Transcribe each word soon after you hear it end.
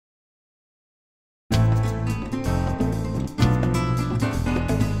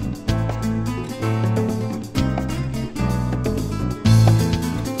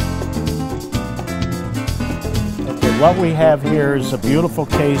what we have here is a beautiful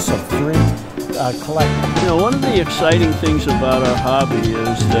case of three collections. You know, one of the exciting things about our hobby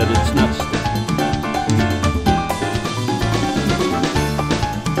is that it's not...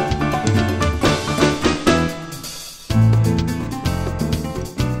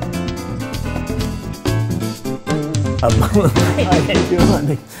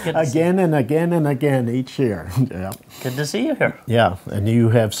 Again and again and again each year. Yeah. Good to see you here. Yeah, and you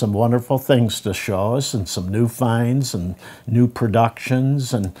have some wonderful things to show us and some new finds and new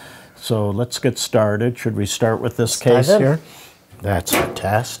productions. And so let's get started. Should we start with this case here? That's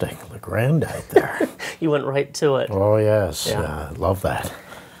fantastic. The Grandite there. You went right to it. Oh, yes. Yeah. I love that.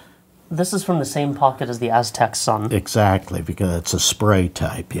 This is from the same pocket as the Aztec sun. Exactly, because it's a spray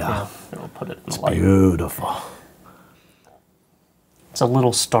type, yeah. We'll put it in it's the light. Beautiful. It's a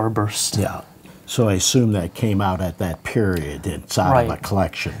little starburst. Yeah. So I assume that came out at that period inside of a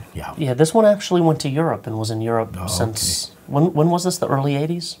collection. Yeah. Yeah, this one actually went to Europe and was in Europe since... When was this? The early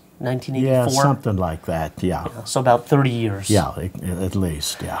 80s? 1984? Yeah, something like that, yeah. So about 30 years. Yeah, at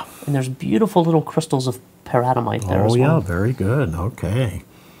least, yeah. And there's beautiful little crystals of paratomite there as well. Oh, yeah, very good. Okay.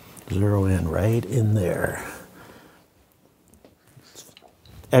 Zero in right in there.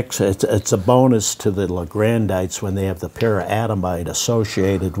 It's a bonus to the Lagrandites when they have the paratomite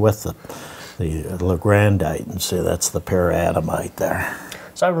associated with the Lagrandite. And see, that's the paratomite there.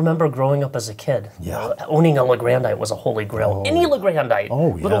 So I remember growing up as a kid. Yeah. Owning a Lagrandite was a holy grail. Any Lagrandite.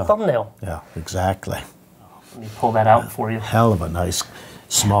 Oh, yeah. Little thumbnail. Yeah, exactly. Let me pull that out for you. Hell of a nice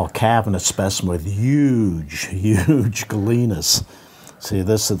small cabinet specimen with huge, huge galenas. See,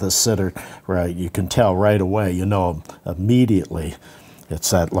 this is the sitter, right? You can tell right away, you know, immediately. It's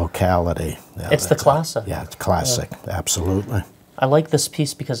that locality. Yeah, it's the classic. Yeah, it's classic, absolutely. I like this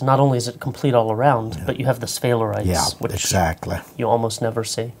piece because not only is it complete all around, but you have the sphalerites, which exactly. You almost never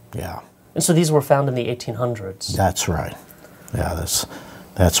see. Yeah. And so these were found in the 1800s. That's right. Yeah,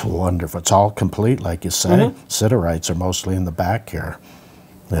 that's wonderful. It's all complete, like you say. Siderites are mostly in the back here.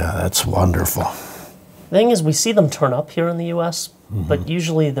 Yeah, that's wonderful. The thing is, we see them turn up here in the U.S., but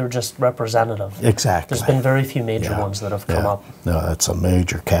usually they're just representative. Exactly. There's been very few major ones that have come up. No, that's a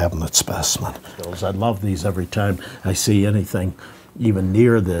major cabinet specimen. I love these every time I see anything even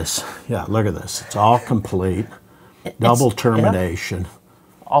near this. Yeah, look at this. It's all complete. Double termination.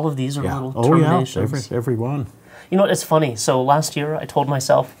 All of these are little terminations. Oh, yeah, every one. You know, it's funny. So last year I told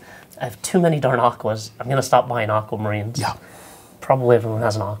myself, I have too many darn aquas. I'm going to stop buying aquamarines. Yeah. Probably everyone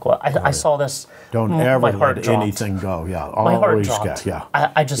has an aqua. I saw this. Don't ever let anything go. Yeah, always my heart dropped.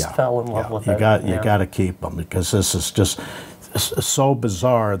 I just fell in love with it. You got to keep them because this is just so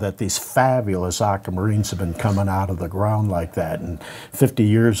bizarre that these fabulous aquamarines have been coming out of the ground like that. And 50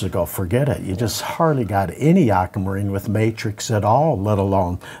 years ago, forget it. You just hardly got any aquamarine with matrix at all, let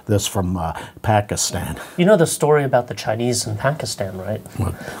alone this from Pakistan. You know the story about the Chinese in Pakistan, right?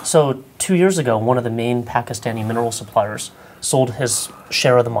 What? So 2 years ago, one of the main Pakistani mineral suppliers sold his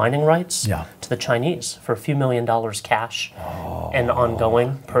share of the mining rights to the Chinese for a few $1 million cash and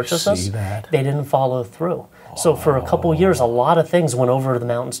ongoing purchases. They didn't follow through. So for a couple of years, a lot of things went over the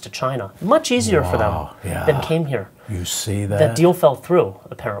mountains to China. Much easier for them than came here. You see that? That deal fell through,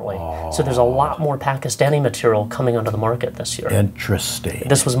 apparently. So there's a lot more Pakistani material coming onto the market this year. Interesting.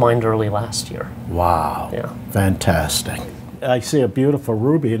 This was mined early last year. Wow. Yeah. Fantastic. I see a beautiful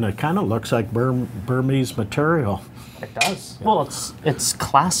ruby, and it kind of looks like Burmese material. It does. Yeah. Well, it's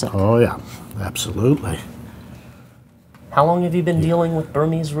classic. Oh, yeah. Absolutely. How long have you been dealing with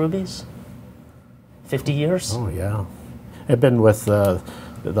Burmese rubies? 50 years? Oh, yeah. I've been with the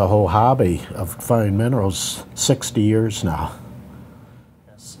whole hobby of fine minerals 60 years now.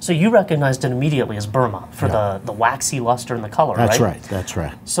 Yes. So you recognized it immediately as Burma for the waxy luster and the color, right? That's right. That's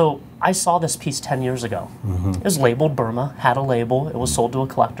right. So I saw this piece 10 years ago. It was labeled Burma, had a label. It was sold to a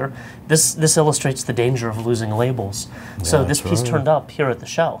collector. This illustrates the danger of losing labels. Yeah, so this piece turned up here at the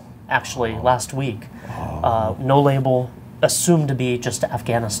show, actually last week. No label, assumed to be just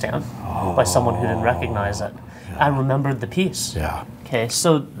Afghanistan by someone who didn't recognize it. I remembered the piece. Yeah. Okay,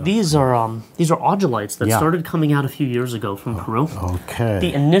 so these are augelites that started coming out a few years ago from Peru. Okay.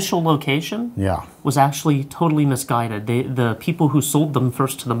 The initial location was actually totally misguided. The people who sold them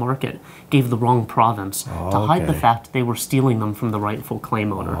first to the market gave the wrong province to hide the fact they were stealing them from the rightful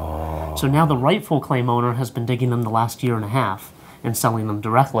claim owner. So now the rightful claim owner has been digging them the last year and a half and selling them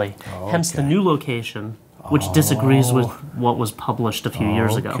directly. Hence the new location, which disagrees with what was published a few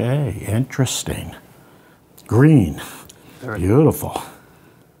years ago. Okay, interesting. Green. Beautiful.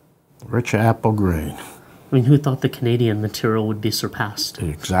 Rich apple green. I mean, who thought the Canadian material would be surpassed?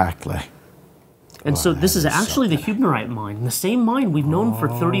 Exactly. And so this is actually the Huebnerite mine, the same mine we've known for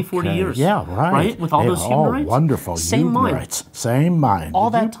 30, 40 years. Yeah, right. Right? With all those Huebnerites? Wonderful. Same mine. Same mine.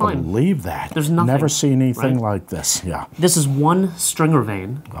 All Did that you time. Believe that. There's nothing. Never seen anything right? like this. Yeah. This is one stringer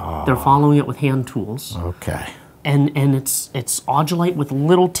vein. They're following it with hand tools. Okay. And it's augilite with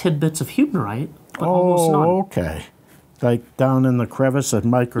little tidbits of Huebnerite, but almost none. Okay. Like down in the crevice of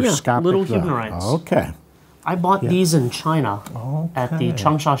microscopic. little Huebnerites. Okay. I bought these in China at the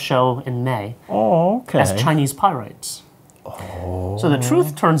Changsha show in May as Chinese pyrites. So the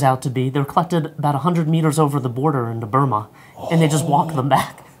truth turns out to be they're collected about 100 meters over the border into Burma, and they just walk them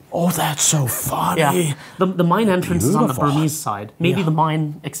back. Oh, that's so funny. Yeah. The mine entrance is on the Beautiful. Burmese side. Maybe the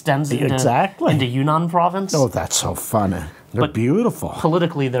mine extends into Yunnan province. Oh, that's so funny. They're beautiful.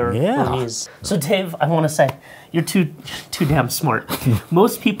 Politically, they're Burmese. So, Dave, I want to say, you're too damn smart.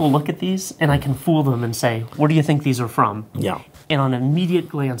 Most people look at these, and I can fool them and say, where do you think these are from? Yeah. And on an immediate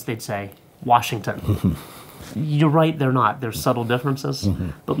glance, they'd say, Washington. You're right, they're not. There's subtle differences.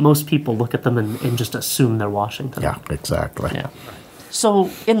 But most people look at them and just assume they're Washington. Yeah, exactly. Yeah.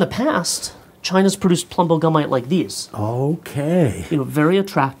 So, in the past, China's produced plumbo-gumite like these. Okay. You know, very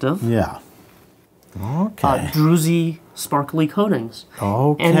attractive. Yeah. Okay. Druzy, sparkly coatings.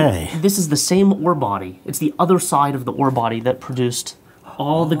 Okay. And this is the same ore body. It's the other side of the ore body that produced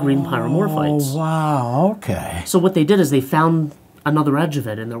all the green pyromorphites. Oh, wow. Okay. So what they did is they found another edge of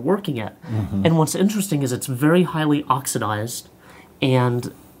it, and they're working it. And what's interesting is it's very highly oxidized,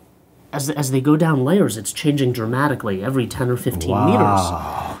 and as they go down layers, it's changing dramatically every 10 or 15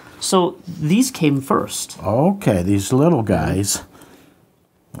 meters. So these came first. Okay, these little guys.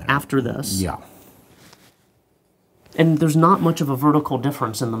 After this. Yeah. And there's not much of a vertical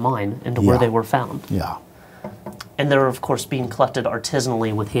difference in the mine into where they were found. Yeah. And they're, of course, being collected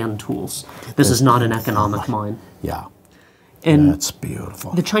artisanally with hand tools. This is not an economic mine. Yeah. And that's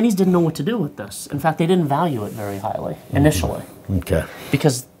beautiful. the Chinese didn't know what to do with this. In fact, they didn't value it very highly initially. Okay.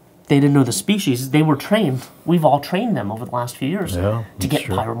 Because they didn't know the species. They were trained. We've all trained them over the last few years to get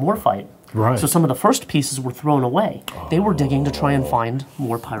pyromorphite. Right. So some of the first pieces were thrown away. They were digging to try and find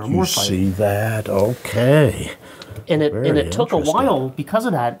more pyromorphite. You see that? Okay. And it Very took a interesting. while, because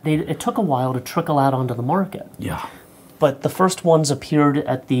of that, it took a while to trickle out onto the market. Yeah. But the first ones appeared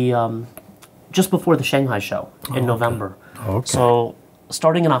at the, just before the Shanghai show in November. Okay. So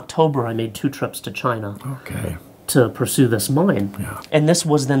starting in October, I made 2 trips to China Okay. to pursue this mine. Yeah. And this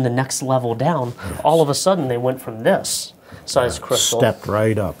was then the next level down. All of a sudden, they went from this size crystal Stepped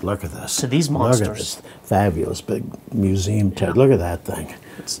right up. Look at this. to these Look at monsters. this fabulous big museum tent. Look at that thing.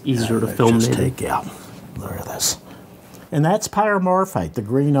 It's easier to film Just maybe. take out. Look at this. And that's pyromorphite, the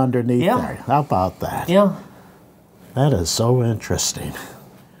green underneath there. How about that? Yeah. That is so interesting.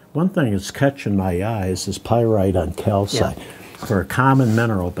 One thing that's catching my eyes is pyrite on calcite. For a common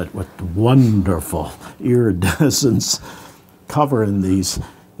mineral, but with wonderful iridescence covering these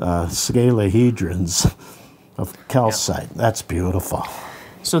scalahedrons of calcite. That's beautiful.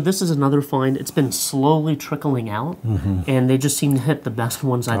 So this is another find. It's been slowly trickling out, and they just seem to hit the best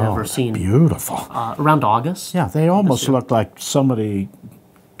ones I've ever seen. Beautiful. Around August. Yeah, they almost look like somebody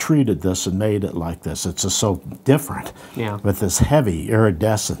treated this and made it like this. It's just so different with this heavy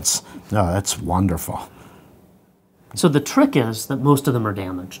iridescence. No, that's wonderful. So the trick is that most of them are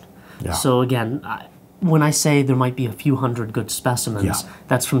damaged. Yeah. So again, when I say there might be a few hundred good specimens,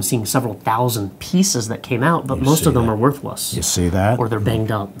 that's from seeing several thousand pieces that came out, but most of them are worthless. You see that? Or they're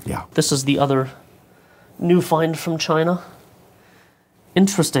banged up. Yeah. This is the other new find from China.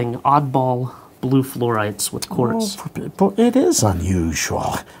 Interesting oddball blue fluorites with quartz. Well, it is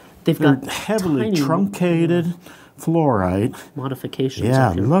unusual. They've They're got heavily tiny truncated fluorite. modifications. Yeah,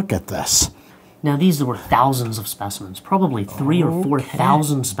 up here. look at this. Now these were thousands of specimens. Probably 3,000 or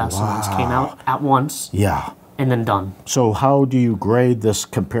 4,000 specimens came out at once. Yeah. And then done. So how do you grade this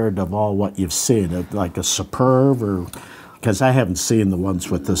compared to all what you've seen? Like a superb or... Because I haven't seen the ones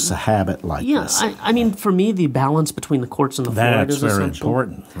with this habit like this. Yeah, I mean, for me, the balance between the quartz and the fluorite That's is very essential.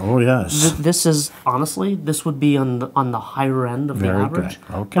 important. Oh, yes. This is, honestly, this would be on the higher end of the Very average.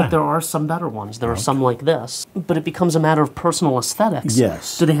 good. Okay. But there are some better ones. There are some like this. But it becomes a matter of personal aesthetics.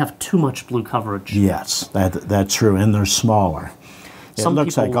 Yes. Do they have too much blue coverage? Yes, that's true, and they're smaller. It Some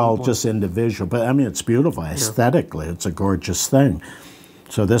looks people like all want- just individual, but I mean, it's beautiful. Aesthetically, it's a gorgeous thing.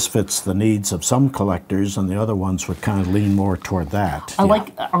 So this fits the needs of some collectors, and the other ones would kind of lean more toward that. I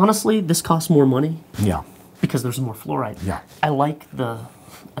like, honestly, this costs more money Yeah, because there's more fluorite. Yeah. I like the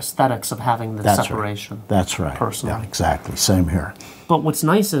aesthetics of having the that's separation. right. That's right. Personally. Yeah, exactly. Same here. But what's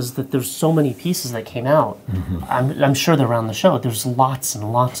nice is that there's so many pieces that came out. I'm sure they're around the show. There's lots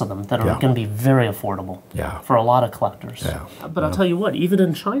and lots of them that are going to be very affordable for a lot of collectors. But I'll tell you what, even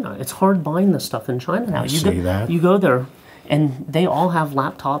in China, it's hard buying this stuff in China now. You go there, and they all have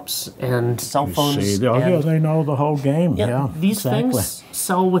laptops and cell phones. They know the whole game. These things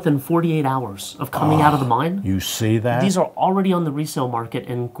sell within 48 hours of coming out of the mine. You see that? These are already on the resale market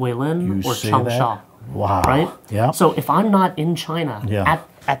in Guilin or Changsha. Wow. Right? Yeah. So if I'm not in China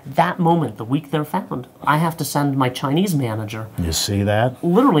at that moment, the week they're found, I have to send my Chinese manager. You see that?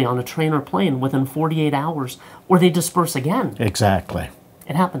 Literally on a train or plane within 48 hours, or they disperse again. Exactly.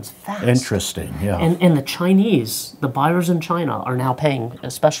 It happens fast. Interesting, yeah. And the Chinese, the buyers in China are now paying,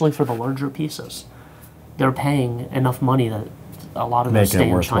 especially for the larger pieces, they're paying enough money that a lot of them stay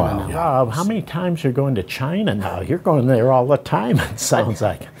in China now. How many times you're going to China now? You're going there all the time, it sounds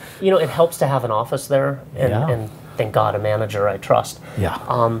like. You know, it helps to have an office there, and thank God, a manager I trust.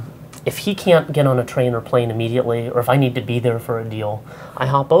 If he can't get on a train or plane immediately, or if I need to be there for a deal, I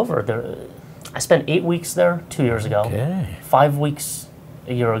hop over. I spent 8 weeks there 2 years ago, 5 weeks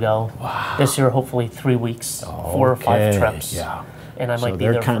a year ago. Wow. This year, hopefully 3 weeks, 4 or 5 trips. And I might be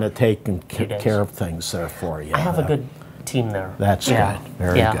there. They're kind of taking care of things there for you. I have a good team there. That's good.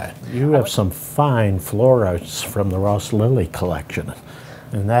 Very good. You have some fine florites from the Ross Lily collection,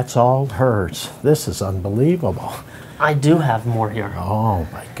 and that's all hers. This is unbelievable. I do have more here. Oh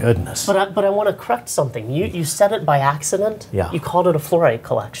my goodness. But I want to correct something. You said it by accident. You called it a fluorite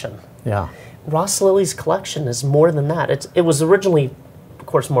collection. Ross Lily's collection is more than that. It was originally, of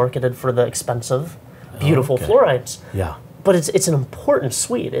course, marketed for the expensive, beautiful fluorites. But it's an important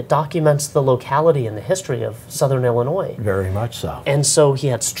suite. It documents the locality and the history of Southern Illinois. Very much so. And so he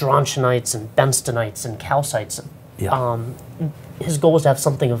had strontianites and benstonites and calcites. His goal was to have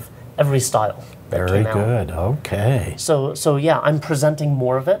something of every style. Very good. Okay. So yeah, I'm presenting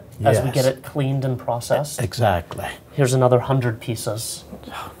more of it as we get it cleaned and processed. Exactly. Here's another 100 pieces.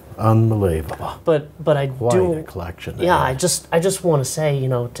 Unbelievable. But I Quite a collection. Yeah, I just want to say, you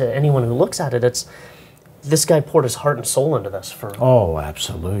know, to anyone who looks at it, this guy poured his heart and soul into this for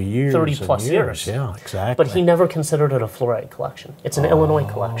absolutely, years 30 plus years. Yeah, exactly. But he never considered it a fluorite collection. It's an Illinois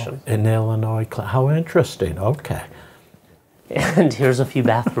collection. An Illinois how interesting. Okay. And here's a few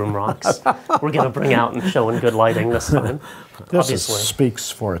bathroom rocks we're going to bring out and show in good lighting this time. This speaks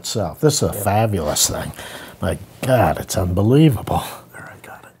for itself. This is a fabulous thing. My God, it's unbelievable. There, I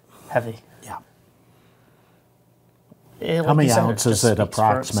got it. Heavy. Yeah. How many ounces it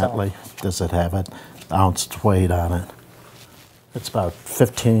approximately does it have? It ounce weight on it. It's about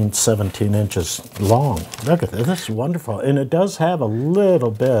 15, 17 inches long. Look at this. This is wonderful. And it does have a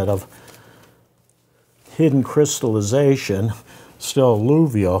little bit of hidden crystallization, still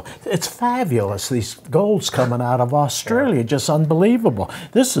alluvial. It's fabulous. These golds coming out of Australia, just unbelievable.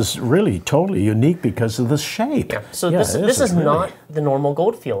 This is really totally unique because of the shape. So this is really not the normal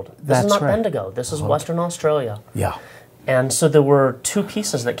gold field. This is not Bendigo. This is Western Australia. And so there were 2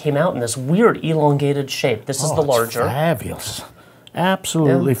 pieces that came out in this weird elongated shape. This is the larger. Fabulous.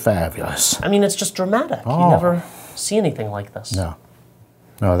 Absolutely fabulous. I mean, it's just dramatic. You never see anything like this.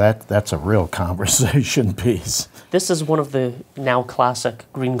 No, that's a real conversation piece. This is one of the now classic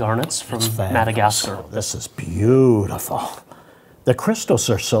green garnets from Madagascar. This is beautiful. The crystals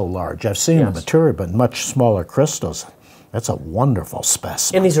are so large. I've seen the material, but much smaller crystals. That's a wonderful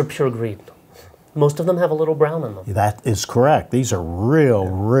specimen. And these are pure green. Most of them have a little brown in them. That is correct. These are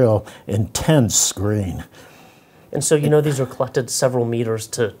real intense green. And so, you know, these are collected several meters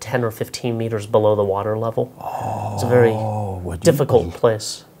to 10 or 15 meters below the water level. It's a very difficult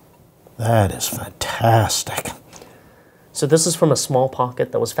place. That is fantastic. So this is from a small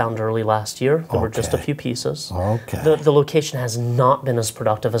pocket that was found early last year. There were just a few pieces. The location has not been as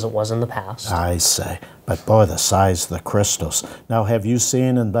productive as it was in the past. I say. But boy, the size of the crystals. Now, have you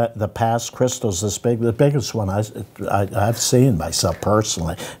seen in the past crystals this big? The biggest one I've seen myself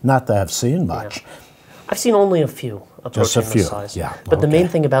personally. Not that I've seen much. I've seen only a few approaching this size. But the main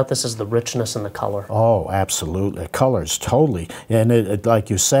thing about this is the richness and the color. Oh, absolutely. Colors, totally. And it, like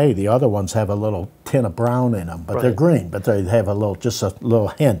you say, the other ones have a little tint of brown in them, but they're green, but they have just a little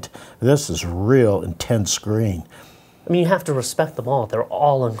hint. This is real intense green. I mean, you have to respect them all. They're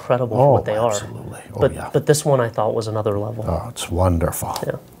all incredible for what they absolutely. are. But this one I thought was another level. Oh, it's wonderful.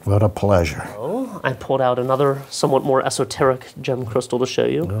 What a pleasure. I pulled out another somewhat more esoteric gem crystal to show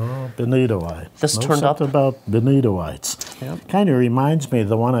you. Oh, benitoite. This turned up about benitoites. Kind of reminds me of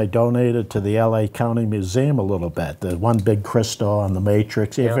the one I donated to the LA County Museum a little bit. The one big crystal on the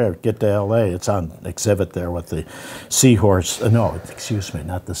matrix. If you ever get to LA, it's on exhibit there with the seahorse. No, excuse me,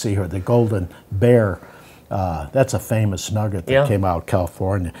 not the seahorse. The golden bear That's a famous nugget that came out of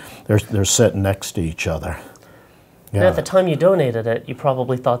California. They're sitting next to each other. Yeah. And at the time you donated it, you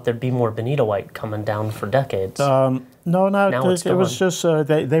probably thought there'd be more bonitite coming down for decades. No, it was just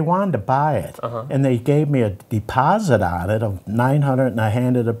they wanted to buy it, and they gave me a deposit on it of $900, and I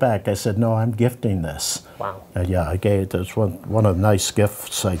handed it back. I said, "No, I'm gifting this." Wow. Yeah, I gave it. That's one of the nice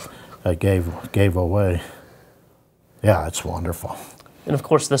gifts I gave away. Yeah, it's wonderful. And of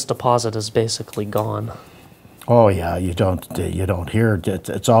course, this deposit is basically gone. Oh yeah, you don't hear it.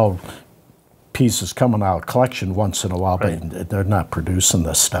 It's all pieces coming out of collection once in a while, but they're not producing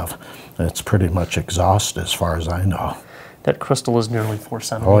this stuff. It's pretty much exhausted as far as I know. That crystal is nearly 4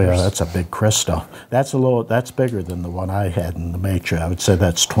 centimeters. Oh yeah, that's a big crystal. That's bigger than the one I had in the matrix. I would say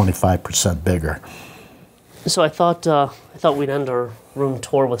that's 25% bigger. So I thought we'd end our room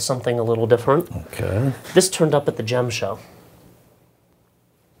tour with something a little different. Okay. This turned up at the Gem Show.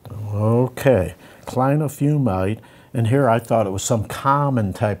 Okay. Clinofumite. And here I thought it was some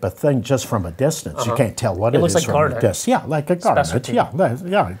common type of thing just from a distance. You can't tell what it is looks like from garnet. a distance. Yeah, like a garnet. Specialty.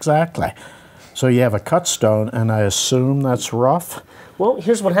 Yeah, exactly. So you have a cut stone, and I assume that's rough? Well,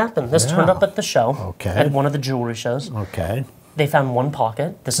 here's what happened. This turned up at the show, at one of the jewelry shows. Okay. They found one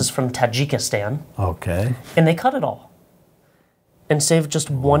pocket. This is from Tajikistan. Okay. And they cut it all and saved just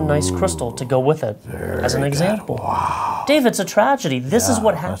one nice crystal to go with it as an example. Wow. Dave, it's a tragedy. This is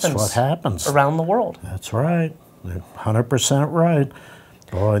what happens. That's what happens around the world. That's right. 100% right.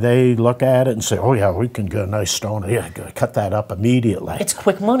 Boy, they look at it and say, "Oh yeah, we can get a nice stone. Yeah, cut that up immediately." It's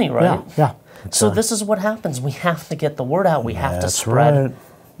quick money, right? Yeah. So this is what happens. We have to get the word out. We have to spread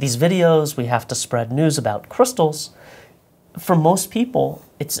these videos. We have to spread news about crystals. For most people,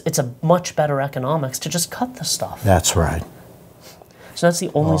 it's a much better economics to just cut the stuff. That's right. So that's the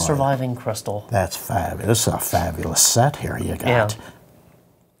only surviving crystal. That's fabulous. This is a fabulous set here you got. Yeah.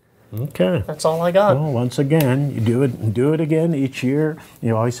 Okay. That's all I got. Well, once again, you do it again each year.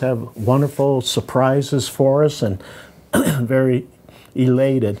 You always have wonderful surprises for us, and very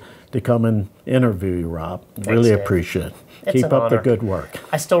elated to come and interview you, Rob. Really appreciate it. Keep up the good work.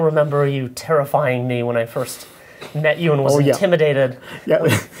 I still remember you terrifying me when I first met you and was intimidated. Yeah.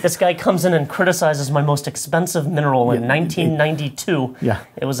 This guy comes in and criticizes my most expensive mineral in 1992. Yeah.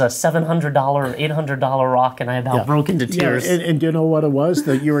 It was a $700 or $800 rock, and I about broke into tears. Yeah, and you know what it was?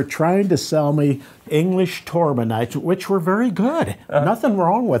 That you were trying to sell me English torbanites, which were very good. Nothing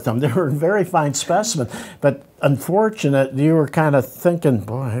wrong with them. They were a very fine specimen. But unfortunate, you were kind of thinking,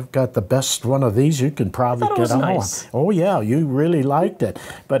 boy, I've got the best one of these. You can probably get on nice. one. Oh yeah, you really liked it.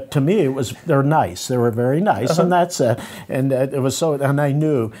 But to me, they're nice. They were very nice, and that's it. And it was so. And I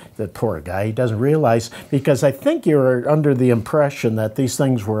knew that poor guy. He doesn't realize, because I think you were under the impression that these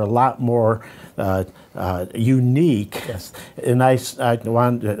things were a lot more unique. Yes. And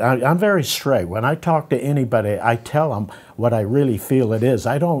I'm very straight. When I talk to anybody, I tell them what I really feel it is.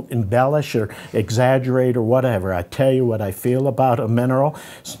 I don't embellish or exaggerate or whatever. I tell you what I feel about a mineral.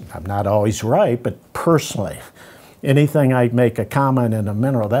 I'm not always right, but personally, anything I make a comment in a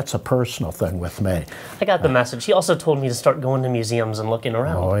mineral, that's a personal thing with me. I got the message. He also told me to start going to museums and looking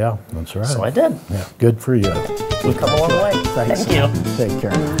around. Oh yeah, that's right. So I did. Yeah, good for you. We've come a long way. Thanks. Thank you. Take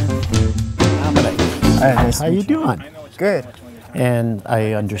care. How you doing? Good. And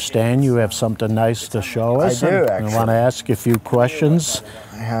I understand you have something nice to show us. I do, actually. I want to ask you a few questions.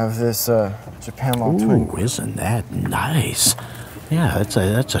 I have this Japan Law twin. Ooh, isn't that nice? Yeah,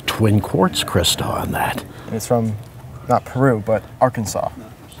 that's a twin quartz crystal on that. It's from, not Peru, but Arkansas.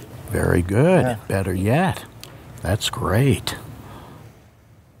 Very good. Yeah. Better yet. That's great.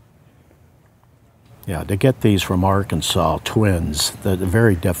 Yeah, to get these from Arkansas, twins, they're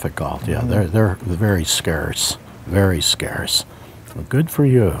very difficult. Yeah, they're very scarce. Very scarce. Well, good for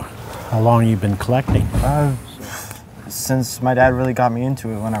you. How long have you been collecting? Since my dad really got me into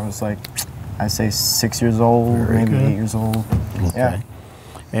it when I was like, I say 6 years old, maybe 8 years old. Okay. Yeah.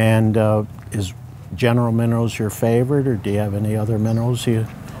 And is General Minerals your favorite, or do you have any other minerals you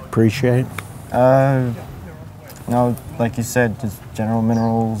appreciate? No, like you said, just General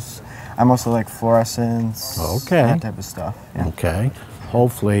Minerals. I'm also like fluorescence, that type of stuff. Yeah. Okay.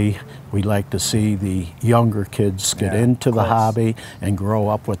 Hopefully, we like to see the younger kids get into the hobby and grow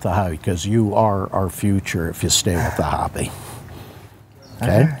up with the hobby, because you are our future if you stay with the hobby.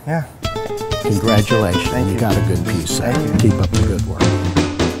 Okay? Yeah. Congratulations. Thank you. Got a good piece there. Thank you. Keep up the good work.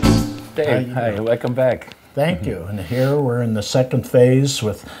 Dave, hi, welcome back. Thank you. And here we're in the second phase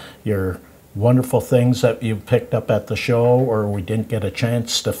with your wonderful things that you picked up at the show or we didn't get a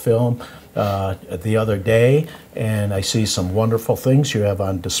chance to film. the other day, and I see some wonderful things you have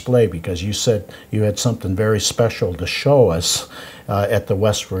on display, because you said you had something very special to show us at the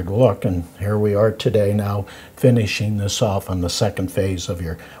Westward Look, and here we are today now finishing this off on the second phase of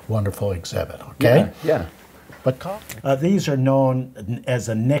your wonderful exhibit, okay? Yeah. But these are known as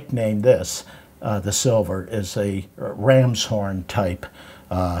a nickname, the silver is a ram's horn type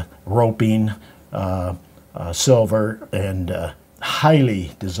roping silver, and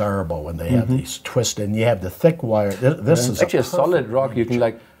highly desirable when they have these twisted, and you have the thick wire. This is actually a solid rock. You can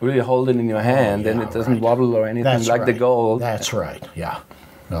like really hold it in your hand, and it doesn't wobble or anything. That's like right. the gold. That's right. Yeah.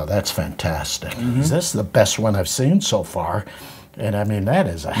 No, that's fantastic. This is the best one I've seen so far, and I mean that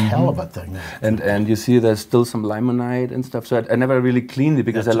is a hell of a thing. And you see there's still some limonite and stuff. So I never really cleaned it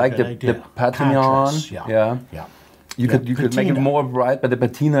because That's I like the patina on. Contrast, Yeah. You could make it Patina. more bright, but the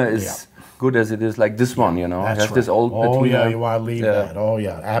patina is good as it is, like this one, you know. That's It has right. this old patina. Oh yeah, you want to leave that. Oh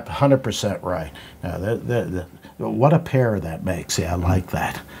yeah, 100% right. Now, what a pair that makes. Yeah, I like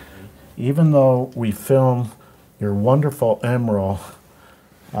that. Even though we filmed your wonderful emerald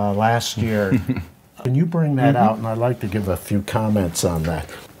last year, can you bring that out? And I'd like to give a few comments on that.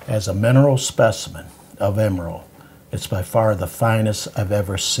 As a mineral specimen of emerald, it's by far the finest I've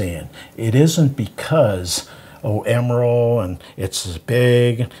ever seen. It isn't because, emerald and it's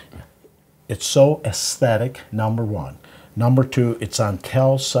big. It's so aesthetic, number one. Number two, it's on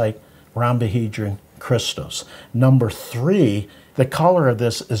calcite rhombohedron crystals. Number three, the color of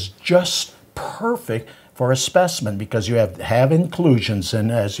this is just perfect for a specimen because you have inclusions in,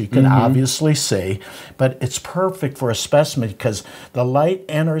 as you can obviously see, but it's perfect for a specimen because the light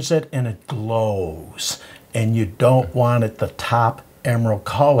enters it and it glows, and you don't want it the top emerald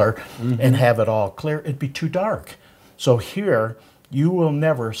color and have it all clear. It'd be too dark. So here, you will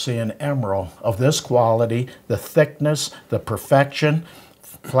never see an emerald of this quality, the thickness, the perfection,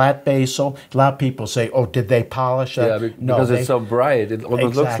 flat basal. A lot of people say, oh, did they polish that? Yeah, because it's so bright. It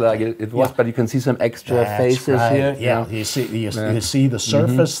almost looks like it was, but you can see some extra faces here. Yeah, you see the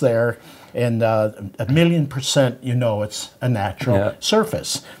surface there, and 1,000,000% you know it's a natural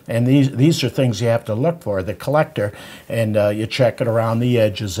surface. And these are things you have to look for, the collector, and you check it around the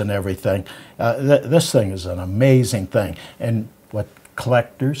edges and everything. This thing is an amazing thing. And what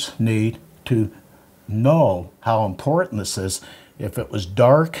collectors need to know how important this is. If it was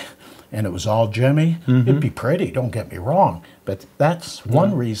dark and it was all gemmy, it'd be pretty, don't get me wrong. But that's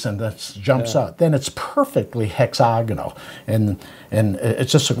one reason that jumps out. Then it's perfectly hexagonal, and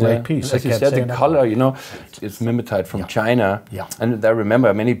it's just a great piece. As you said, the color, you know, it's mimetite from China. Yeah. And I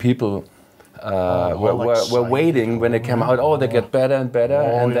remember many people were waiting when it came out. Oh, they get better and better,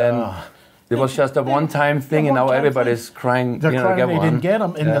 and then it was just a one-time thing, and now everybody's crying. They're crying get they one. didn't get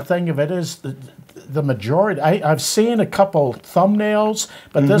them. And the thing of it is, the majority. I've seen a couple thumbnails,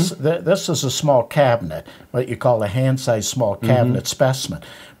 but this is a small cabinet, what you call a hand-sized small cabinet specimen.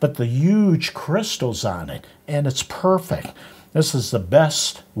 But the huge crystals on it, and it's perfect. This is the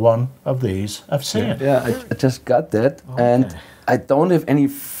best one of these I've seen. Yeah, I just got that, and I don't have any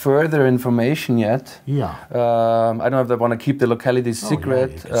further information yet. Yeah. I don't know if I want to keep the locality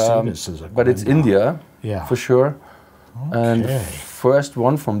secret, you can see this is a but it's window. India, for sure. Okay. And first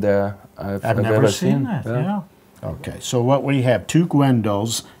one from there I've never ever seen that. Yeah. Okay, so what we have, two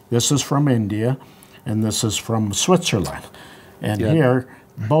Gwendol's. This is from India, and this is from Switzerland. And here,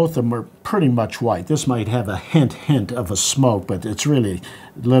 both of them are pretty much white. This might have a hint of a smoke, but it's really,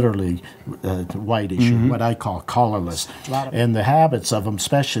 literally whitish, what I call colorless. And the habits of them,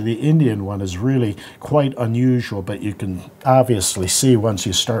 especially the Indian one, is really quite unusual, but you can obviously see once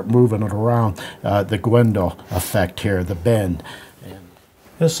you start moving it around the Gwendol effect here, the bend.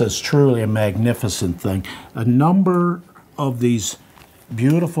 This is truly a magnificent thing. A number of these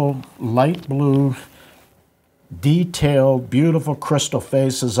beautiful light blue, detailed, beautiful crystal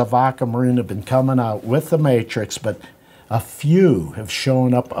faces of aquamarine have been coming out with the matrix, but a few have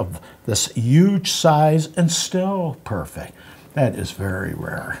shown up of this huge size and still perfect. That is very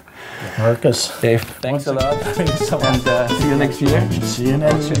rare. Marcus. Dave, thanks a lot. Thanks a lot. And see you next year. See you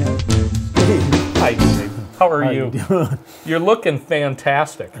next year. Hi, Dave. How are How you? you doing? You're looking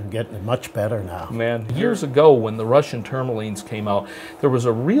fantastic. I'm getting much better now. Man, years ago when the Russian tourmalines came out, there was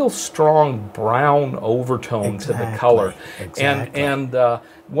a real strong brown overtone to the color. Exactly. And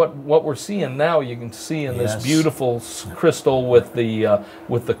what we're seeing now, you can see in this beautiful crystal with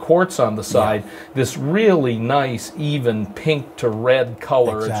the quartz on the side, this really nice, even pink to red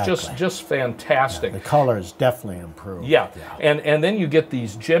color. Exactly. It's just fantastic. The color is definitely improved. Yeah. And then you get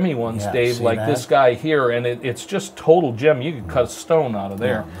these gemmy ones, Dave, see like that? this guy here, and it's just total gem. You could cut a stone out of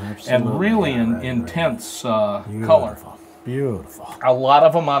there. And really intense color. Beautiful. A lot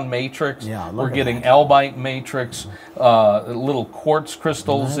of them on matrix. Yeah, look we're at getting that. albite matrix, little quartz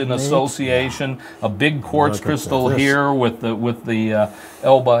crystals in association. A big quartz Look at crystal this. here with the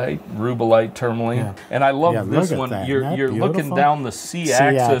albite, rubellite, tourmaline, Yeah. and I love Yeah, this look at one. that. You're Isn't that looking beautiful? down the C-axis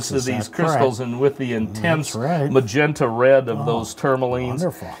of C-axis, these that's crystals, correct. and with the intense right. magenta red of those tourmalines.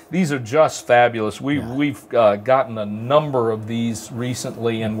 Wonderful. These are just fabulous. We've gotten a number of these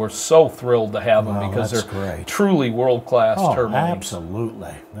recently, and we're so thrilled to have them Oh, because that's they're great. truly world-class Oh, tourmalines. absolutely.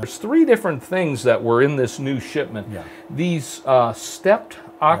 There's three different things that were in this new shipment. Yeah. These stepped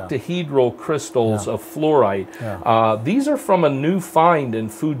octahedral crystals of fluorite. Yeah. These are from a new find in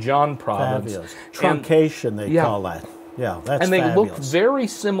Fujian province. Fabulous. And- Truncation, they yeah. call that. Yeah, that's and they fabulous. look very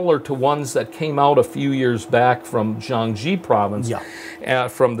similar to ones that came out a few years back from Jiangxi province,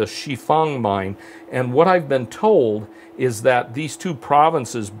 from the Shifang mine. And what I've been told is that these two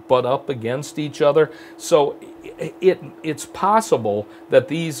provinces butt up against each other. So it's possible that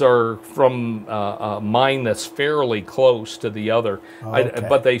these are from a mine that's fairly close to the other. Okay.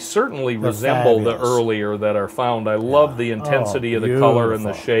 But they certainly resemble the fabulous. earlier that are found. I love the intensity of the color and the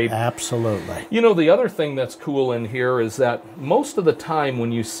beautiful. shape. Absolutely. You know, the other thing that's cool in here is that most of the time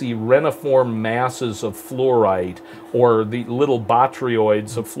when you see reniform masses of fluorite or the little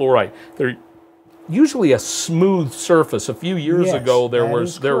botryoids of fluorite, they're usually a smooth surface. A few years Yes, ago, there that were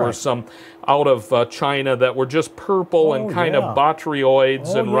is correct. some out of China that were just purple and kind of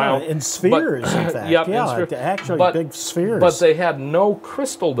botryoids and round. in spheres, in fact. Yep, yeah, in spheres. actually big spheres. But they had no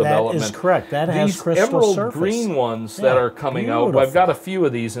crystal development. That is correct. That has These crystal emerald surface. green ones that Yeah, are coming out. I've beautiful. got a few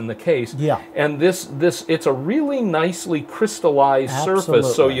of these in the case. Yeah. And this it's a really nicely crystallized surface. So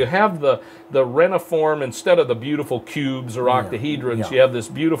Absolutely. you have the reniform instead of the beautiful cubes or octahedrons. yeah. You have this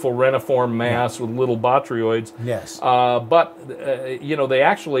beautiful reniform mass with little botryoids. Yes. But you know, they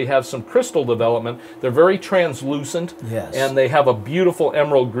actually have some crystal development. They're very translucent. Yes. And they have a beautiful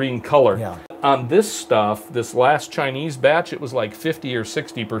emerald green color. Yeah. On this stuff, this last Chinese batch, it was like 50 or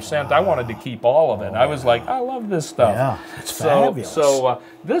 60%. I wanted to keep all of it. I was like, I love this stuff. Yeah, it's fabulous. So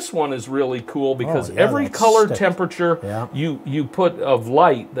this one is really cool because yeah, every that's color stick. temperature Yeah. you put of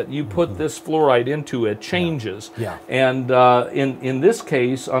light that you put this fluoride into, it changes. Yeah. And in this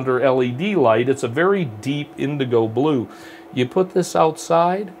case, under LED light, it's a very deep indigo blue. You put this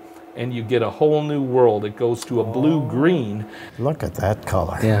outside, and you get a whole new world. It goes to a blue-green. Look at that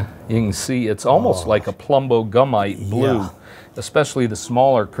color. Yeah, you can see it's almost like a plumbo gumite blue, Yeah. especially the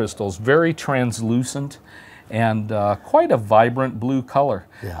smaller crystals. Very translucent and quite a vibrant blue color.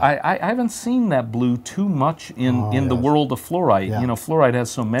 Yeah. I haven't seen that blue too much in the world of fluorite. Yeah. You know, fluorite has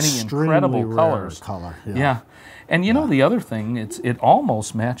so many Extremely incredible rare colors. color, yeah. Yeah. And you know the other thing, it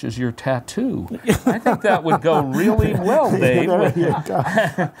almost matches your tattoo. I think that would go really well, Dave. There you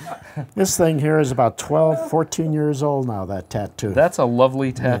go. This thing here is about 12, 14 years old now, that tattoo. That's a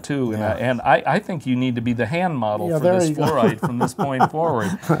lovely tattoo, Yeah. and I think you need to be the hand model Yeah, for there this you go. fluorite from this point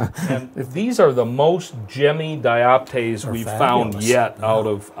forward. And if these are the most gemmy dioptase we've found fabulous. yet out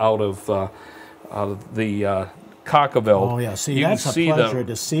of the Cockaville. Oh, yeah. See, you that's can a see pleasure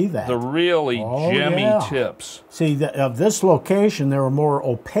to see that. the really gemmy yeah. tips. See, of this location, they were more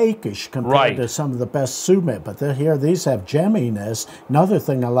opaque-ish compared Right. to some of the best sumet. But here, these have gemminess. Another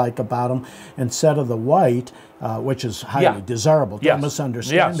thing I like about them, instead of the white, which is highly Yeah. desirable, Yes. don't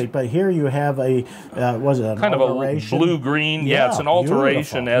misunderstand Yes. me. But here you have a, was it an Kind of a alteration? blue-green. Yeah, it's an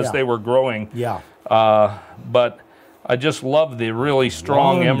alteration beautiful. as Yeah. they were growing. Yeah. But I just love the really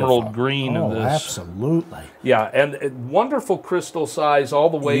strong Wonderful. emerald green of Oh, this. absolutely. Yeah, and wonderful crystal size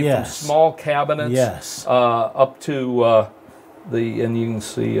all the way from Yes. small cabinets Yes. up to and you can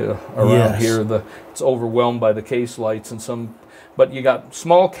see around Yes. here it's overwhelmed by the case lights and some. But you got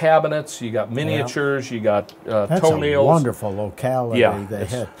small cabinets, you got miniatures, you got That's toenails. a wonderful locality Yeah, they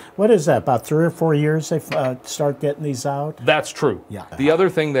it's- had. What is that, about 3 or 4 years they start getting these out? That's true. Yeah. The other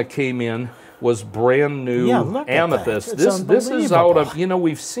thing that came in was brand new Yeah, look at that. amethyst. It's This is out of, unbelievable.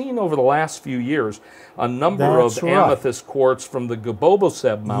 we've seen over the last few years a number That's of right. amethyst quartz from the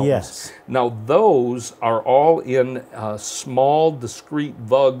Gaboboseb Mountains. Yes. Now those are all in small discrete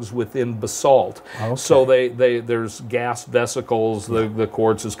vugs within basalt. Okay. So there's gas vesicles, the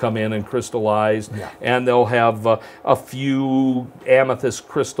quartz has come in and crystallized, Yeah. and they'll have a few amethyst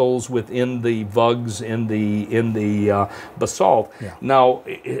crystals within the vugs in the basalt. Yeah. Now,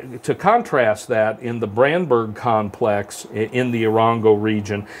 to contrast contrast that, in the Brandberg complex in the Arango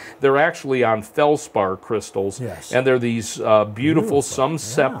region, they're actually on feldspar crystals, Yes. and they're these beautiful, some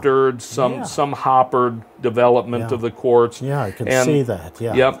sceptered, some hoppered development of the quartz. Yeah, I can And- see that.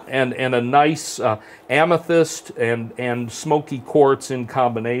 Yeah. Yep, and a nice amethyst and smoky quartz in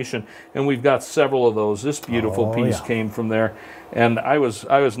combination, and we've got several of those. This beautiful piece came from there, and I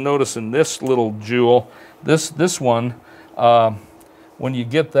was noticing this little jewel, this one, when you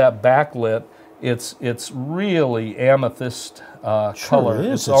get that backlit, it's really amethyst color.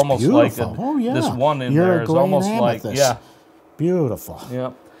 Is. It's almost like beautiful. this one in there is almost like beautiful.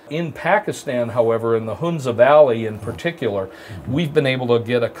 Yeah. In Pakistan, however, in the Hunza Valley in particular, we've been able to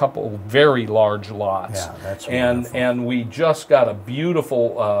get a couple very large lots. Yeah, that's and wonderful. and we just got a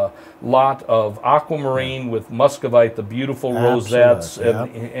beautiful lot of aquamarine with muscovite, the beautiful rosettes,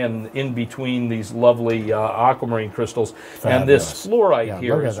 and in between these lovely aquamarine crystals. And this fluorite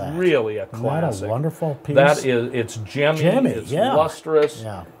here is really a classic. Isn't that a wonderful piece? That is, it's gemmy, it's lustrous,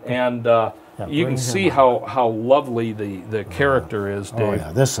 and you can see how lovely the character is, Dave. Oh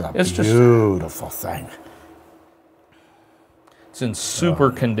yeah, this is a beautiful thing. It's in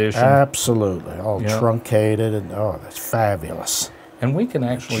super condition. Absolutely, all truncated, and that's fabulous. And we can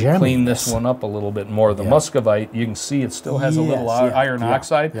actually clean this one up a little bit more. The muscovite, you can see it still has a little iron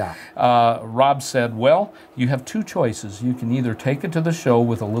oxide. Rob said, well, you have two choices. You can either take it to the show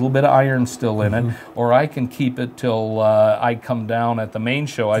with a little bit of iron still in it, or I can keep it till I come down at the main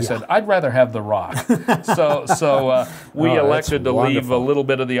show. I said, I'd rather have the rock. so we elected to leave a little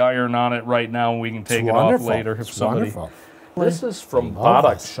bit of the iron on it right now, and we can take it off later if somebody... This is from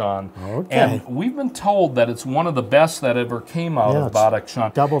Badakhshan, and we've been told that it's one of the best that ever came out of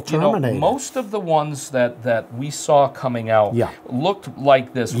Badakhshan. Double terminated. Most of the ones that we saw coming out looked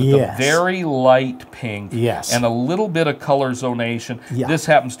like this, with a very light pink and a little bit of color zonation. This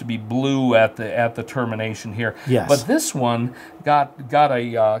happens to be blue at the termination here, but this one got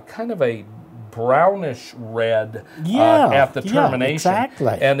a kind of a brownish red at the termination,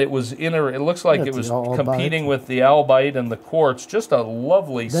 and it was it looks like it was competing with the albite and the quartz. Just a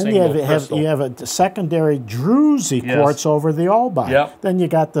lovely single crystal. You have a secondary druzy quartz over the albite. Then you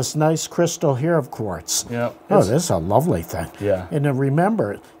got this nice crystal here of quartz. Oh, this is a lovely thing. And then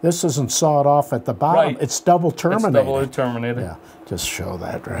remember, this isn't sawed off at the bottom. It's double terminated. It's double terminated. Just show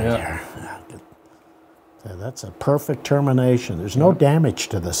that right here. Yeah, that's a perfect termination. There's no damage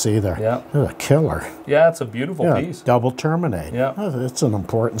to this either. It's a killer. Yeah, it's a beautiful piece. Double terminate. It's an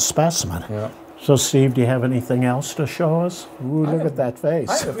important specimen. So, Steve, do you have anything else to show us? Ooh, look at that face.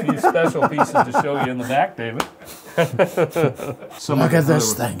 I have a few special pieces to show you in the back, David. Look at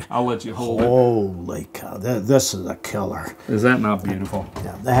this thing. I'll let you hold it. Holy cow, this is a killer. Is that not beautiful?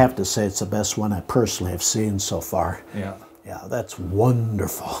 Yeah, I have to say it's the best one I personally have seen so far. Yeah, that's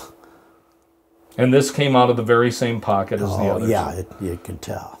wonderful. And this came out of the very same pocket as the others. Yeah, you can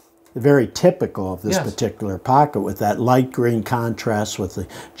tell. Very typical of this particular pocket, with that light green contrast with the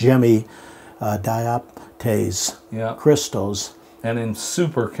gemmy dioptase crystals. And in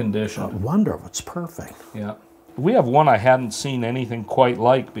super condition. Wonderful, it's perfect. Yeah. We have one I hadn't seen anything quite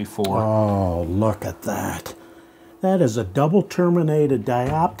like before. Oh, look at that. That is a double terminated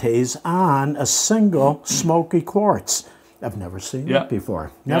dioptase on a single smoky quartz. I've never seen that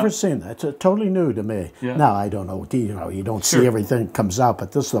before. Never seen that. It's totally new to me. Now, I don't know, you don't see everything that comes out,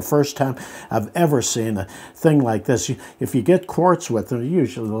 but this is the first time I've ever seen a thing like this. If you get quartz with them,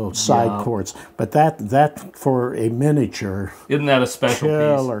 usually little side quartz, but that for a miniature. Isn't that a special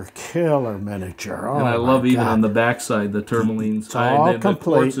piece? Killer miniature. Oh, and I love even on the backside, the tourmaline side. The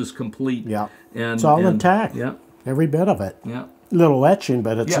quartz is complete. Yeah. And, it's all intact. Yeah. Every bit of it. Yeah. Little etching,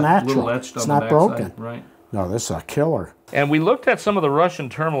 but it's natural. Little etched on it's the not broken. side. Right. No, this is a killer. And we looked at some of the Russian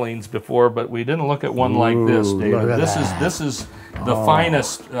tourmalines before, but we didn't look at one like this, David. This is the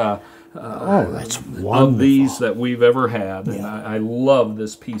finest that's wonderful. of these that we've ever had, and I love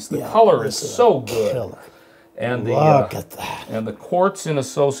this piece. The color is so good. Killer. And look at that. And the quartz in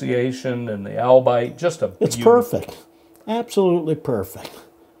association and the albite, just a It's perfect. Absolutely perfect.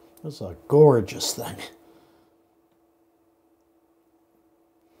 This is a gorgeous thing.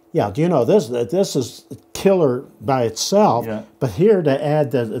 Yeah, do you know this is killer by itself, but here to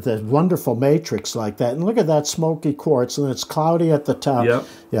add the wonderful matrix like that, and look at that smoky quartz, and it's cloudy at the top.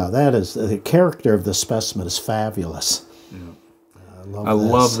 Yeah, that is, the character of the specimen is fabulous. I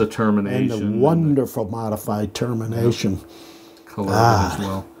love the termination. And the wonderful modified termination. Color as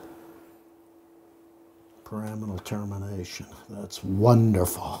well. Pyramidal termination. That's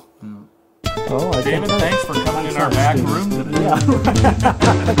wonderful. Oh, I David, thanks for coming in our back room today.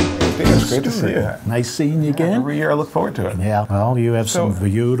 It's great to see you. Nice seeing you again. Every year I look forward to it. Yeah, well, you have some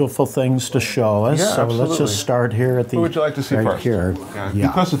beautiful things to show us. Yeah, so let's absolutely. just start here at the. What would you like to see right first? Here. Yeah.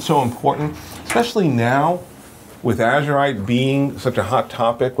 Because it's so important, especially now with azurite being such a hot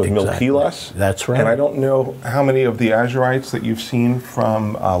topic with Exactly. milpilas. That's right. And I don't know how many of the azurites that you've seen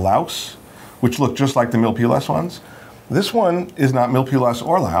from Laos, which look just like the milpilas ones. This one is not milpilas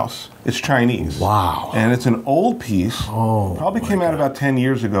or Laos, it's Chinese. Wow. And it's an old piece. Oh, probably came out about 10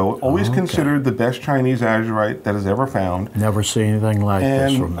 years ago. Always considered the best Chinese azurite that is ever found. Never seen anything like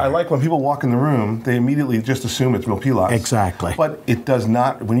this from And there. I like when people walk in the room, they immediately just assume it's milpilas. Exactly. But it does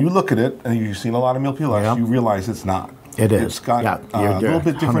not. When you look at it, and you've seen a lot of milpilas, Yep. you realize it's not. It is. It's got Yeah, a little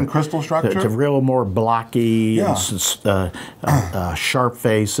bit different crystal structure. It's a real more blocky, Yeah. sharp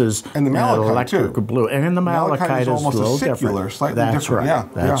faces. And the malachite, electric too. blue. And the malachite is almost a little acicular, different. slightly That's different. right.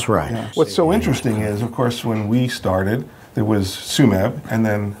 Yeah, That's yeah, right. yeah. What's so interesting is, of course, when we started, there was Sumeb, and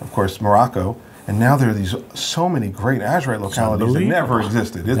then, of course, Morocco. And now there are so many great azurite localities that never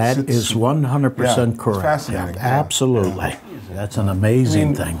existed. That is 100% correct. It's fascinating. Yeah, absolutely. That's an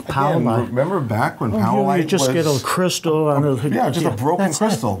amazing thing. Again, remember back when powellite you just was get a crystal on a just a broken that's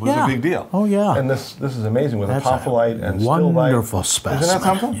crystal it. was a big deal. Oh yeah. And this is amazing with That's apophyllite and wonderful stilbite. specimen. Isn't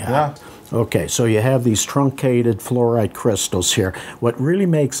that something? Yeah. Okay, so you have these truncated fluorite crystals here. What really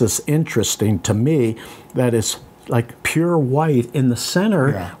makes this interesting to me, that is like pure white in the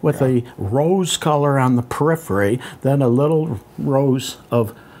center with a rose color on the periphery, then a little rose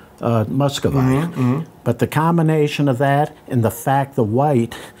of muscovite. But the combination of that and the fact the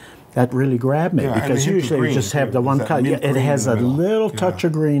white, that really grabbed me because usually you just have the one color. Yeah, it has a little touch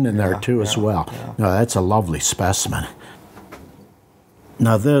of green in there too as well. No, that's a lovely specimen.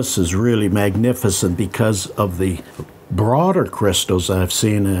 Now this is really magnificent because of the broader crystals I've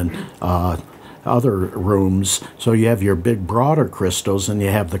seen in other rooms. So you have your big broader crystals and you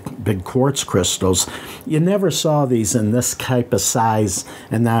have the big quartz crystals. You never saw these in this type of size,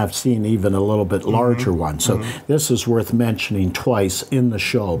 and now I've seen even a little bit larger ones. So this is worth mentioning twice in the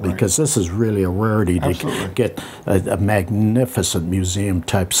show because this is really a rarity to get a magnificent museum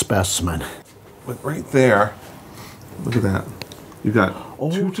type specimen. But right there, look at that. You've got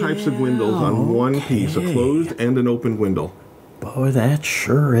two types of windows on one piece, a closed and an open window. Boy, that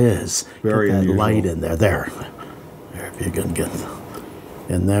sure is. Very get that unusual. light in there. There, if you can get.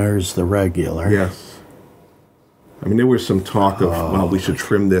 And there's the regular. Yes. I mean, there was some talk of, well, we should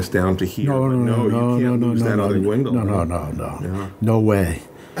trim this down to here. No, you can't lose that other window. No. No way.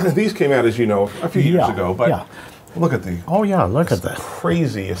 These came out, as you know, a few years ago, but yeah. look at the Oh yeah, look at that.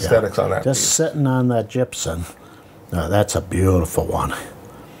 crazy aesthetics on that Just piece. sitting on that gypsum. That's a beautiful one.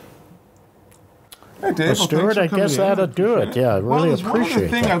 Hey, Dave, Well, well, Stuart, thanks for I coming guess in. that'll do it. Yeah, I Well, really there's one other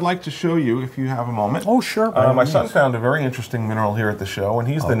appreciate thing that. I'd like to show you if you have a moment. Oh, sure. by all My son means. found a very interesting mineral here at the show, and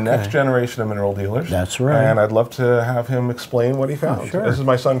he's the next generation of mineral dealers. That's right. And I'd love to have him explain what he found. sure. This is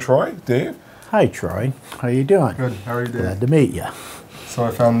my son, Troy. Dave? Hi, Troy. How you doing? Good. How are you doing? Glad to meet you. So I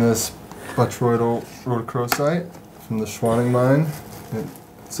found this botryoidal rhodochrosite from the Schwanning mine in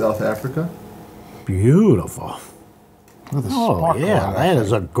South Africa. Beautiful. Look at the Oh, sparkle yeah, on that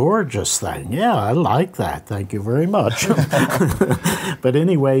is a gorgeous thing. Yeah, I like that. Thank you very much. But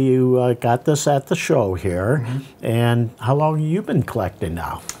anyway, you got this at the show here. And how long have you been collecting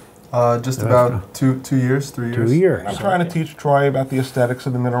now? Just about 2 years, 3 years. 2 years. I'm trying to teach Troy about the aesthetics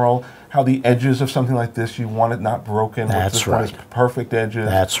of the mineral, how the edges of something like this, you want it not broken. That's this one is right. perfect edges.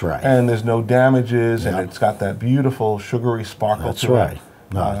 That's right. And there's no damages, and it's got that beautiful sugary sparkle That's to right. it.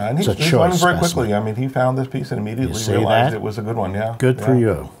 No, And it's he's a learning choice very specimen. quickly. I mean, he found this piece and immediately see realized that? it was a good one. Yeah. Good for Yeah.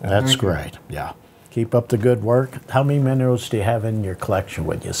 you. That's great. Yeah. Keep up the good work. How many minerals do you have in your collection,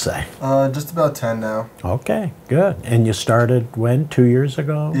 would you say? Just about 10 now. Okay, good. And you started when? 2 years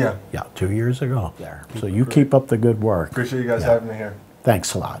ago? Yeah. Yeah, 2 years ago. There. So you keep up the good work. Appreciate you guys having me here.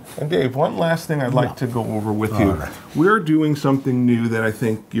 Thanks a lot. And Dave, one last thing I'd like to go over with you. We're doing something new that I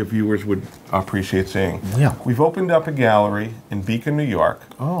think your viewers would appreciate seeing. Yeah. We've opened up a gallery in Beacon, New York.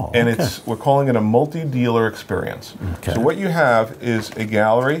 Oh, And okay. we're calling it a multi-dealer experience. Okay. So what you have is a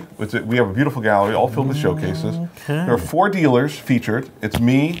gallery. We have a beautiful gallery all filled with showcases. Okay. There are 4 dealers featured. It's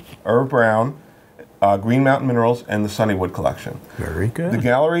me, Irv Brown, Green Mountain Minerals, and the Sunnywood Collection. Very good. The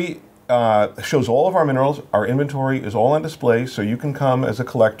gallery shows all of our minerals. Our inventory is all on display, so you can come as a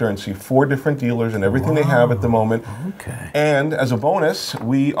collector and see 4 different dealers and everything they have at the moment. Okay. And as a bonus,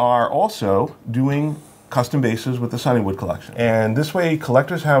 we are also doing custom bases with the Sunnywood Collection. And this way,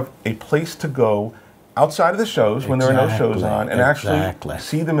 collectors have a place to go outside of the shows when there are no shows on, and actually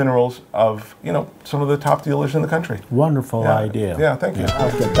see the minerals of some of the top dealers in the country. Wonderful idea. Yeah, thank you.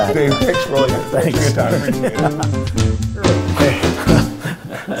 I'll get back. Dave, thanks for all your time.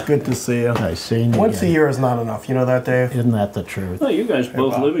 It's good to see you. Nice seeing you. Once a year is not enough. You know that, Dave? Isn't that the truth? Well, you guys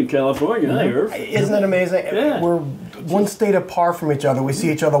both live in California, I heard. Isn't that amazing? Yeah. We're one state apart from each other. We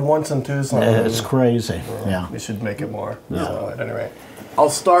see each other once in Tucson. It's crazy. Yeah. We should make it more. Yeah. So, at any rate, I'll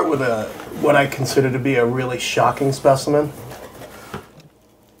start with what I consider to be a really shocking specimen.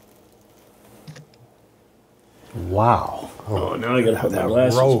 Wow. Oh, now I got to put my That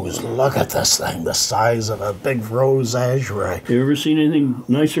glasses rose, on. look at this thing, the size of a big rose azurite. You ever seen anything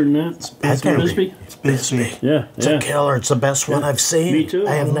nicer than that? Mr. Bisbee? It's Bisbee. Yeah, It's a killer. It's the best one I've seen. Me too.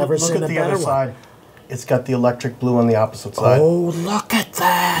 I have never Look seen at a the better other one. side. It's got the electric blue on the opposite side. Oh, look at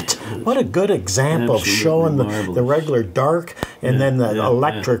that. What a good example of Absolutely showing the marvelous. regular dark and then the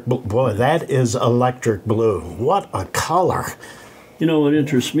electric blue. Boy, that is electric blue. What a color. You know what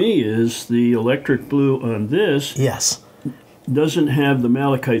interests me is the electric blue on this Yes. doesn't have the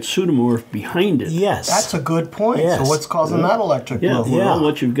malachite pseudomorph behind it. Yes. That's a good point. Yes. So what's causing that electric Yeah, blue? well,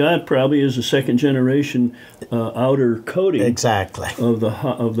 what you've got probably is a second generation outer coating Exactly. of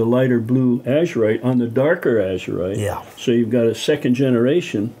the lighter blue azurite on the darker azurite. Yeah. So you've got a second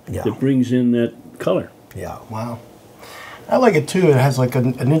generation that brings in that color. Yeah. Wow. I like it too. It has like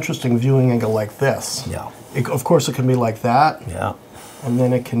an interesting viewing angle like this. Yeah. Of course, it can be like that, Yeah. and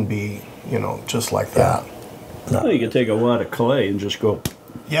then it can be, just like that. Well, you could take a wad of clay and just go.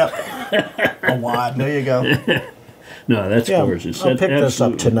 Yep. A wad. There you go. No, that's Yeah, gorgeous. I'll pick this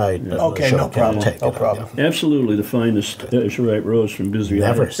up Absolutely. tonight. Okay, no problem. No problem. Absolutely the finest azurite rose from Bisbee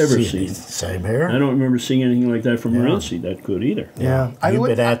Never I've ever seen. seen. Same here. I don't remember seeing anything like that from Morenci that good either. Yeah. You've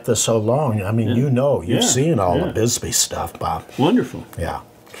been at this so long. I mean, you've Yeah. seen all Yeah. the Bisbee stuff, Bob. Wonderful. Yeah.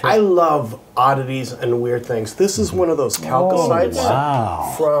 I love oddities and weird things. This is one of those chalcosites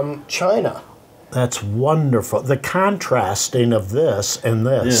wow. from China. That's wonderful. The contrasting of this, and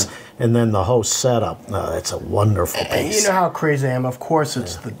then the whole setup. It's a wonderful And piece. you know how crazy I am. Of course,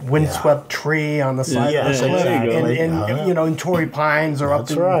 it's the windswept tree on the side Yes, of the cliff, exactly. in Torrey Pines or up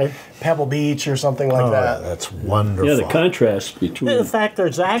That's in right. Pebble Beach or something like that. That's wonderful. Yeah, the contrast between. In fact,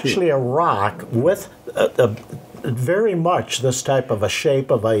 there's actually a rock with very much this type of a shape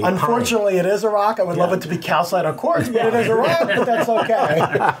of a pine. Unfortunately, it is a rock. I would love it to be calcite or quartz, but it is a rock, but that's okay.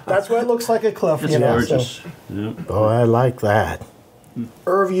 That's why it looks like a cliff, It's you know. gorgeous. So. Yeah. Oh, I like that.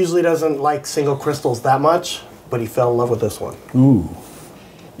 Irv usually doesn't like single crystals that much, but he fell in love with this one. Ooh,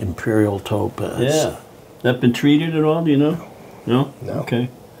 imperial topaz. Yeah. That been treated at all? Do you know? No. No. Okay.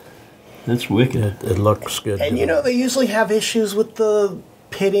 That's wicked. It looks good. And you know, they usually have issues with the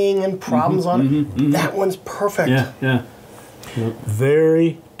pitting and problems on it. That one's perfect. Yeah. Yeah.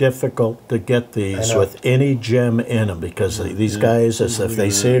 Very difficult to get these with any gem in them because these guys, as if they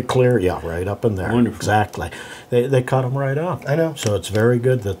see it clear, right up in there. Wonderful. Exactly. They cut them right off. I know. So it's very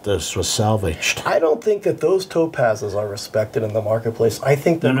good that this was salvaged. I don't think that those topazes are respected in the marketplace. I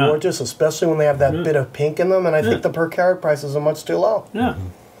think they're They're not. gorgeous, especially when they have that bit of pink in them, and I think the per carat prices are much too low. Yeah.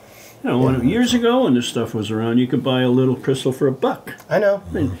 You know, years ago when this stuff was around, you could buy a little crystal for $1. I know.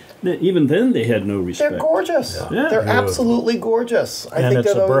 I mean, even then, they had no respect. They're gorgeous. Yeah. They're absolutely gorgeous. I And think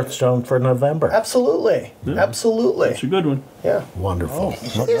it's they're a birthstone for November. Absolutely. Absolutely. It's a good one. Yeah. Wonderful.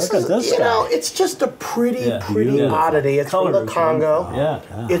 This Look is, at this you guy. know, it's just a pretty beautiful. oddity. It's from the Colors, Congo.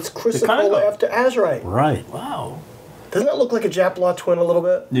 Yeah. It's Congo. chrysocolla after azurite. Right. Wow. Doesn't that look like a Jap law twin a little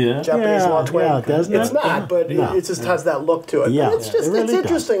bit? Yeah. Japanese law twin. Yeah, doesn't It's it? not, but No. it just has that look to it. Yeah, But it's just it really it's does.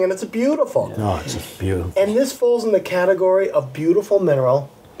 interesting and it's beautiful. No, it's beautiful. And this falls in the category of beautiful mineral,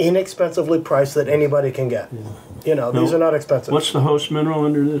 inexpensively priced that anybody can get. You know, these are not expensive. What's the host mineral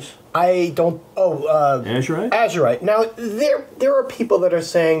under this? I don't. Azurite? Azurite. Now there are people that are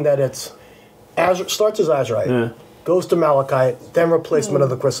saying that it's starts as azurite, Yeah. goes to malachite, then replacement of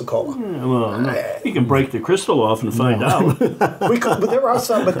the chrysocolla. Well, you can break the crystal off and find out. But there are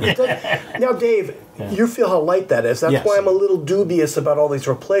some. But now, Dave, you feel how light that is. That's Yes. why I'm a little dubious about all these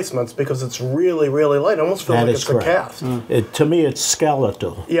replacements because it's really, really light. I almost feel That like is it's a correct. cast. To me, it's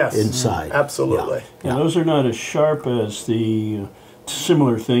skeletal Yes. inside. Absolutely. And those are not as sharp as the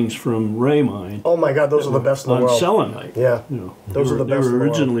similar things from Ray Mine Oh my God, those are the best in the on world. selenite. Yeah. You know, Those are the best They in were the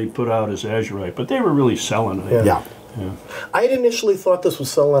world. originally put out as azurite, but they were really selenite. Yeah. Yeah. I had initially thought this was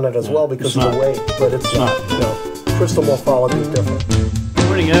selenite as well because of It's the not. weight, but it's not. No. Crystal morphology is different. Good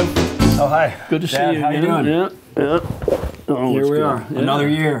morning, Ev. Oh, hi. Good to see Dad, you how you again. doing? Yeah. Oh, Here it's we good. are, Yeah. another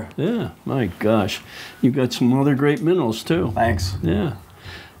year. Yeah, my gosh. You've got some other great minerals, too. Thanks. Yeah.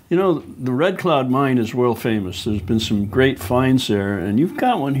 You know, the Red Cloud mine is world famous. There's been some great finds there, and you've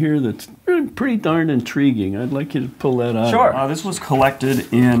got one here that's pretty darn intriguing. I'd like you to pull that out. Sure. This was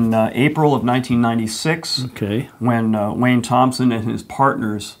collected in April of 1996. Okay. When Wayne Thompson and his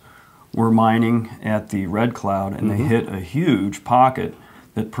partners were mining at the Red Cloud, and they hit a huge pocket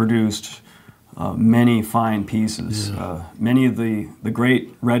that produced many fine pieces. Many of the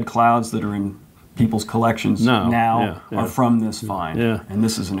great red clouds that are in people's collections now are from this find, and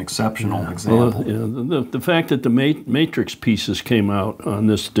this is an exceptional example. Well, the fact that the matrix pieces came out on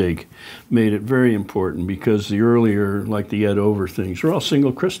this dig made it very important, because the earlier, like the Ed Over things, are all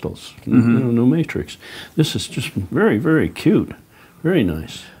single crystals, no matrix. This is just very, very cute. Very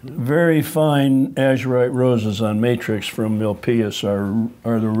nice. Very fine azurite roses on matrix from Milpias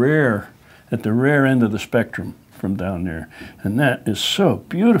are the rare, at the rare end of the spectrum from down there. And that is so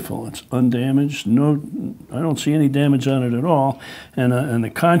beautiful. It's undamaged. No, I don't see any damage on it at all. And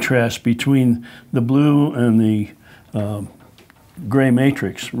the contrast between the blue and the gray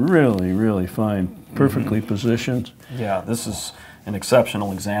matrix, really, really fine. Perfectly positioned. Yeah, this is an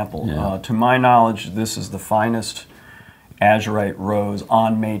exceptional example. To my knowledge, this is the finest azurite rose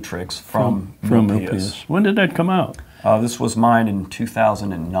on matrix from Milpias. When did that come out? This was mined in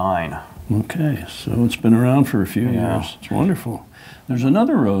 2009. Okay, so it's been around for a few years. It's wonderful. There's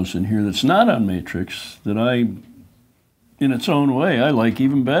another rose in here that's not on matrix that in its own way, I like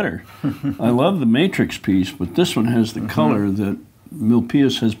even better. I love the matrix piece, but this one has the color that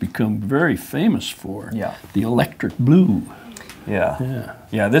Milpias has become very famous for. Yeah. The electric blue. Yeah,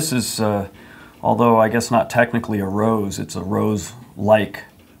 this is, although I guess not technically a rose, it's a rose-like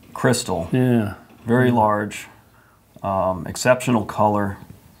crystal. Yeah. Very large, exceptional color.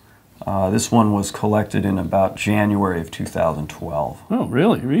 This one was collected in about January of 2012. Oh,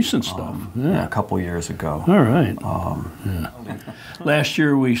 really? Recent stuff. Yeah, a couple years ago. All right. Last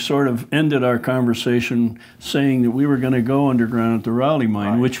year we sort of ended our conversation saying that we were going to go underground at the Rowley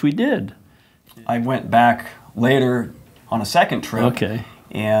mine, which we did. I went back later on a second trip. Okay.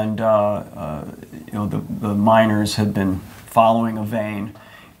 And the miners had been following a vein,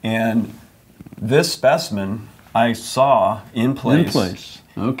 and this specimen I saw in place. In place.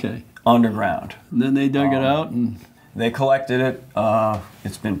 Okay. Underground. And then they dug it out and they collected it.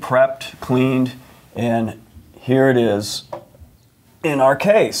 It's been prepped, cleaned, and here it is in our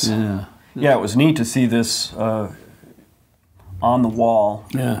case. Yeah. Yeah, it was neat to see this on the wall,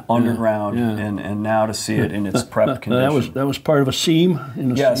 underground, and now to see it in its prepped condition. That was part of a seam?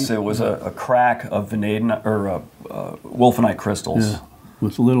 Yes, it was a crack of vanadinite, or wolfenite crystals. Yeah.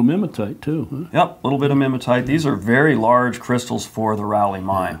 With a little mimetite too, huh? Yep, a little bit of mimetite. These are very large crystals for the Rowley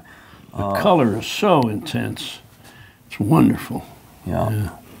mine. The color is so intense. It's wonderful.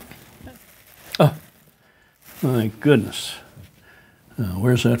 Yeah. Oh, my goodness.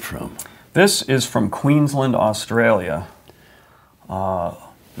 Where's that from? This is from Queensland, Australia.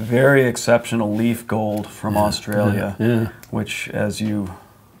 Very exceptional leaf gold from Australia, which, as you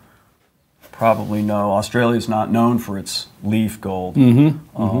probably know, Australia is not known for its leaf gold.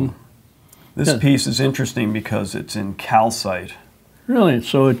 This piece is interesting because it's in calcite. Really?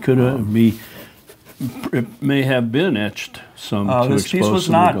 So it could it may have been etched some to this expose piece was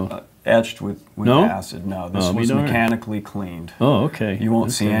some not gold. Etched with No? acid. No, this was mechanically cleaned. Oh, okay. You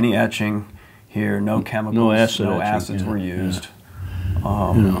won't see any etching here. No chemicals. No acids were used.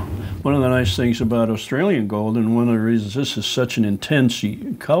 One of the nice things about Australian gold, and one of the reasons this is such an intense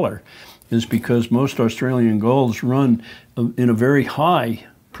color, is because most Australian golds run in a very high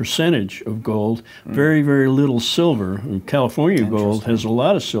percentage of gold, very, very little silver. And California gold has a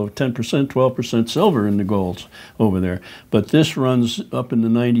lot of silver, 10%, 12% silver in the golds over there. But this runs up in the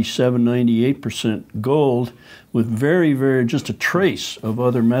 97, 98% gold with very, very, just a trace of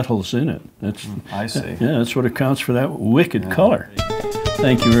other metals in it. I see. Yeah, that's what accounts for that wicked color.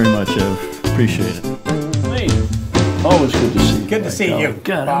 Thank you very much, Ev. Appreciate it. Always good to see you. Good to see you.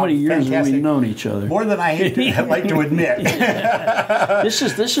 God, how many years have we known each other? More than I like to admit.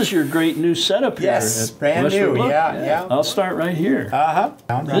 This is your great new setup here. Yes, brand new. Yeah. I'll start right here.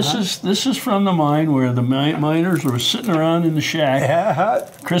 This is from the mine where the miners were sitting around in the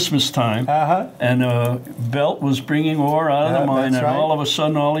shack, Christmas time, and a belt was bringing ore out of the mine, and all of a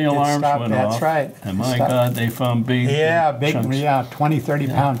sudden all the alarms went off. That's right. And my God, they found big chunks. 20, 30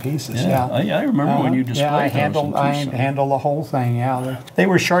 pound pieces. I remember when you displayed those. I handled the whole thing. They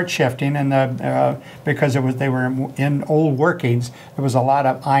were short shifting, and because they were in old workings, there was a lot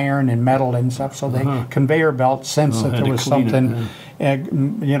of iron and metal and stuff. So they conveyor belt sensed that there was something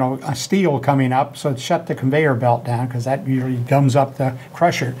you know, a steel coming up, so it shut the conveyor belt down because that usually gums up the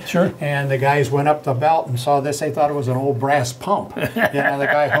crusher. Sure. And the guys went up the belt and saw this. They thought it was an old brass pump. You know, the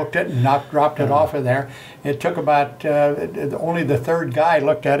guy hooked it and dropped it off of there. It took about, only the third guy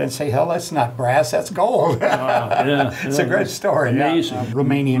looked at it and said, hell, that's not brass, that's gold. It's a great story. Amazing.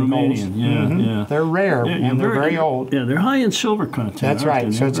 Romanian golds. Yeah. They're rare and they're very old. Yeah, they're high in silver content. That's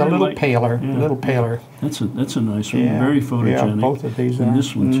right. So it's a little paler, a little paler. That's a nice one. Very photogenic. Yeah, both of these and are.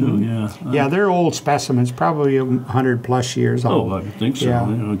 this one too. Yeah, they're old specimens, probably 100+ years old. Oh, I would think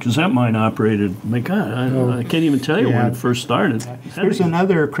so. Because that mine operated. My God, I can't even tell you when it first started. There's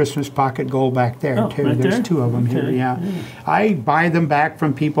another Christmas pocket gold back there too. Right There's there? 2 of them here. Yeah, I buy them back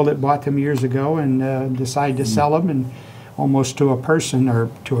from people that bought them years ago and decide to sell them, and almost to a person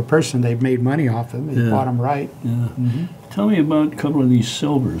they've made money off them. They bought them right. Tell me about a couple of these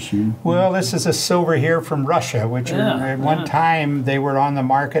silvers. Well, this is a silver here from Russia, which at one time they were on the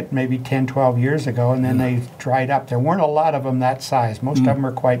market maybe 10, 12 years ago, and then they dried up. There weren't a lot of them that size. Most of them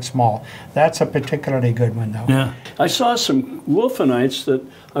are quite small. That's a particularly good one, though. Yeah, I saw some wolfenites that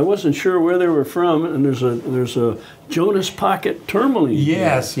I wasn't sure where they were from, and there's a Jonas pocket tourmaline.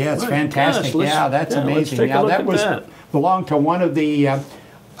 Yes, it's fantastic. That's amazing. That belonged to one of the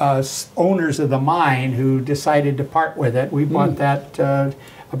owners of the mine who decided to part with it. We bought that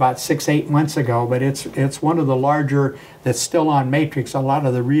about 6-8 months ago, but it's one of the larger that's still on matrix. A lot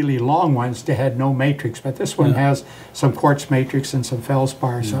of the really long ones had no matrix, but this one has some quartz matrix and some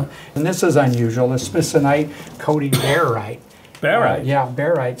feldspar. So, and this is unusual, the smithsonite coating barite. Barite?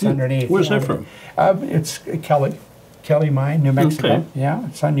 Barite's underneath. Where's that from? It's Kelly Mine, New Mexico. Okay. Yeah,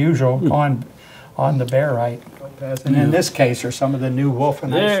 it's unusual on the barite. And in this case are some of the new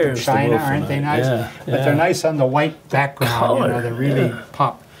wolfenites from China, aren't they nice? But they're nice on the white background, you know, they really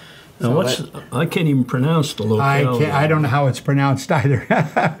pop. Now I can't even pronounce the locality. I don't know how it's pronounced either.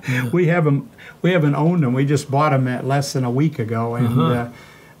 We haven't owned them. We just bought them at less than a week ago, and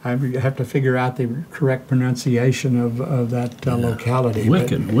I have to figure out the correct pronunciation of that locality.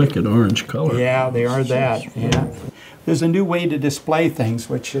 Wicked orange color. Yeah, they are that. Yeah. There's a new way to display things,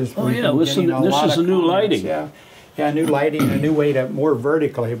 which is this is a new lighting. Yeah, new lighting, a new way to more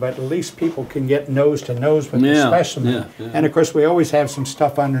vertically, but at least people can get nose to nose with the specimen. And of course, we always have some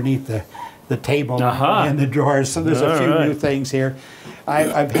stuff underneath the table and the drawers, so there's a few new things here.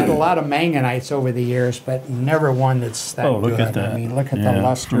 I've had a lot of mangonites over the years, but never one that's that good. Look at that. I mean, look at the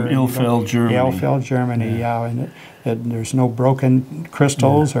luster. From Ilfeld, Germany. Ilfeld, Germany, and there's no broken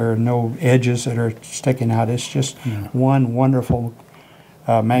crystals or no edges that are sticking out. It's just one wonderful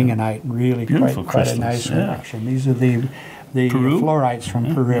manganite, really quite a nice reaction. These are the fluorites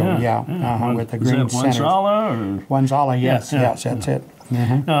from Peru, with the green centers. Wanzala, yes, that's it.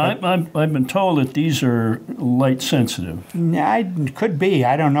 Now, I've been told that these are light sensitive. Could be.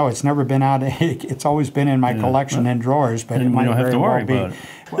 I don't know. It's never been out. It's always been in my collection in drawers, but it might don't have to worry well about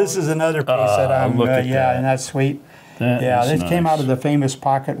it. This is another piece that I'm. That. And that's sweet. This came out of the famous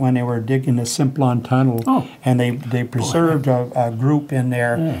pocket when they were digging the Simplon tunnel, and they preserved a group in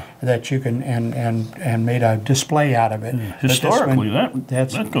there that you can and made a display out of it. Historically,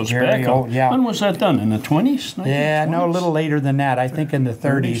 that goes back. Old, When was that done? In the 20s? Yeah, no, a little later than that. I think in the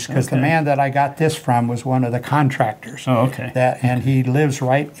 30s, because the man that I got this from was one of the contractors. Oh, okay. And he lives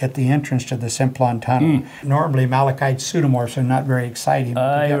right at the entrance to the Simplon tunnel. Normally, malachite pseudomorphs are not very exciting.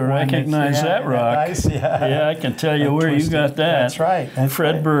 I recognize that rock. Nice, I can tell you where you got that. That's right.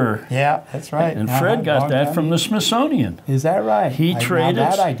 Fred Burr. Yeah, that's right. And Fred got that from the Smithsonian. Is that right? He traded.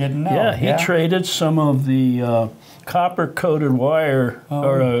 That I didn't know. Yeah, he traded some of the copper-coated wire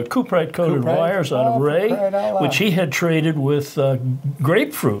or cuprite-coated wires out of Ray, which he had traded with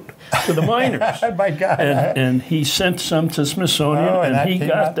grapefruit to the miners. My God! And he sent some to Smithsonian, and he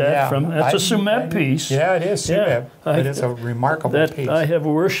got that from. That's a Sumeb piece. Yeah, it is Sumeb. It is a remarkable piece. I have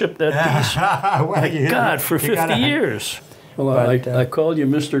worshipped that piece. God, for 50 years. Well, I called you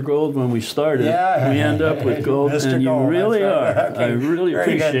Mr. Gold when we started. We end up with gold, Mr. and you Gold, really are. Okay. I really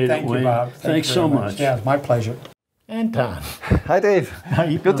appreciate it, Thank you, Bob. Thanks so much. Yeah, it's my pleasure. And Don. Hi, Dave.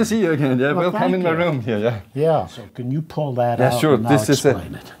 Good to see you again. Yeah, welcome in my room here. Yeah. So can you pull that out? Yeah, sure. And this is a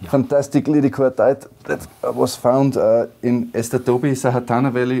fantastic lidicordite that was found in Estatobi,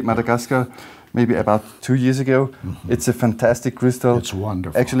 Sahatana Valley, Madagascar, maybe about 2 years ago. It's a fantastic crystal. It's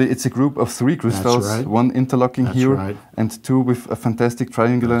wonderful. Actually, it's a group of 3 crystals, one interlocking here, and 2 with a fantastic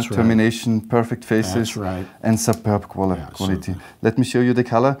triangular termination, perfect faces, and superb quality. Let me show you the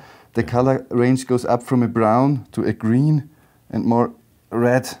color. The color range goes up from a brown to a green and more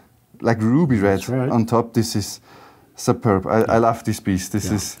red, like ruby red on top. This is superb. I love this piece. This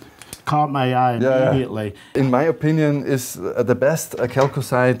is caught my eye immediately. In my opinion, is the best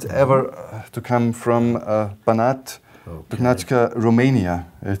chalcocite ever to come from Barnett, Romania.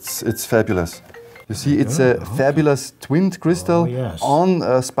 It's fabulous. You see, it's a fabulous twinned crystal on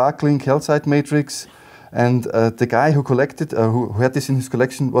a sparkling calcite matrix. And the guy who collected, who had this in his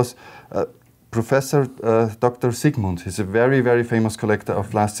collection was Professor Dr. Sigmund. He's a very, very famous collector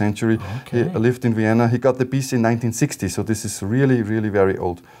of last century. He lived in Vienna. He got the piece in 1960, so this is really, really very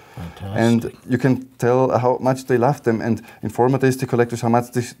old. Fantastic. And you can tell how much they loved them. And in former days, the collectors, how much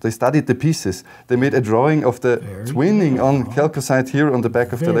they studied the pieces. They made a drawing of the twinning on chalcocite here on the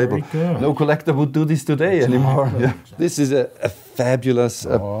back of the label. Good. No collector would do this today anymore. Yeah. This is a fabulous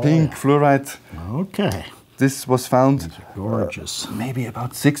pink fluorite. Okay. This was found gorgeous. Maybe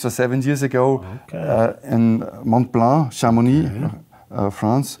about 6 or 7 years ago in Mont Blanc, Chamonix,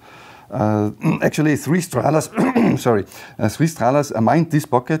 France. Actually, 3 Stralas, sorry, 3 Stralas mined this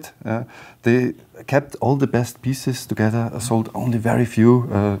pocket. They kept all the best pieces together, sold only very few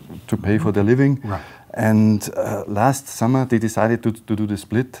to pay for their living. Right. And last summer they decided to do the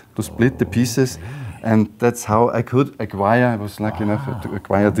split, to split the pieces. And that's how I could acquire, I was lucky enough to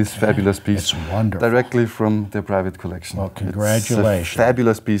acquire this fabulous piece directly from their private collection. Well, congratulations. It's a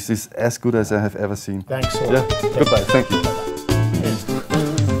fabulous piece. It's as good as I have ever seen. Thanks a lot. Yeah. Goodbye. Thank you.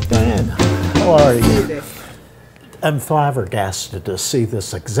 Dan, how are you? I'm flabbergasted to see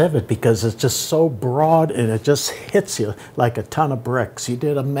this exhibit because it's just so broad and it just hits you like a ton of bricks. You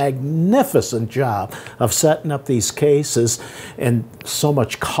did a magnificent job of setting up these cases and so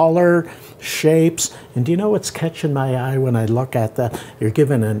much color, shapes. And do you know what's catching my eye when I look at that? You're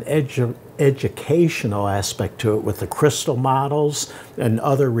given an educational aspect to it with the crystal models and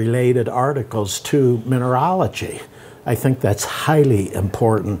other related articles to mineralogy. I think that's highly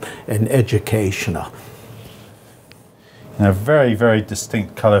important and educational. And a very, very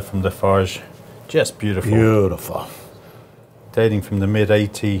distinct colour from Lafarge. Just beautiful. Beautiful. Dating from the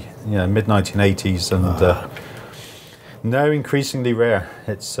mid-1980s and now increasingly rare.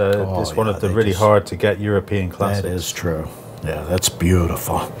 It's one of the really hard to get European classics. That is true. Yeah, that's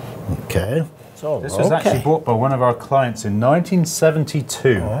beautiful. Okay. So, this was actually bought by one of our clients in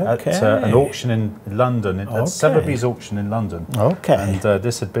 1972 at an auction in London, at Sotheby's auction in London. Okay. And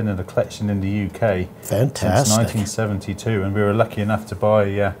this had been in a collection in the UK Fantastic. since 1972, and we were lucky enough to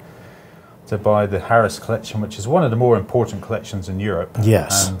buy the Harris collection, which is one of the more important collections in Europe.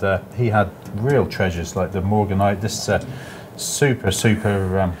 Yes. And he had real treasures like the Morganite, this super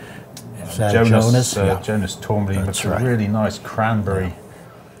Jonas tourmaline with a really nice cranberry.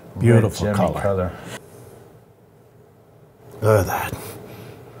 Beautiful color. Look at that.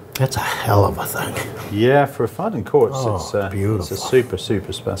 That's a hell of a thing. Yeah, for a fine quartz, it's beautiful. It's a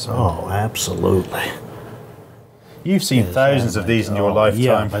super specimen. Oh, absolutely. You've seen thousands of these in your lifetime.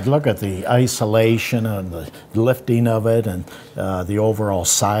 Yeah, but look at the isolation and the lifting of it and the overall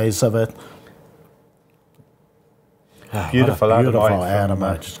size of it. Beautiful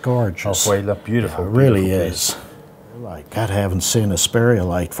adamite. It's gorgeous. Beautiful. It really is. God, I haven't seen a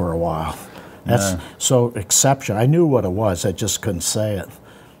spirulite for a while. That's so exceptional. I knew what it was, I just couldn't say it.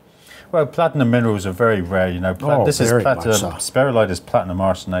 Well, platinum minerals are very rare, you know. This is platinum. Spirulite is platinum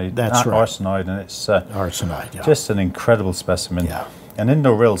arsenide. That's right. Arsenide, and it's arsenide. Just an incredible specimen. Yeah. And in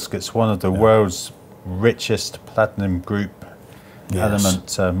Norilsk, it's one of the world's richest platinum group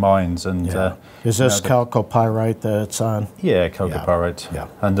element mines. And is this chalcopyrite that it's on? Yeah, chalcopyrite. Yeah.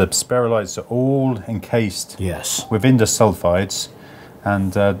 And the sperolites are all encased within the sulfides,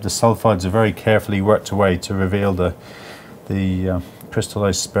 and the sulfides are very carefully worked away to reveal the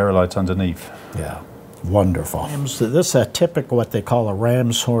crystallized sperolite underneath. Yeah. Wonderful. This is a typical what they call a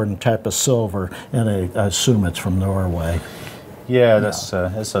ram's horn type of silver, and I assume it's from Norway. Yeah, that's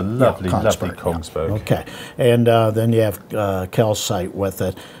a lovely Kongsberg. Okay, and then you have calcite with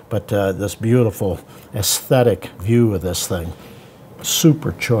it, but this beautiful aesthetic view of this thing,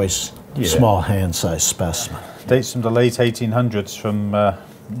 super choice, small hand-sized specimen. Dates from the late 1800s from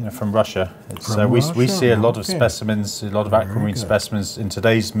Russia. We see a lot of specimens, a lot of aquamarine specimens in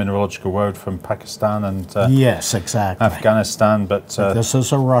today's mineralogical world from Pakistan and yes, exactly, Afghanistan. But this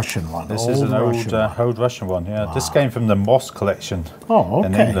is a Russian one. This is an old Russian one. Yeah, this came from the Moss collection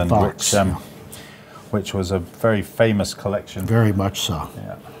in England, which was a very famous collection. Very much so.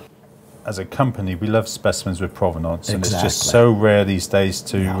 Yeah. As a company, we love specimens with provenance, and it's just so rare these days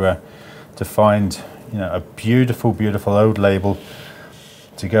to find a beautiful old label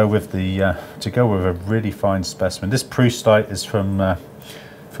to go with a really fine specimen. This Proustite is from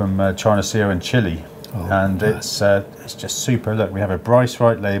Charnicero in Chile, and it's just super. Look, we have a Bryce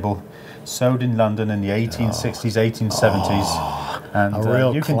Wright label, sold in London in the 1860s, 1870s. And a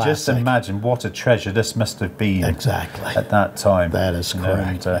real you can just classic. imagine what a treasure this must have been at that time. That is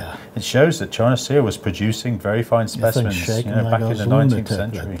correct. And, it shows that China Seal was producing very fine specimens back in the 19th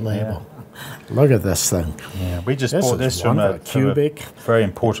century. Look at this thing. Yeah, we just bought this from a very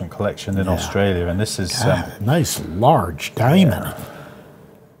important collection in Australia, and this is nice large diamond.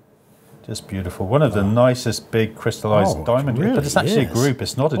 Just beautiful. One of the nicest big crystallized diamond, really but it's actually a group.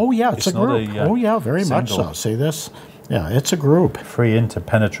 It's not a. Oh yeah, it's a group. Very much single. so. See this? Yeah, it's a group. 3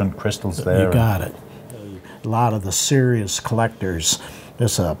 interpenetrant crystals there. You got it. A lot of the serious collectors.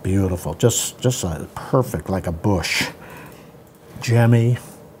 This is beautiful. Just a perfect, like a bush. Gemmy.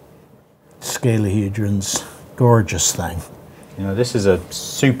 Scalehedrons, gorgeous thing. You know, this is a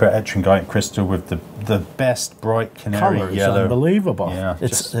super etrangite crystal with the best bright canary Colors, yellow. Unbelievable. Yeah,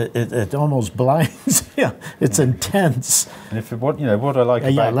 it almost blinds. Yeah, it's intense. And if what I like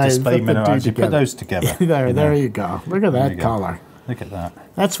about display minerals, you put those together. There you go. Look at that color. Look at that.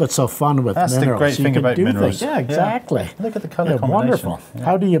 That's what's so fun with minerals. That's the great thing about minerals. Yeah, exactly. Yeah. Look at the color combination. Wonderful. Yeah.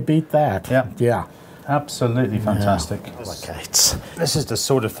 How do you beat that? Yeah. Absolutely fantastic. This is the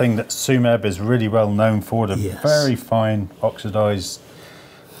sort of thing that Sumeb is really well known for, the very fine oxidized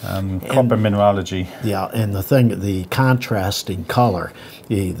copper mineralogy. Yeah, and the contrasting color,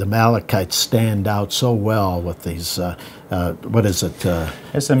 the malachites stand out so well with these, what is it?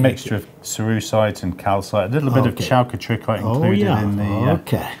 It's a mixture of cerussite and calcite, a little bit of chalcotrichite included in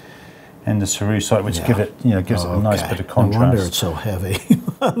the in the cerussite, which gives it a nice bit of contrast. No wonder it's so heavy.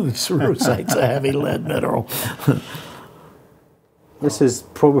 Cerussite's a heavy lead mineral. This is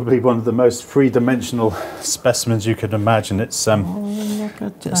probably one of the most three-dimensional specimens you could imagine. It's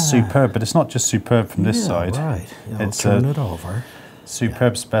superb, but it's not just superb from this side. Right. It's turn it over.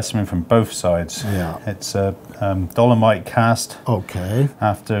 Superb specimen from both sides. Yeah. It's a dolomite cast. Okay.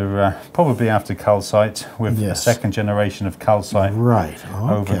 Probably after calcite, with a second generation of calcite. Right.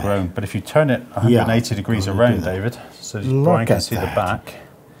 Overgrown. But if you turn it 180 degrees around, David, so Brian can see the back.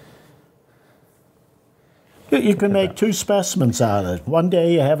 You can make 2 specimens out of it. One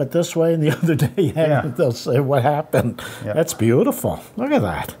day you have it this way, and the other day you have it. They'll say, "What happened?" Yeah. That's beautiful. Look at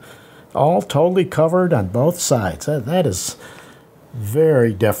that. All totally covered on both sides. That is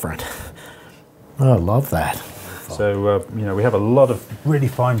very different. Oh, I love that. So, we have a lot of really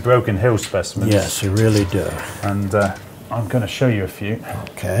fine Broken Hill specimens. Yes, you really do. And I'm going to show you a few.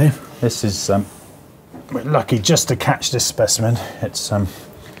 Okay. This is, we're lucky just to catch this specimen. It's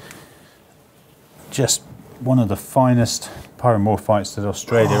just one of the finest pyromorphites that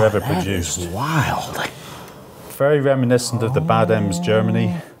Australia ever produced. That is wild. Very reminiscent of the Bad Ems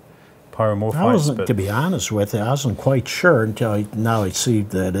Germany pyromorphites. To be honest with you, I wasn't quite sure until now I see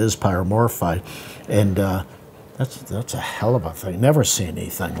that it is pyromorphite. And that's a hell of a thing. Never seen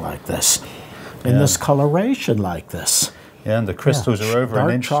anything like this. In this coloration like this. Yeah, and the crystals are over an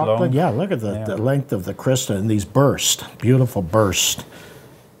inch chocolate long. Yeah, look at the length of the crystal and these bursts. Beautiful bursts.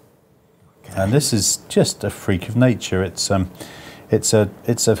 Okay. And this is just a freak of nature. It's a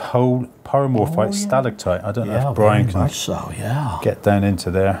whole pyromorphite stalactite. I don't know if Brian can get down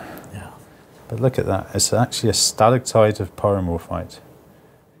into there. Yeah. But look at that. It's actually a stalactite of pyromorphite.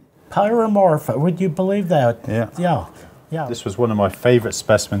 Pyromorphite, would you believe that? Yeah. Yeah. This was one of my favorite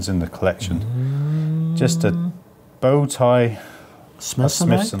specimens in the collection. Just a bow tie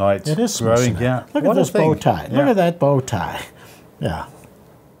Smithsonite. It is growing. Smithsonite. Yeah. Look at this bow tie. Look at that bow tie. Yeah.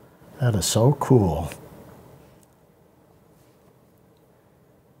 That is so cool.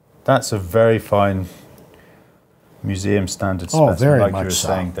 That's a very fine museum standard specimen, like you were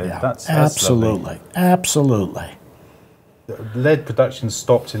saying, Dave. Yeah. That's absolutely. Absolutely. Lead production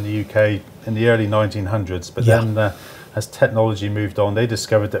stopped in the UK in the early 1900s, but then as technology moved on, they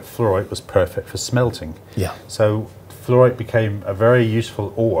discovered that fluorite was perfect for smelting. Yeah. So fluorite became a very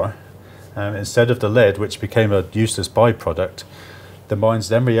useful ore. Instead of the lead, which became a useless byproduct, the mines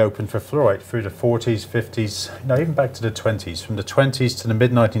then reopened for fluorite through the 40s, 50s, even back to the 20s. From the 20s to the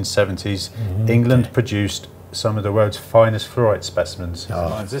mid-1970s, England produced some of the world's finest fluorite specimens.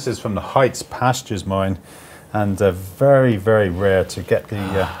 This is from the Heights Pastures mine, and very, very rare to get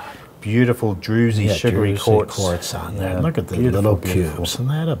the beautiful, druzy, sugary quartz on there. Look at the little cubes. Isn't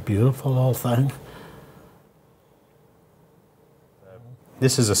that a beautiful little thing?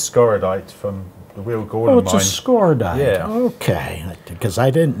 This is a scorodite from the Will Gordon mine. Oh, it's a scorodite. Yeah. Okay. Because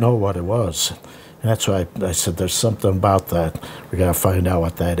I didn't know what it was. That's why I said there's something about that. We got to find out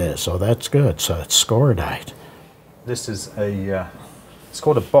what that is. So that's good. So it's scorodite. This is it's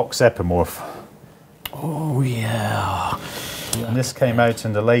called a box epimorph. Oh, yeah. Yeah. And this came out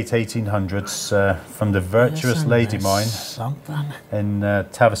in the late 1800s from the Virtuous Lady Mine in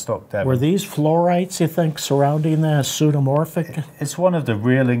Tavistock, Devon. Were these fluorites, you think, surrounding the pseudomorphic? It's one of the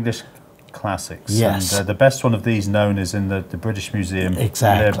real English classics. Yes. And the best one of these known is in the British Museum.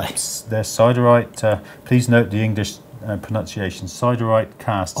 Exactly. They're siderite, please note the English pronunciation, siderite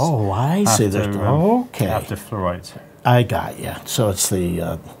casts. Oh, I see. Okay. After fluorite. I got you. So it's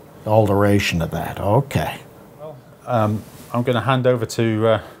the alteration of that. Okay. I'm going to hand over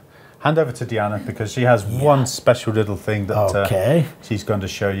to Deanna because she has one special little thing that she's going to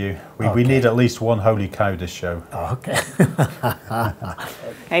show you. We need at least one holy cow this show. Okay.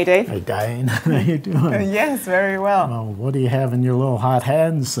 Hey, Dave. Hey, Diane. How you doing? Yes, very well. Well, what do you have in your little hot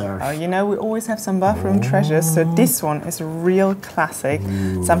hands there? You know, we always have some bathroom treasures, so this one is a real classic,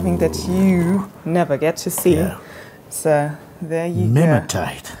 something that you never get to see. Yeah. So there you go.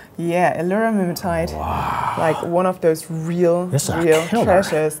 Mimetite. Yeah, Allura mimetite. Wow. Like one of those real killer.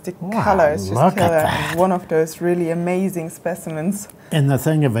 treasures. The color is just look killer. at that. And one of those really amazing specimens. And the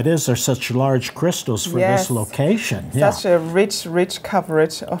thing of it is, there's such large crystals for this location. Such a rich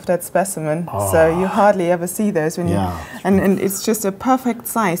coverage of that specimen. So you hardly ever see those when you, and it's just a perfect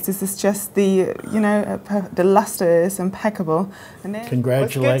size. This is just the, you know, the luster is impeccable. And then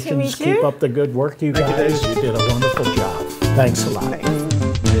congratulations. Keep up the good work, you guys. You did a wonderful job. Thanks a lot.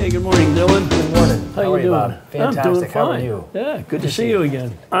 Hey, good morning, Dylan. Good morning. How you doing? Bob? Fantastic. I'm doing fine. How are you? Yeah, good to see you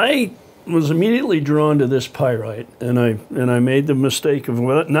again. I was immediately drawn to this pyrite, and I made the mistake of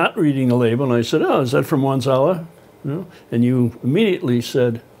not reading the label, and I said, "Oh, is that from Wanzala?" You know? And you immediately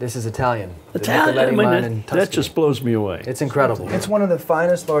said, "This is Italian." Italian. I mean, that just blows me away. It's incredible. It's one of the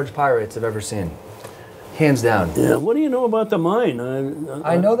finest large pyrites I've ever seen, hands down. Yeah. What do you know about the mine?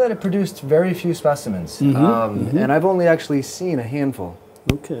 I know that it produced very few specimens, and I've only actually seen a handful.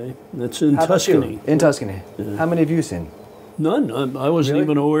 Okay, that's in Tuscany. In Tuscany. Yeah. How many have you seen? None. I wasn't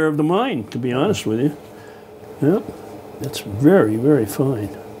even aware of the mine, to be honest with you. Yeah, that's very, very fine.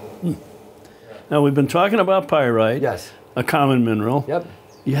 Now, we've been talking about pyrite. Yes. A common mineral. Yep.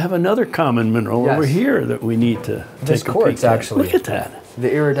 You have another common mineral over here that we need to take a peek at. Actually. Look at that.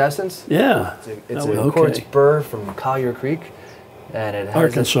 The iridescence? Yeah. It's a quartz burr from Cailloux Creek, and it has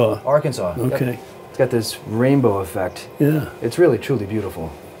Arkansas. Okay. Yep. It's got this rainbow effect. Yeah. It's really, truly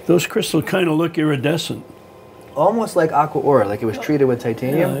beautiful. Those crystals kind of look iridescent. Almost like aqua ora, like it was treated with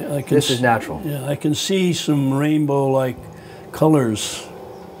titanium. Yeah, this is natural. Yeah, I can see some rainbow-like colors.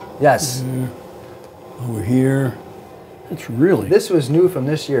 Yes. Over here. It's really... This was new from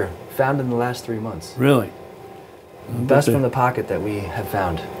this year, found in the last 3 months. Really? Best from the pocket that we have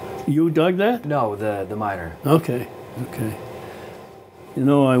found. You dug that? No, the miner. Okay, okay. You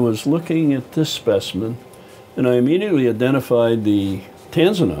know, I was looking at this specimen, and I immediately identified the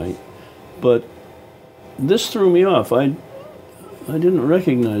tanzanite, but this threw me off. I didn't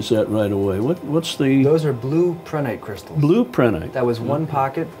recognize that right away. What's the... Those are blue prenite crystals. Blue prenite. That was one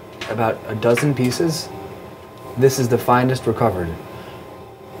pocket, about a dozen pieces. This is the finest recovered.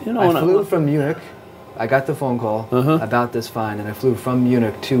 You know, I flew from Munich. I got the phone call about this find, and I flew from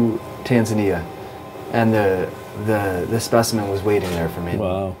Munich to Tanzania, and the specimen was waiting there for me.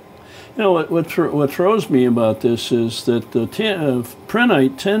 Wow. You know, what throws me about this is that the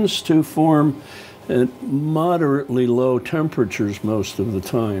prenite tends to form at moderately low temperatures most of the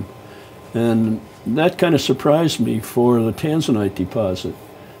time. And that kind of surprised me for the tanzanite deposit.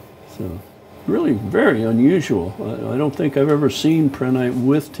 So, really very unusual. I don't think I've ever seen prenite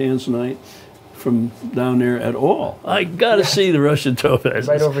with tanzanite from down there at all. I got to see the Russian topaz.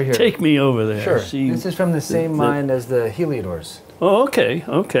 Right over here. Take me over there. Sure. See this is from the same mine as the Heliodors. Oh, okay,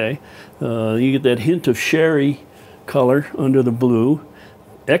 okay. You get that hint of sherry color under the blue.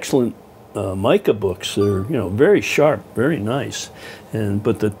 Excellent mica books. They're, you know, very sharp, very nice.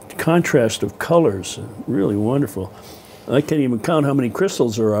 But the contrast of colors, really wonderful. I can't even count how many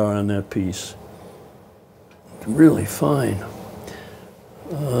crystals there are on that piece. It's really fine.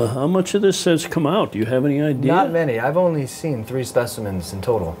 How much of this has come out? Do you have any idea? Not many. I've only seen 3 specimens in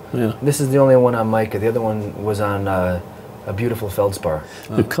total. Yeah. This is the only one on mica. The other one was on a beautiful feldspar.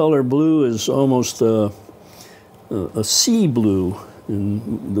 The color blue is almost a sea blue,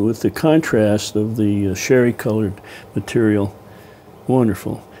 with the contrast of the sherry-colored material.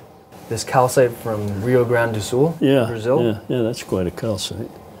 Wonderful. This calcite from Rio Grande do Sul, Brazil. Yeah, that's quite a calcite.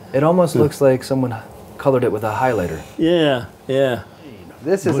 It almost looks like someone colored it with a highlighter. Yeah, yeah.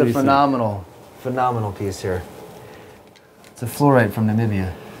 This is a phenomenal piece here. It's a fluorite from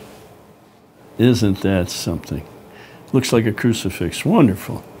Namibia. Isn't that something? Looks like a crucifix.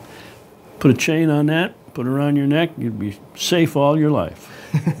 Wonderful. Put a chain on that, put it around your neck, you'd be safe all your life.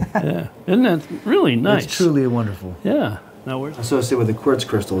 Yeah. Isn't that really nice? It's truly wonderful. Yeah, Now where's associated with the quartz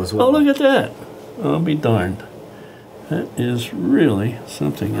crystal as well. Oh, look at that. I'll be darned. That is really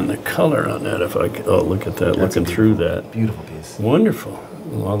something. And the color on that, if I could, oh, look at that, looking through that. Beautiful piece. Wonderful.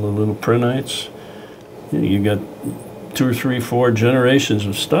 All the little printites. You got 2 or 3, 4 generations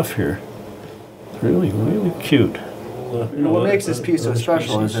of stuff here. It's really, really cute. What makes this piece so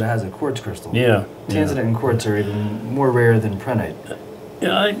special is that it has a quartz crystal. Yeah. Tanzanite and quartz are even more rare than prenite.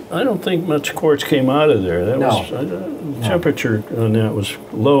 Yeah, I don't think much quartz came out of there. That was temperature on that was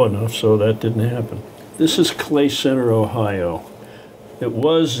low enough, so that didn't happen. This is Clay Center, Ohio. It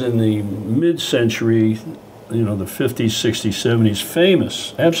was in the mid-century, you know, the 50s, 60s, 70s,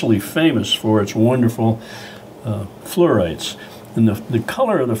 famous, absolutely famous for its wonderful fluorites. And the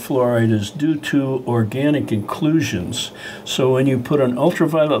color of the fluorite is due to organic inclusions. So when you put an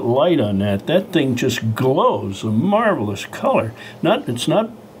ultraviolet light on that, that thing just glows, a marvelous color. It's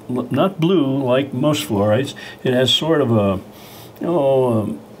not blue like most fluorites. It has sort of a,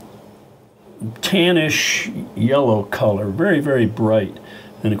 tannish yellow color, very, very bright.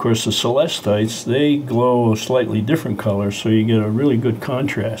 And of course the celestites, they glow a slightly different color, so you get a really good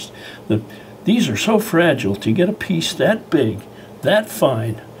contrast. These are so fragile. To get a piece that big, that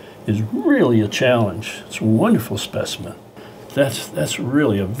fine, is really a challenge. It's a wonderful specimen. That's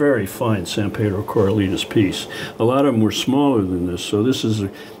really a very fine San Pedro Corralitos piece. A lot of them were smaller than this, so this is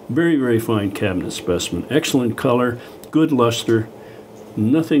a very, very fine cabinet specimen. Excellent color, good luster,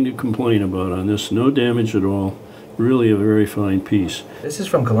 nothing to complain about on this, no damage at all. Really a very fine piece. This is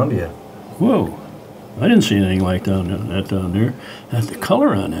from Colombia. Whoa, I didn't see anything like that down there. The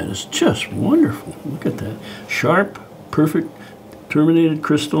color on that is just wonderful. Look at that. Sharp, perfect, terminated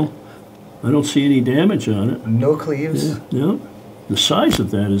crystal. I don't see any damage on it. No cleaves. Yeah. The size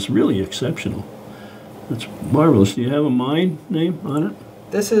of that is really exceptional. That's marvelous. Do you have a mine name on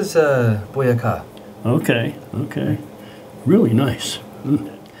it? This is Boyacá. Okay, okay. Really nice.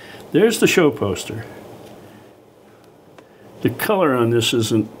 There's the show poster. The color on this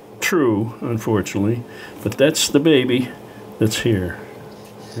isn't true, unfortunately, but that's the baby that's here.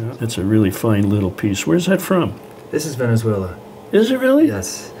 Yeah. That's a really fine little piece. Where's that from? This is Venezuela. Is it really?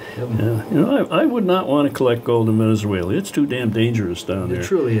 Yes. Yep. Yeah. You know, I would not want to collect gold in Venezuela. It's too damn dangerous down there. It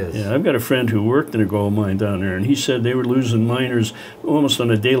truly is. Yeah, I've got a friend who worked in a gold mine down there, and he said they were losing miners almost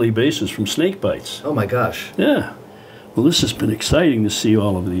on a daily basis from snake bites. Oh my gosh. Yeah. Well, this has been exciting to see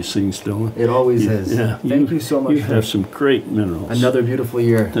all of these things, Dylan. It always is. Yeah. Thank you so much. You have some great minerals. Another beautiful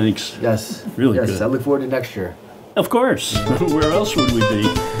year. Thanks. Yes. Really yes, good. I look forward to next year. Of course. Where else would we be?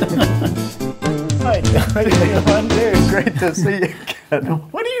 Hi, dude. Great to see you again.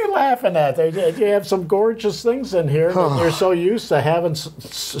 What are you laughing at? You have some gorgeous things in here that you're so used to having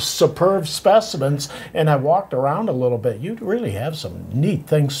superb specimens, and I walked around a little bit. You really have some neat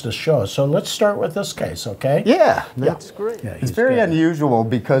things to show. So let's start with this case, okay? Yeah, that's great. Yeah, it's very unusual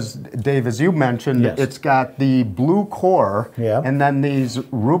because, Dave, as you mentioned, it's got the blue core and then these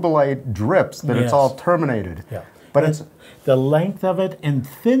rubellite drips that it's all terminated. Yeah. But it's the length of it and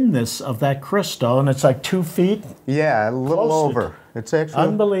thinness of that crystal, and it's like 2 feet. Yeah, a little over. It's actually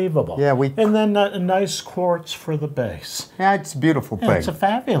unbelievable. Yeah, and then a nice quartz for the base. Yeah, it's a beautiful thing. It's a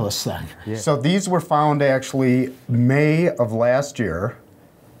fabulous thing. Yeah. So these were found actually May of last year,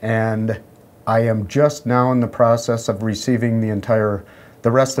 and I am just now in the process of receiving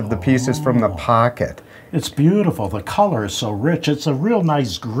the rest of the pieces from the pocket. It's beautiful. The color is so rich. It's a real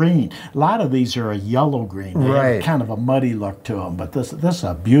nice green. A lot of these are a yellow green. They have kind of a muddy look to them, but this is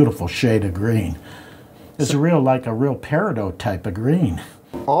a beautiful shade of green. It's like a real peridot type of green.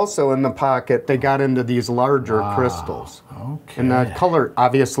 Also in the pocket, they got into these larger crystals. Okay. And the color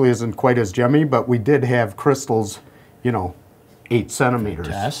obviously isn't quite as gemmy, but we did have crystals, 8 centimeters.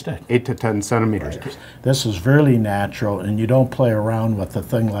 Fantastic. 8 to 10 centimeters. Right. This is really natural, and you don't play around with a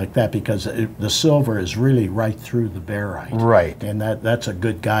thing like that because the silver is really right through the barite. Right. And that's a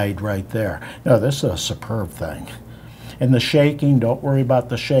good guide right there. No, this is a superb thing. And the shaking, don't worry about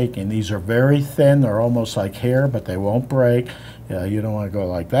the shaking. These are very thin. They're almost like hair, but they won't break. You don't want to go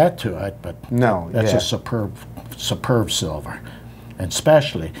like that to it, but no, that's a superb silver. And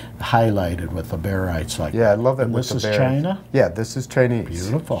especially highlighted with the barites like that. Yeah, I love it. And with this the is China? Yeah, this is Chinese.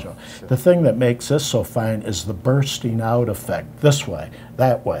 Beautiful. So, the thing that makes this so fine is the bursting out effect. This way,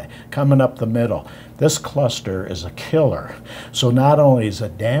 that way, coming up the middle. This cluster is a killer. So not only is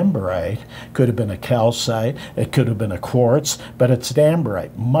it dambarite, could have been a calcite, it could have been a quartz, but it's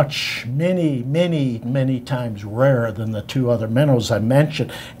dambarite, many times rarer than the 2 other minerals I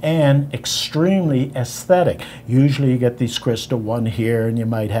mentioned, and extremely aesthetic. Usually you get these crystal, one here, and you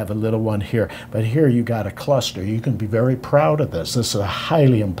might have a little one here, but here you got a cluster. You can be very proud of this. This is a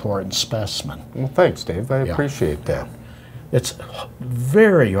highly important specimen. Well, thanks, Dave. I appreciate that. it's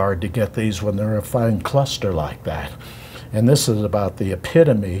very hard to get these when they're a fine cluster like that. And this is about the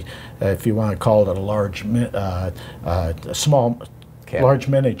epitome, if you want to call it a large, large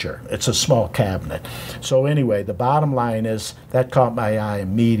miniature. It's a small cabinet. So anyway, the bottom line is that caught my eye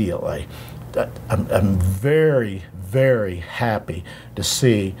immediately. I'm very, very happy to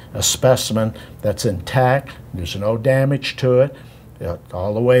see a specimen that's intact. There's no damage to it.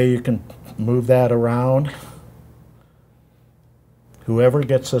 All the way you can move that around. Whoever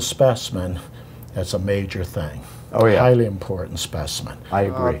gets a specimen, that's a major thing. Oh, yeah. Highly important specimen. I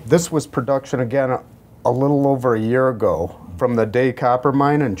agree. This was production, again, a little over a year ago from the Day Copper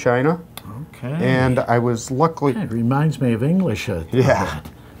Mine in China. Okay. And I was luckily... It reminds me of English. Yeah.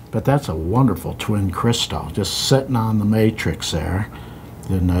 But that's a wonderful twin crystal, just sitting on the matrix there.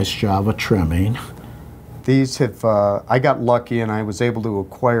 Did a nice job of trimming. These have, I got lucky and I was able to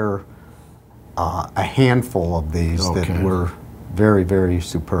acquire a handful of these that were very, very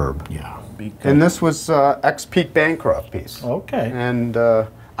superb. Yeah. And this was ex-Peak Bancroft piece. Okay. And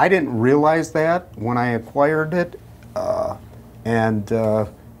I didn't realize that when I acquired it.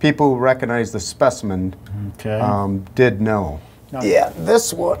 People who recognized the specimen did know. Yeah,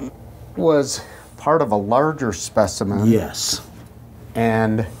 this one was part of a larger specimen. Yes.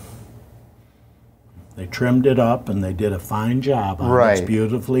 And they trimmed it up and they did a fine job on it. It's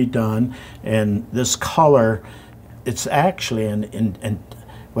beautifully done. And this color, it's actually in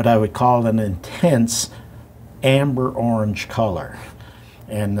what I would call an intense amber orange color.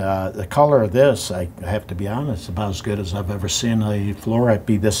 And the color of this, I have to be honest, about as good as I've ever seen a fluorite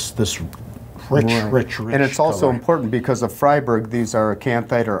be this rich And it's also color. important because of Freiberg, these are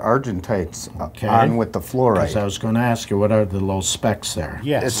acanthite or argentites on with the fluorite. I was going to ask you, what are the low specs there?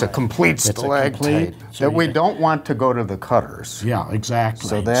 Yes. It's a complete stalactite that we don't want to go to the cutters. Yeah, exactly.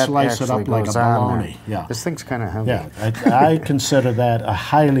 So that slice it up like a bologna. Yeah. This thing's kind of heavy. Yeah, I consider that a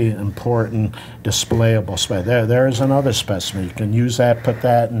highly important displayable specimen. There is another specimen. You can use that, put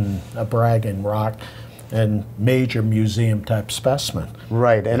that in a bragging rock, and major museum type specimen.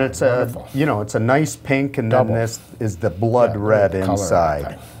 Right, and it's wonderful. It's a nice pink, and then this is the blood red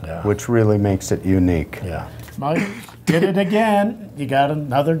inside, which really makes it unique. Yeah. Mike, did it again. You got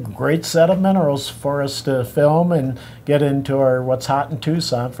another great set of minerals for us to film and get into our What's Hot in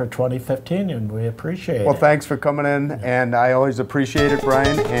Tucson for 2015, and we appreciate it. Well, thanks for coming in, and I always appreciate it,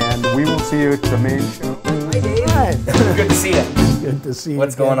 Brian, and we will see you at the main show. Hi, Dave. Good to see you. Good to see you.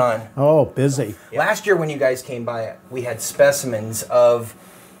 What's going on? Oh, busy. Last year when you guys came by, we had specimens of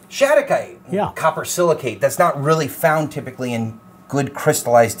shadokite, copper silicate, that's not really found typically in good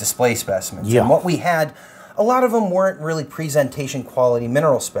crystallized display specimens. And what we had, a lot of them weren't really presentation quality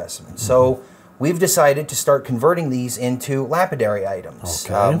mineral specimens. So we've decided to start converting these into lapidary items.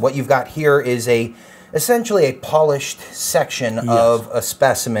 What you've got here is essentially a polished section of a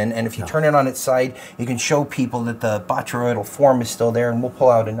specimen, and if you turn it on its side, you can show people that the botryoidal form is still there, and we'll pull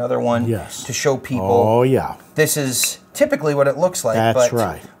out another one to show people. Oh, yeah. This is typically what it looks like,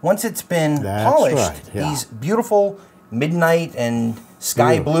 but once it's been polished, these beautiful midnight and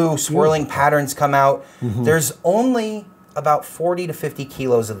sky blue swirling patterns come out. There's only about 40 to 50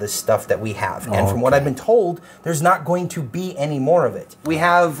 kilos of this stuff that we have, and from what I've been told, there's not going to be any more of it. We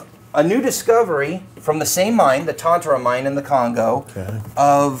have a new discovery from the same mine, the Tantara mine in the Congo,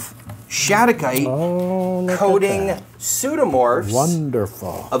 of shadokite coating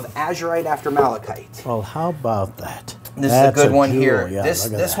pseudomorphs of azurite after malachite. Well, how about that? This is a good one here.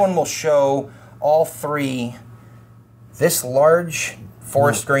 This one will show all three. This large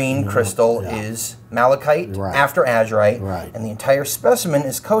forest green crystal is malachite after azurite, and the entire specimen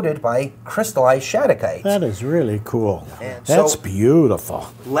is coated by crystallized shadokite. That is really cool. That's beautiful.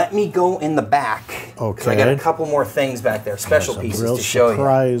 Let me go in the back. I got a couple more things back there, special pieces to show you.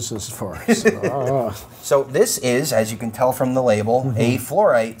 Surprises for us. So this is, as you can tell from the label, a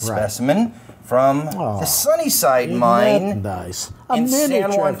fluorite specimen from the Sunnyside mine in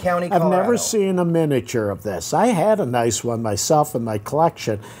San Juan County, Colorado. I've never seen a miniature of this. I had a nice one myself in my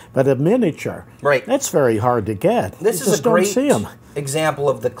collection, but a miniature, that's very hard to get. This is a great example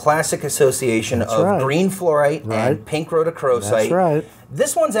of the classic association of green fluorite and pink rhodochrosite. That's right.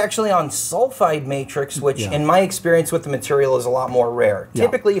 This one's actually on sulfide matrix, which in my experience with the material is a lot more rare.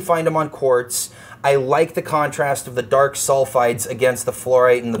 Typically you find them on quartz. I like the contrast of the dark sulfides against the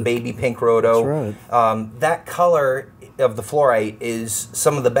fluorite and the baby pink rhodo. That color of the fluorite is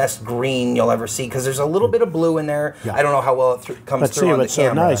some of the best green you'll ever see because there's a little bit of blue in there. I don't know how well it comes through on the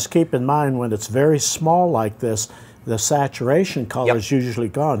camera. So nice. Keep in mind when it's very small like this, the saturation color is usually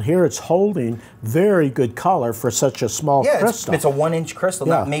gone. Here it's holding very good color for such a small crystal. It's a 1-inch crystal,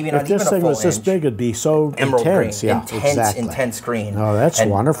 maybe not even a full inch. If this thing was this big, it'd be so emerald intense. green. Intense green. Oh, that's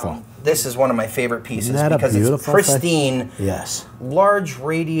wonderful. This is one of my favorite pieces Isn't that because it's pristine. Yes. Large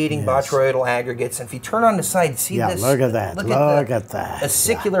radiating botryoidal aggregates. And if you turn on the side, see this? Look at that. Look at that.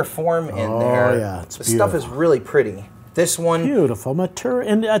 Acicular form in there. Oh, yeah. It's beautiful. Stuff is really pretty. This one. Beautiful material.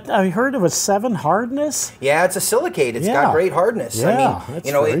 And I heard it was 7 hardness? Yeah, it's a silicate. It's got great hardness. Yeah, I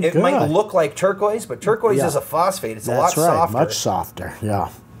mean, it might look like turquoise, but turquoise is a phosphate. It's a lot softer. Much softer.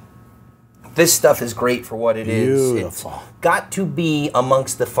 Yeah. This stuff is great for what it is. Beautiful. It's got to be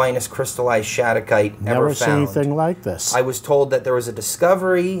amongst the finest crystallized shattuckite ever found. Never seen anything like this. I was told that there was a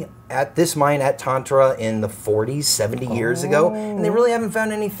discovery at this mine at Tantra in the 40s, 70 years ago, and they really haven't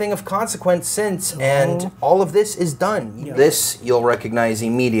found anything of consequence since, and all of this is done. Yeah. This you'll recognize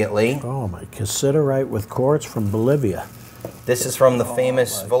immediately. Oh, my cassiterite with quartz from Bolivia. This is from the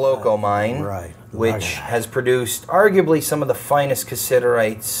famous Veloco mine, which has produced arguably some of the finest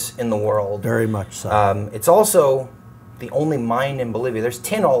cassiterites in the world. Very much so. It's also the only mine in Bolivia. There's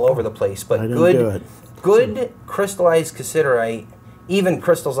tin all over the place, but good crystallized cassiterite, even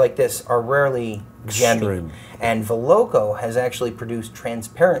crystals like this, are rarely gemmy. And Veloco has actually produced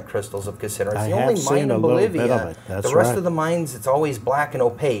transparent crystals of cassiterite. It's the only mine in Bolivia. The rest of the mines, it's always black and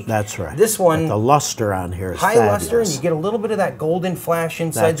opaque. That's right. This one, the luster on here is high fabulous. luster, and you get a little bit of that golden flash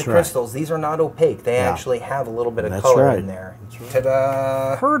inside the crystals. These are not opaque. They actually have a little bit of color in there.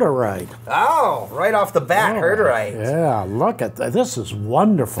 Ta-da! Herderite. Oh, right off the bat, herderite. Yeah, look at that. This is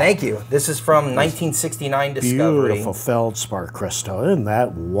wonderful. Thank you. This is from 1969 discovery. Beautiful feldspar crystal. Isn't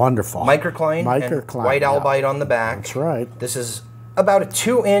that wonderful? Microcline and white albite on the back. That's right. This is about a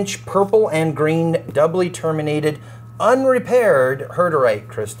 2-inch purple and green doubly terminated, unrepaired herderite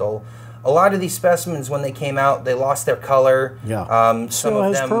crystal. A lot of these specimens, when they came out, they lost their color. Yeah. Some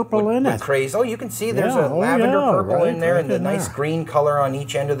of them would craze. Oh, you can see there's a lavender purple in there and the nice green color on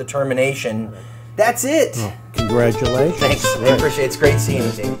each end of the termination. That's it. Well, congratulations. Thanks. I appreciate it. It's great seeing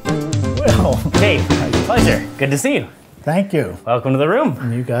you, Dave. Well, Dave, pleasure. Good to see you. Thank you. Welcome to the room.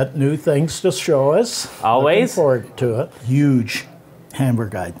 And you got new things to show us. Always. Looking forward to it. Huge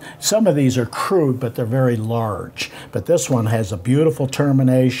hamburgite. Some of these are crude, but they're very large. But this one has a beautiful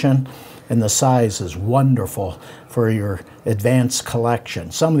termination, and the size is wonderful for your advanced collection.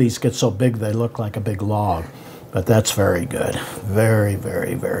 Some of these get so big they look like a big log, but that's very good. Very,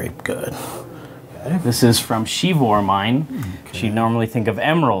 very, very good. This is from Chivor mine. Okay. You normally think of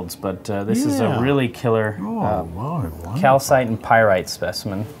emeralds, but this is a really killer calcite and pyrite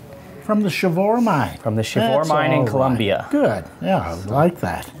specimen. From the Chivor mine. From the Chivor mine in Colombia. Good. Yeah, I like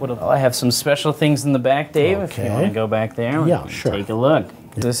that. Well, I have some special things in the back, Dave, if you want to go back there. Yeah, sure. Take a look.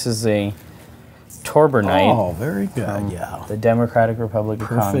 This is a torbornite. Oh, very good, yeah. The Democratic Republic of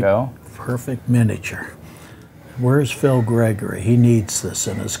Congo. Perfect miniature. Where's Phil Gregory? He needs this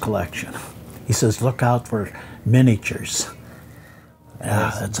in his collection. He says, look out for miniatures.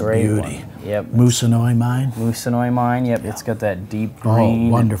 Yeah, that's a beauty. One. Yep. Moosonoi mine? Moosonoi mine, yep. It's got that deep green.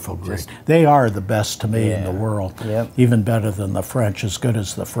 Oh, wonderful green. They are the best to me in the world. Yep. Even better than the French, as good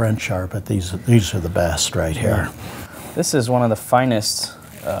as the French are, but these are the best right here. This is one of the finest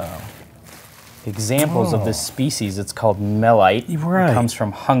examples of this species. It's called melite. Right. It comes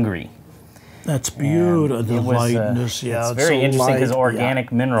from Hungary. That's beautiful. The lightness, it's very interesting because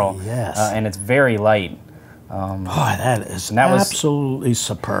organic mineral, and it's very light. Boy, that is absolutely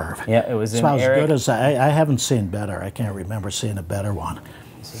superb. Yeah, it was as good as I haven't seen better. I can't remember seeing a better one.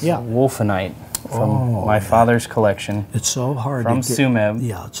 Wolfenite from my father's collection. It's so hard from to get, Sumeb.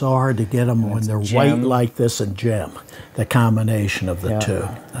 Yeah, it's so hard to get them when they're white like this and gem. The combination of the two.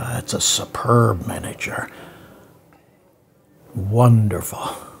 It's a superb miniature. Wonderful.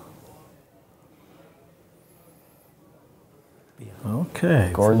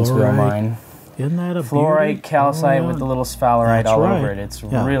 Okay. Gordonsville mine. Isn't that a fluorite calcite with the little sphalerite all over it. It's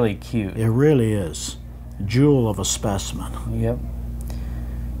really cute. It really is. A jewel of a specimen. Yep.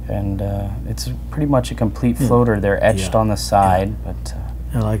 And it's pretty much a complete floater. They're etched on the side, but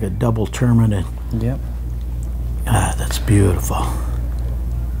like a double terminate. Yep. Ah, that's beautiful.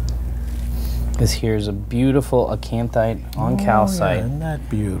 This here is a beautiful acanthite on calcite. Isn't that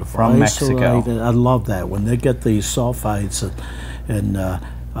beautiful? From Mexico. I love that when they get these sulfides and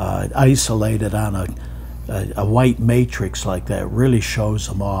isolated on a white matrix like that. Really shows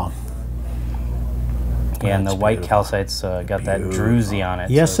them all. Yeah, and the white calcite's got that druzy on it.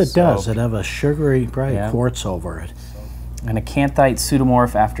 Yes, it does. It have a sugary, bright quartz over it. An acanthite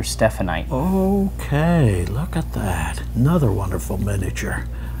pseudomorph after stephanite. Okay, look at that. Another wonderful miniature.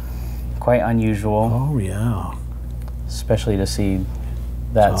 Quite unusual. Oh, yeah. especially to see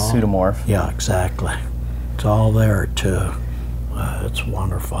that pseudomorph. Yeah, exactly. It's all there too. It's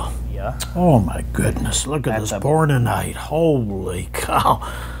wonderful. Yeah. Oh my goodness! Look at this bornonite. Holy cow!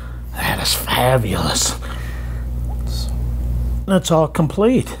 That is fabulous. That's all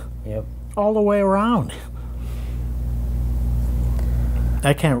complete. Yep. All the way around.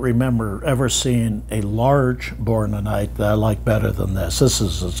 I can't remember ever seeing a large bornonite that I like better than this. This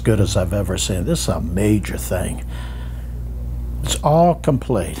is as good as I've ever seen. This is a major thing. It's all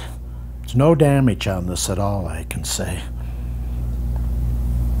complete. There's no damage on this at all, I can say.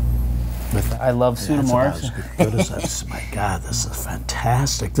 I love pseudomorphs. As good as that. My God, this is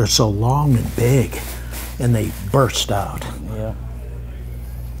fantastic. They're so long and big, and they burst out. Yeah.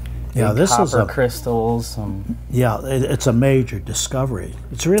 Yeah, this is a crystals. Yeah, it's a major discovery.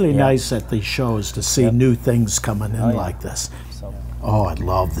 It's really nice at these shows to see new things coming in like this. Oh, I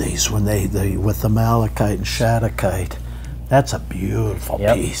love these when they with the malachite and shadokite. That's a beautiful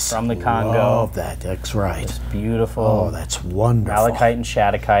piece from the Congo. Love that. That's right. It's beautiful. Oh, that's wonderful. Malachite and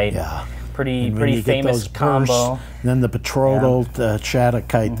shadokite. Yeah. Pretty famous combo. Then the betrothal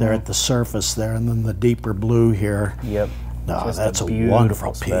shadokite there at the surface there, and then the deeper blue here. Yep. No, that's a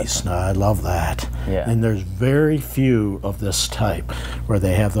wonderful piece. No, I love that. Yeah. And there's very few of this type where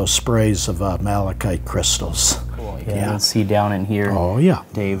they have those sprays of malachite crystals. Cool. Yeah. You can see down in here. Oh yeah.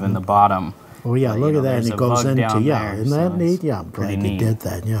 Dave, in the bottom. Oh yeah, look at that, and it goes into there, isn't that neat? Yeah, I'm glad you did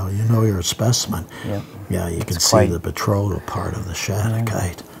that. You know you're a specimen. Yep. Yeah, you can see the betrothal part of the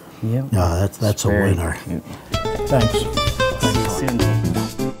shadokite. Yep. Yeah, that's a winner. Cute. Thanks. See you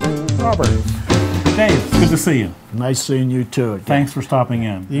soon. Robert. Dave, good to see you. Nice seeing you too again. Thanks for stopping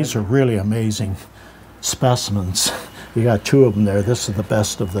in. These are really amazing specimens. You got two of them there. This is the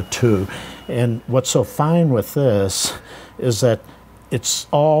best of the two. And what's so fine with this is that it's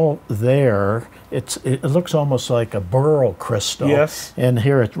all there. It looks almost like a burl crystal. Yes. And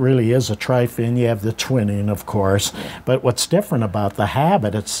here it really is a trifine. You have the twinning, of course. But what's different about the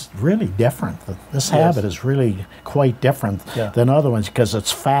habit, it's really different. This habit is really quite different than other ones because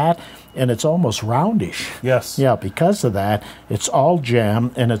it's fat and it's almost roundish. Yes. Yeah, because of that, it's all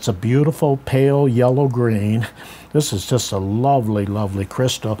gem and it's a beautiful pale yellow green. This is just a lovely, lovely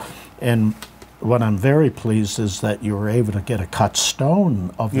crystal. And what I'm very pleased is that you were able to get a cut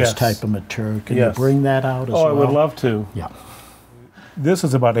stone of this type of material. Can you bring that out as well? Oh, I would love to. Yeah. This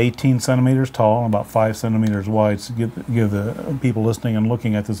is about 18 centimeters tall and about 5 centimeters wide, to give the people listening and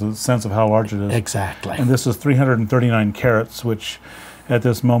looking at this a sense of how large it is. Exactly. And this is 339 carats, which at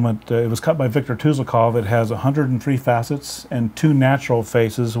this moment, it was cut by Victor Tuzlakov. It has 103 facets and 2 natural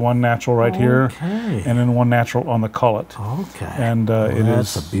faces, one natural right here, and then one natural on the collet. Okay. And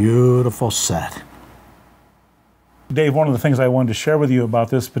that's a beautiful set. Dave, one of the things I wanted to share with you about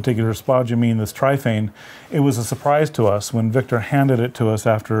this particular spodumene, this trifane, it was a surprise to us when Victor handed it to us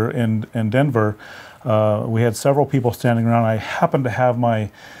after in Denver. We had several people standing around. I happened to have my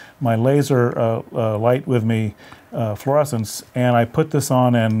laser light with me, fluorescence, and I put this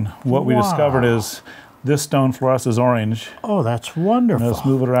on, and what we discovered is this stone fluoresces orange. Oh, that's wonderful. Let's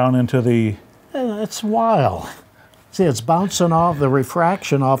move it around into the... That's wild. See, it's bouncing off the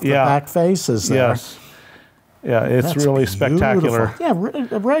refraction off the back faces there. Yes. Yeah, it's really spectacular. Yeah,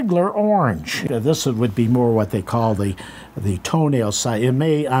 a regular orange. Yeah, this would be more what they call the toenail size. It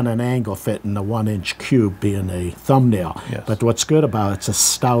may, on an angle, fit in the 1-inch cube, being a thumbnail. Yes. But what's good about it's a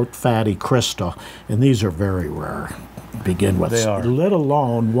stout, fatty crystal, and these are very rare to begin with. They are. Let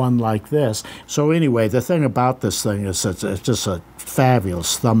alone one like this. So anyway, the thing about this thing is it's just a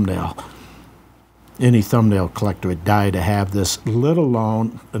fabulous thumbnail. Any thumbnail collector would die to have this, let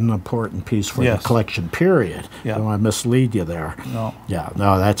alone an important piece for the collection, period. Yeah. Don't want to mislead you there. No. Yeah,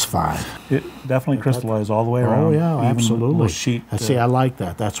 no, that's fine. It definitely crystallized all the way around. Oh, yeah, absolutely. Sheet, See, I like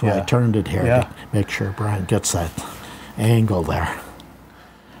that. That's why I turned it here to make sure Brian gets that angle there.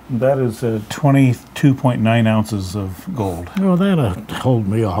 That is 22.9 ounces of gold. Well, that'll hold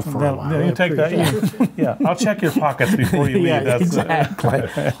me off for a while. You take that. Yeah, I'll check your pockets before you leave. That's exactly.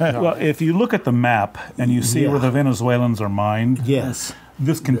 Well, if you look at the map and you see where the Venezuelans are mined, this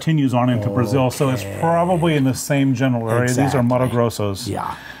continues on into Brazil, so it's probably in the same general area. These are Mato Grossos.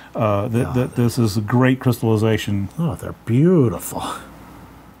 Yeah. This is a great crystallization. Oh, they're beautiful.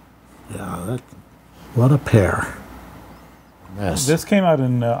 Yeah, what a pair. Yes. This came out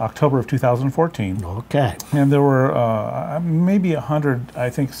in October of 2014. Okay. And there were maybe 100, I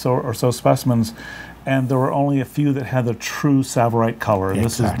think, or so specimens, and there were only a few that had the true Savarite color.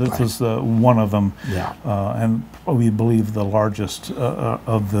 Exactly. This is one of them. Yeah. And we believe the largest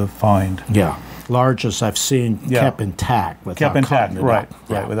of the find. Yeah. Largest I've seen kept intact without cutting it up.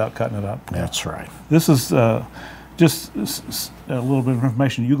 Right, without cutting it up. That's right. This is Just a little bit of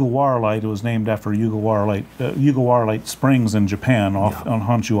information. Yugawarlite, it was named after Yugawarlite Springs in Japan, off on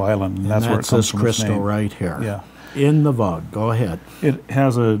Honshu Island, and that's where it comes this from. crystal its name. right here. Yeah. In the VUG. Go ahead. It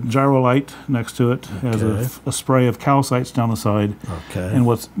has a gyrolite next to it. It has a spray of calcites down the side. Okay. And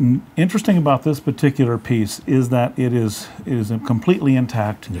what's interesting about this particular piece is that it is completely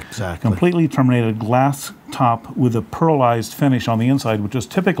intact. Exactly. Completely terminated glass top with a pearlized finish on the inside, which is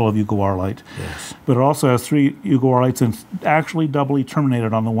typical of Yugawarlite. Yes. But it also has 3 Yugawarlites and actually doubly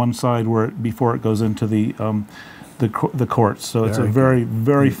terminated on the one side before it goes into the quartz. So it's a very,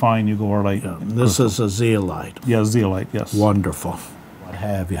 very fine Yugawarlite. Yeah. This is a zeolite. Yeah, zeolite, yes. Wonderful. What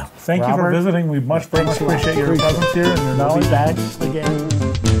have you. Thank you for visiting. We very much appreciate your presence here and your knowledge. Back again.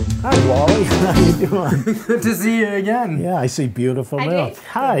 Hi, Wally. How you doing? Good to see you again. Yeah, I see beautiful milk.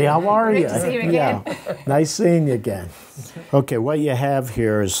 Hi, how are you? Great to see you again. Yeah, nice seeing you again. Okay, what you have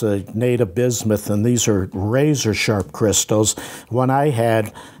here is a native bismuth, and these are razor-sharp crystals. One I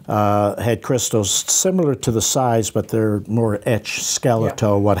had crystals similar to the size, but they're more etched,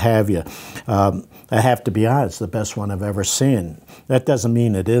 skeletal, what have you. I have to be honest, the best one I've ever seen. That doesn't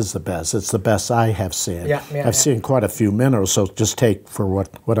mean it is the best. It's the best I have seen. I've seen quite a few minerals, so just take for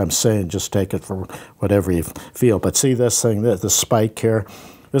what I'm saying, just take it for whatever you feel. But see this thing, the spike here?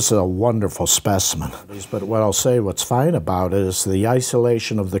 This is a wonderful specimen. But what I'll say, what's fine about it is the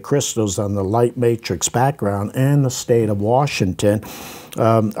isolation of the crystals on the light matrix background and the state of Washington.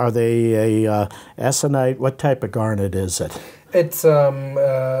 Are they a essonite? What type of garnet is it? It's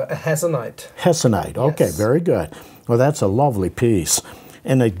a hessonite. Hessonite, okay, Yes. Very good. Well, that's a lovely piece.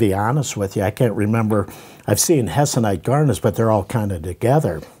 And to be honest with you, I can't remember, I've seen hessonite garnets, but they're all kind of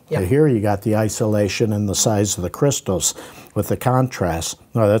together. Yeah. Here you got the isolation and the size of the crystals with the contrast.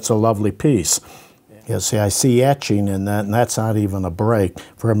 No, that's a lovely piece. You see, I see etching in that, and that's not even a break.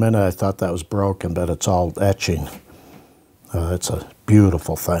 For a minute, I thought that was broken, but it's all etching. It's a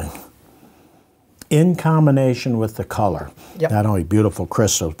beautiful thing. In combination with the color. Yep. Not only beautiful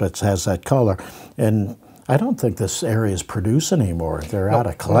crystals, but it has that color. And I don't think this area is produced anymore. They're out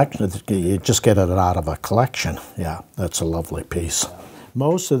of collection. You just get it out of a collection. Yeah, that's a lovely piece.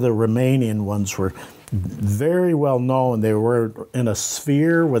 Most of the Romanian ones were very well known. They were in a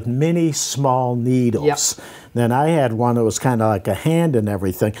sphere with many small needles. Yep. Then I had one that was kind of like a hand and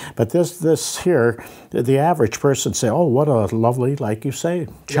everything. But this here, the average person say, oh, what a lovely, like you say,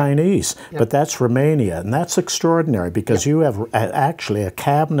 Chinese. Yep. But that's Romania, and that's extraordinary because you have actually a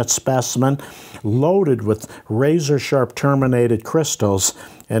cabinet specimen loaded with razor-sharp terminated crystals,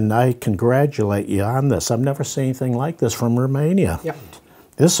 and I congratulate you on this. I've never seen anything like this from Romania. Yep.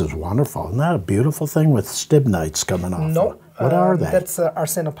 This is wonderful. Isn't that a beautiful thing with stibnites coming off? No. What are they? That's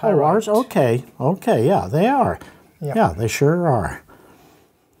arsenopyrite. Oh, ours? Okay. Okay, yeah, they are. Yep. Yeah, they sure are.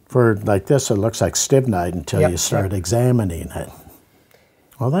 For like this, it looks like stibnite until you start examining it.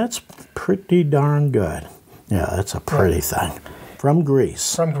 Well, that's pretty darn good. Yeah, that's a pretty thing. From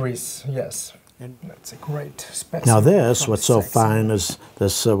Greece. From Greece, yes. And that's a great specimen. Now this, what's so fine is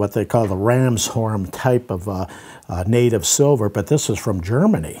this, what they call the ram's horn type of native silver, but this is from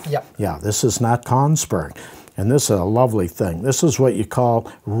Germany. Yep. Yeah, this is not Konsberg. And this is a lovely thing. This is what you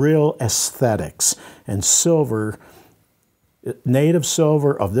call real aesthetics. And silver, native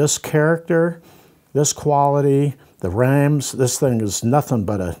silver of this character, this quality, the rams, this thing is nothing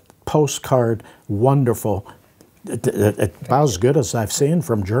but a postcard, wonderful, about as good as I've seen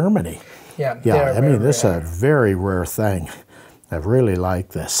from Germany. Yeah, I mean, this is a very rare thing. I really like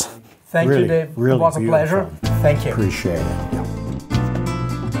this. Thank you, Dave. Really it was a pleasure. Thank you. Appreciate it. Yeah.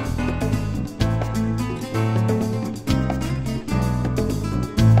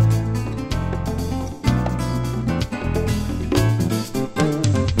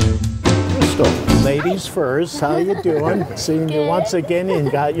 Ladies first, how you doing? Seeing you once again,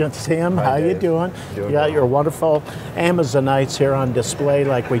 and got you, Tim, how you doing? You got your wonderful Amazonites here on display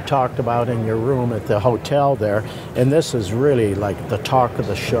like we talked about in your room at the hotel there, and this is really like the talk of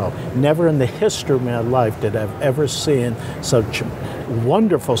the show. Never in the history of my life did I've ever seen such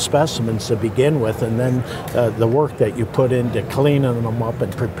wonderful specimens to begin with, and then the work that you put into cleaning them up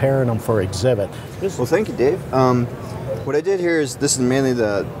and preparing them for exhibit. Well, thank you, Dave. What I did here is, this is mainly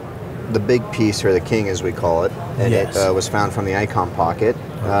the big piece, or the king as we call it, and it was found from the icon pocket.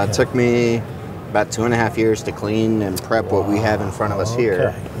 It took me about 2.5 years to clean and prep what we have in front of us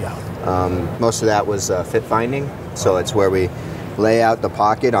here. Most of that was fit finding, so it's where we lay out the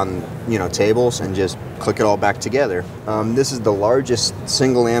pocket on tables and just click it all back together. This is the largest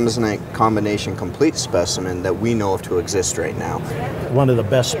single Amazonite combination complete specimen that we know of to exist right now. One of the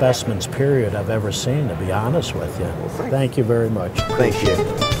best specimens, period, I've ever seen, to be honest with you. Thank you very much. Thank you.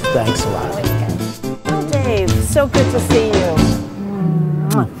 Thanks a lot. Well, Dave, so good to see you.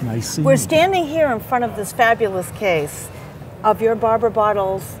 Nice seeing We're you. standing here in front of this fabulous case of your barber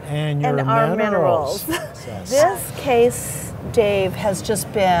bottles and your our minerals. This case, Dave, has just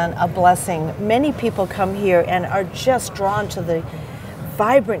been a blessing. Many people come here and are just drawn to the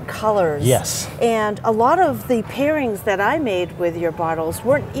vibrant colors. Yes. And a lot of the pairings that I made with your bottles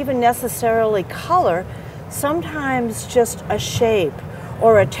weren't even necessarily color, sometimes just a shape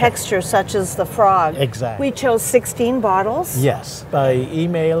or a texture such as the frog. Exactly. We chose 16 bottles. Yes, by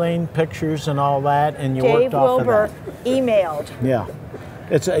emailing pictures and all that, and you Dave worked off Wilbur of that. emailed. Yeah.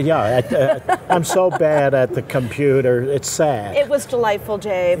 It's I'm so bad at the computer. It's sad. It was delightful,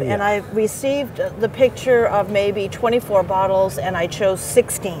 Dave, and I received the picture of maybe 24 bottles, and I chose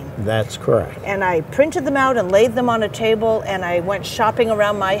 16. That's correct. And I printed them out and laid them on a table, and I went shopping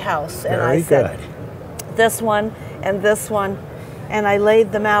around my house, and I said, this one and this one, and I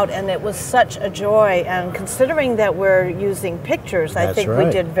laid them out, and it was such a joy. And considering that we're using pictures, I think we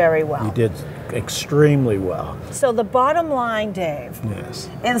did very well. You did extremely well. So the bottom line, Dave, Yes.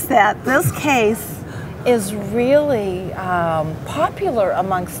 is that this case is really popular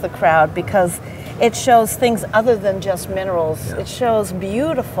amongst the crowd because it shows things other than just minerals. It shows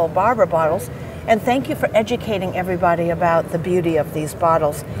beautiful barber bottles. And thank you for educating everybody about the beauty of these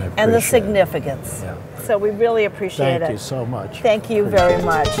bottles and the significance. So we really appreciate it. Thank you so much. Thank you very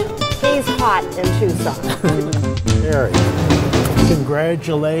much. He's hot in Tucson. Very.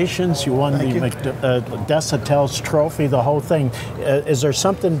 Congratulations, you won the Desautel's trophy, the whole thing. Is there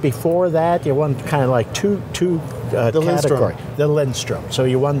something before that? You won kind of like two category. The Lindstrom. So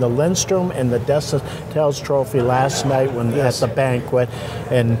you won the Lindstrom and the Desautel's trophy last night at the banquet,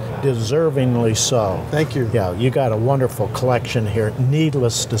 and deservingly so. Thank you. Yeah, you got a wonderful collection here.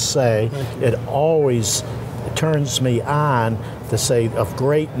 Needless to say, it always turns me on to say of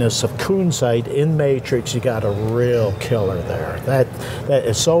greatness of kunzite in matrix. You got a real killer there. That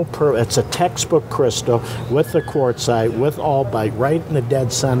is so it's a textbook crystal with the quartzite, with albite, right in the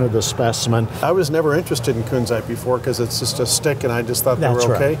dead center of the specimen. I was never interested in kunzite before because it's just a stick, and I just thought they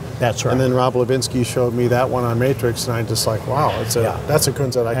were okay. That's right. And then Rob Levinsky showed me that one on matrix, and I just like, wow, that's a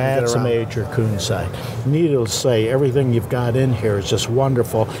kunzite I can get around. That's a major kunzite. Needless to say, everything you've got in here is just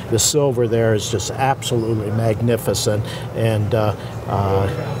wonderful. The silver there is just absolutely magnificent, and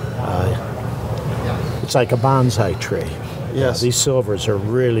it's like a bonsai tree. Yes. These silvers are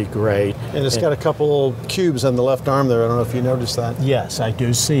really great. And it's got a couple cubes on the left arm there. I don't know if you noticed that. Yes, I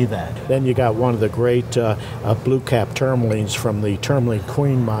do see that. Then you got one of the great BlueCap tourmalines from the Tourmaline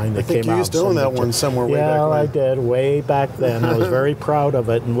Queen mine that came out. I think you used to own that one somewhere way back when. Yeah, I did, way back then. I was very proud of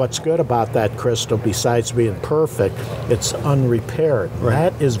it. And what's good about that crystal, besides being perfect, it's unrepaired.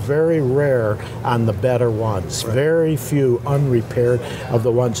 Right. That is very rare on the better ones. Right. Very few unrepaired of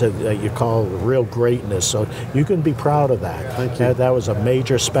the ones that you call real greatness. So you can be proud of that. Thank you. That was a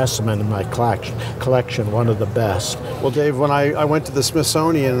major specimen in my collection, one of the best. Well, Dave, when I went to the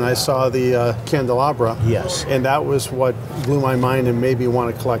Smithsonian and I saw the candelabra, yes, and that was what blew my mind and made me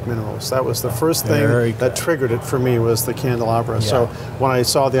want to collect minerals. That was the first thing that triggered it for me, was the candelabra. Yeah. So when I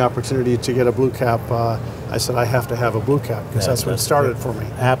saw the opportunity to get a BlueCap, I said I have to have a BlueCap because that's what started for me.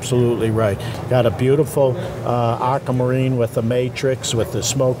 Absolutely right. Got a beautiful aquamarine with the matrix, with the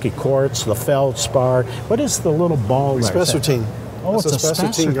smoky quartz, the feldspar. What is the little ball right there? Spessartine. Oh, it's a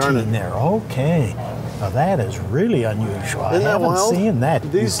spessartine garnet there. Okay. Now that is really unusual. I haven't seen that.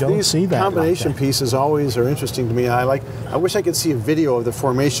 These combination pieces always are interesting to me. I wish I could see a video of the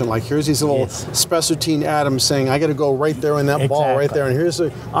formation. Like, here's these little spessartine atoms saying, I got to go right there in that ball right there, and here's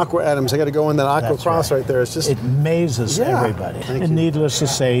the aqua atoms. I got to go in that aqua cross right there. It's just it amazes everybody. And needless to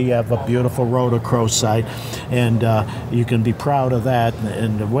say, you have a beautiful rhodochrosite, and you can be proud of that.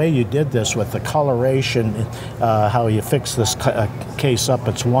 And the way you did this with the coloration, how you fixed this case up,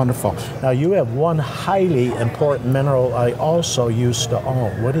 it's wonderful. Now you have one highly important mineral I also used to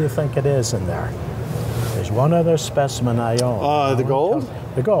own. What do you think it is in there? There's one other specimen I own. The gold?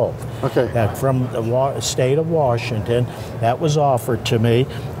 The gold. Okay. From the state of Washington. That was offered to me,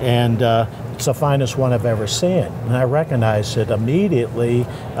 and it's the finest one I've ever seen. And I recognized it immediately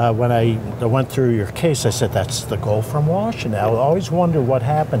when I went through your case. I said, that's the gold from Washington. I always wondered what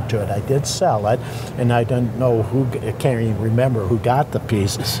happened to it. I did sell it, and I don't know I can't even remember who got the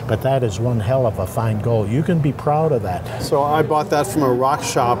piece, but that is one hell of a fine gold. You can be proud of that. So I bought that from a rock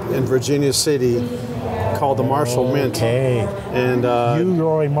shop in Virginia City called the Marshall Mint. Okay. And Hugh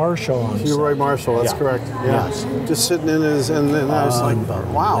Roy Marshall. Hugh Roy Marshall, that's correct. Yeah. Yes. Just sitting in his, and I was like,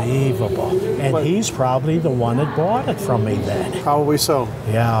 wow. Unbelievable. And he's probably the one that bought it from me then. Probably so.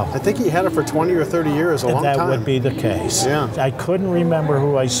 Yeah. I think he had it for 20 or 30 years, a long time. That would be the case. Yeah. I couldn't remember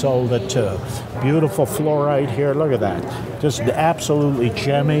who I sold it to. beautiful fluorite here. Look at that. Just absolutely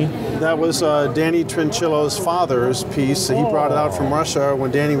gemmy. That was Danny Trinchillo's father's piece. He brought it out from Russia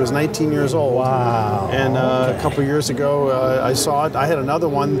when Danny was 19 years old. Wow. And a couple of years ago, I saw it. I had another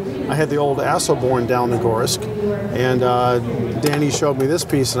one. I had the old Asselborn down in Gorsk. And Danny showed me this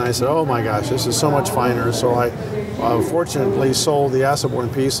piece, and I said, oh my gosh, this is so much finer. So I fortunately sold the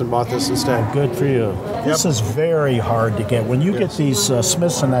Asselborn piece and bought this instead. Good for you. This is very hard to get. When you get these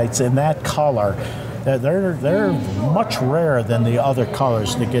smithsonites in that color, they're much rarer than the other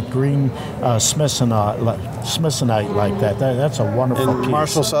colors to get green smithsonite like that. That's a wonderful piece.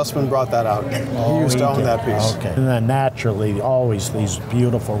 Marshall Sussman brought that out. He used to own that piece. Okay. And then naturally, always these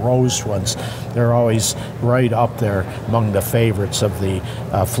beautiful rose ones, they're always right up there among the favorites of the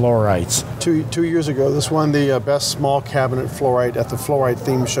fluorites. 2 years ago, this won the best small cabinet fluorite at the Fluorite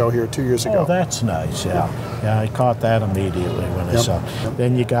Theme Show here 2 years ago. Oh, that's nice, yeah. Yeah, I caught that immediately when I saw it.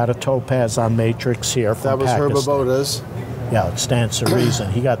 Then you got a topaz on matrix here from That was Pakistan. Herbabota's. Yeah, it stands to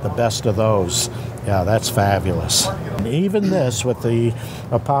reason. He got the best of those. Yeah, that's fabulous. And even this, with the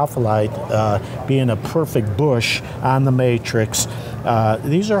apophyllite being a perfect bush on the matrix,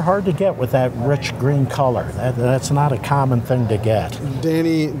 these are hard to get with that rich green color. That's not a common thing to get.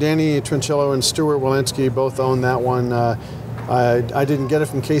 Danny Trinchillo and Stuart Walensky both own that one. I didn't get it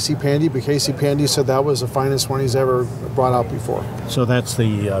from Casey Pandy, but Casey Pandy said that was the finest one he's ever brought out before. So that's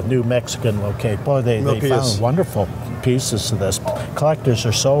the New Mexican locate. Boy, they found wonderful pieces of this. Collectors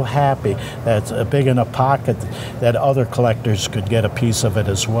are so happy that it's a big enough pocket that other collectors could get a piece of it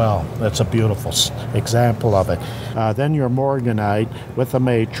as well. That's a beautiful example of it. Then your morganite with the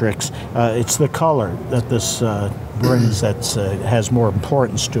matrix. It's the color that this brings that has more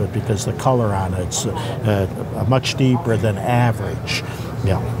importance to it, because the color on it's much deeper than average.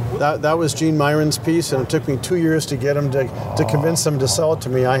 Yeah. That was Gene Myron's piece, and it took me 2 years to get him to convince him to sell it to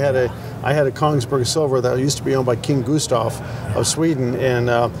me. I had a Kongsberg silver that used to be owned by King Gustav of Sweden, and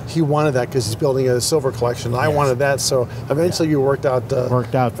he wanted that because he's building a silver collection. I wanted that, so eventually you worked out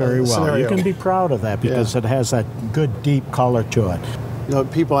very well. Scenario. You can be proud of that because it has that good deep color to it. You know,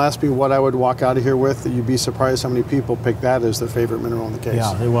 people ask me what I would walk out of here with. You'd be surprised how many people pick that as their favorite mineral in the case.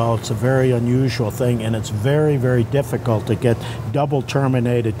 Yeah, well, it's a very unusual thing, and it's very, very difficult to get double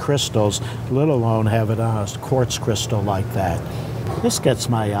terminated crystals, let alone have it on a quartz crystal like that. This gets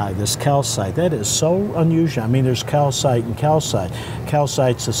my eye, this calcite. That is so unusual. I mean, there's calcite and calcite.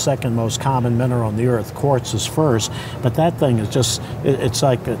 Calcite's the second most common mineral on the earth. Quartz is first, but that thing is just, it's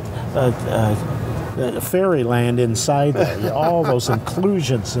like fairyland inside there. All those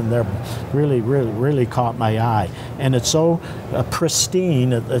inclusions in there really caught my eye. And it's so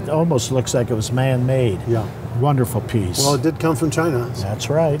pristine, it almost looks like it was man-made. Yeah. Wonderful piece. Well, it did come from China. That's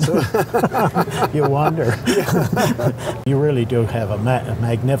right. You wonder. You really do have a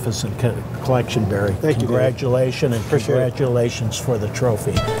magnificent collection, Barry. Thank you, congratulations, and congratulations for the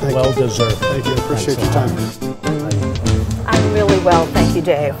trophy. Well deserved. Thank you. Appreciate your time. I'm really well, thank you,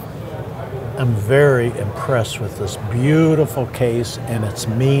 Dave. I'm very impressed with this beautiful case and its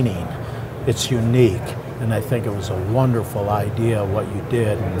meaning. It's unique, and I think it was a wonderful idea what you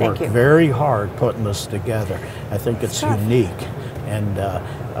did, and worked very hard putting this together. I think it's unique, and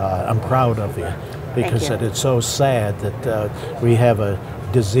I'm proud of you, because it's so sad that we have a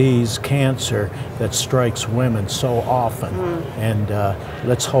disease, cancer, that strikes women so often, and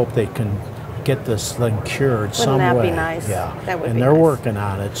let's hope they can get this thing cured some way. Wouldn't that be nice? Yeah, that would and be they're nice. working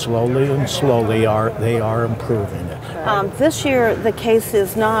on it slowly and slowly. They are improving it. This year, the case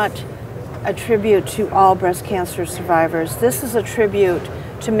is not a tribute to all breast cancer survivors. This is a tribute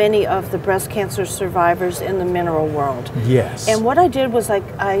to many of the breast cancer survivors in the mineral world. Yes. And what I did was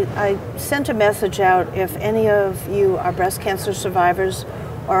I sent a message out. If any of you are breast cancer survivors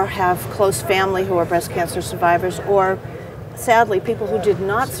or have close family who are breast cancer survivors, or sadly people who did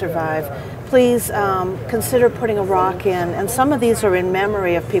not survive, please consider putting a rock in. And some of these are in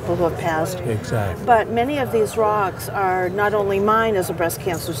memory of people who have passed. Exactly. But many of these rocks are not only mine as a breast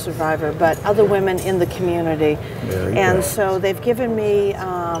cancer survivor, but other women in the community. Very and good. so they've given me,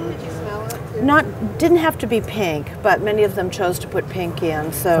 didn't have to be pink, but many of them chose to put pink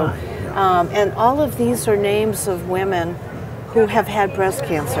in. So, and all of these are names of women who have had breast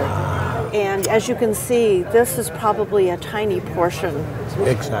cancer. And as you can see, this is probably a tiny portion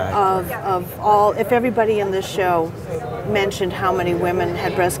of all. If everybody in this show mentioned how many women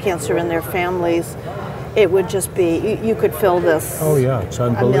had breast cancer in their families, it would just be, you could fill this it's a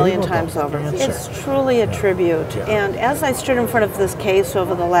unbelievable. million times over. It's truly a tribute. And as I stood in front of this case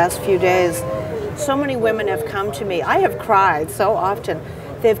over the last few days, so many women have come to me. I have cried so often.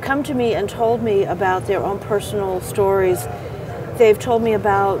 They've come to me and told me about their own personal stories. they've told me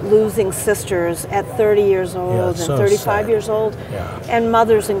about losing sisters at 30 years old and 35 years old, and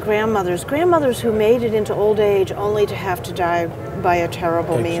mothers and grandmothers who made it into old age only to have to die by a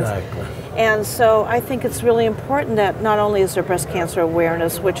terrible means. And so I think it's really important that not only is there breast cancer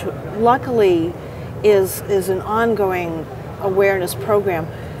awareness, which luckily is an ongoing awareness program,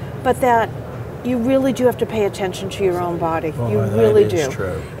 but that you really do have to pay attention to your own body. You really do.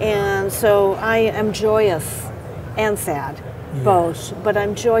 True. And so I am joyous and sad, both. But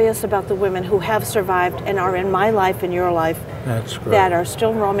I'm joyous about the women who have survived and are in my life and your life. That's great. That are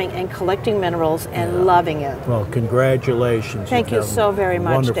still roaming and collecting minerals and loving it. Well, congratulations. Thank you so very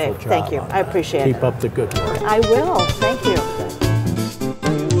much, Dave. Thank you. I appreciate it. Keep up the good work. I will. Thank you.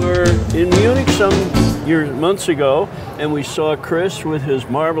 We were in Munich some months ago, and we saw Chris with his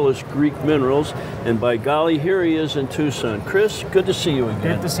marvelous Greek minerals, and by golly, here he is in Tucson. Chris, good to see you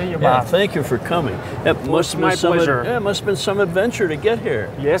again. Good to see you, Bob. Yeah, thank you for coming. It must my pleasure. Yeah, it must have been some adventure to get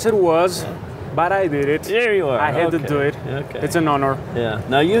here. Yes, it was, but I did it. There you are. I had to do it. Okay. It's an honor. Yeah.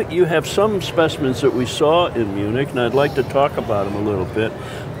 Now, you have some specimens that we saw in Munich, and I'd like to talk about them a little bit.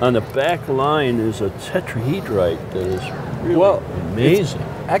 On the back line is a tetrahedrite that is really amazing.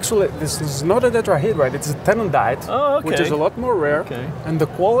 Actually, this is not a tetrahedrite, it's a tenondite, which is a lot more rare. And the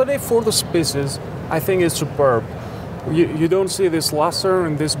quality for the species, I think, is superb. You don't see this luster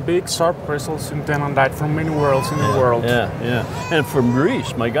and these big sharp crystals in tenondite from anywhere else in the world. Yeah. And from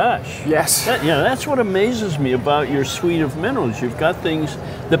Greece, my gosh. Yes. That's what amazes me about your suite of minerals. You've got things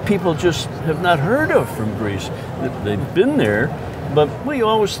that people just have not heard of from Greece. They've been there, but we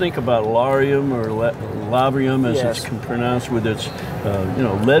always think about laurium or lavrium, as it's pronounced, with its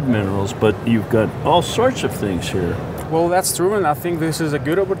lead minerals, but you've got all sorts of things here. Well, that's true, and I think this is a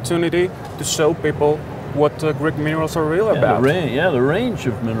good opportunity to show people what Greek minerals are really about. The range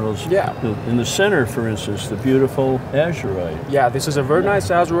of minerals. Yeah. In the center, for instance, the beautiful azurite. Yeah, this is a very nice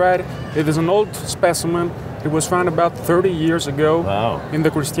azurite. It is an old specimen. It was found about 30 years ago in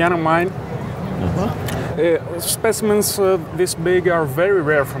the Cristiana mine. Specimens this big are very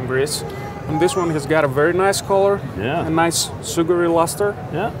rare from Greece. And this one has got a very nice color, a nice sugary luster.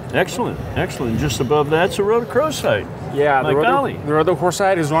 Yeah, excellent. Just above that's a rhodochrosite. Yeah, the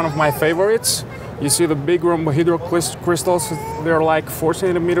rhodochrosite is one of my favorites. You see the big rhombohedral crystals, they're like 4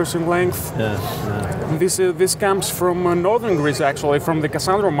 centimeters in length. And this comes from northern Greece, actually, from the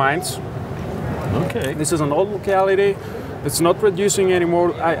Cassandra mines. Okay. This is an old locality. It's not producing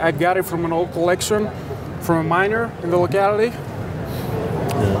anymore. I got it from an old collection from a miner in the locality.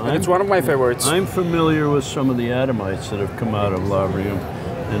 And it's one of my favorites. I'm familiar with some of the adamites that have come out of lavrium,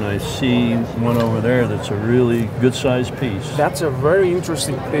 and I see one over there that's a really good-sized piece. That's a very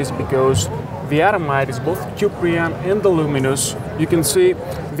interesting piece because the adamite is both Cuprian and luminous. You can see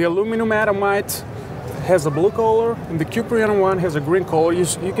the aluminum adamite has a blue color, and the Cuprian one has a green color.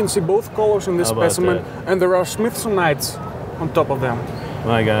 You can see both colors in this specimen, and there are smithsonites on top of them.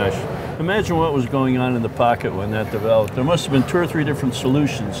 My gosh. Imagine what was going on in the pocket when that developed. There must have been 2 or 3 different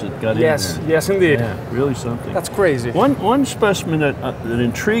solutions that got in there. Yes, indeed. Yeah, really something. That's crazy. One specimen that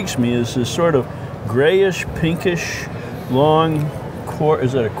intrigues me is this sort of grayish, pinkish, long quartz.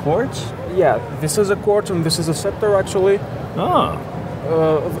 Is that a quartz? Yeah, this is a quartz and this is a scepter, actually.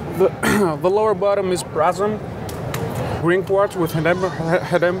 The lower bottom is Prasem, green quartz with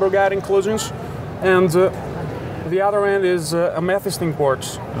Hedembergite inclusions, and the other end is amethystine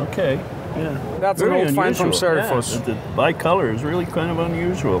quartz. Okay, yeah. That's an old find from Serifos. Yeah, the bicolor is really kind of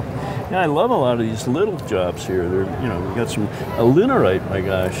unusual. Yeah, I love a lot of these little jobs here. They're, we got some alinerite, my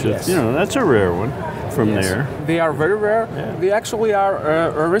gosh. Yes. That's a rare one from there. They are very rare. Yeah. They actually are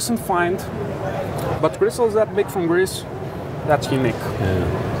a recent find, but crystals that big from Greece, that's unique.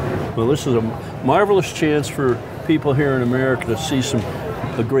 Yeah. Well, this is a marvelous chance for people here in America to see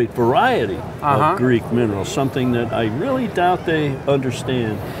a great variety of Greek minerals, something that I really doubt they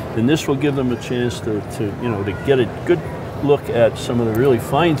understand, and this will give them a chance to get a good look at some of the really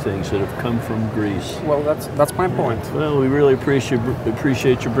fine things that have come from Greece. Well, that's my point. Well, we really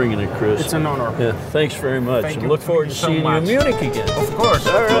appreciate you bringing it, Chris. It's an honor. Yeah, thanks very much. Thank and you. look forward to seeing you in Munich again. Of course.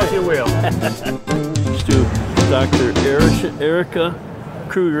 All right. You will. Thanks to Dr. Erica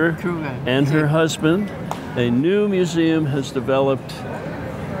Kruger and her husband. A new museum has developed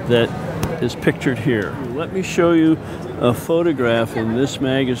that is pictured here. Let me show you a photograph in this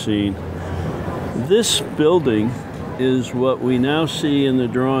magazine. This building is what we now see in the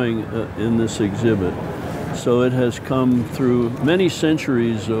drawing in this exhibit. So it has come through many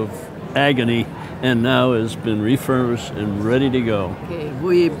centuries of agony and now has been refurbished and ready to go. Okay,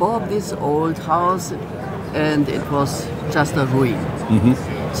 we bought this old house and it was just a ruin.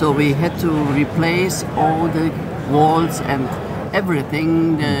 So we had to replace all the walls and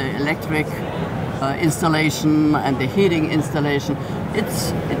everything, the electric installation and the heating installation.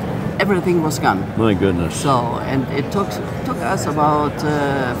 Everything was gone. My goodness. So, and it took us about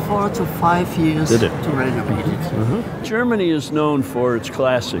 4 to 5 years to renovate it. Germany is known for its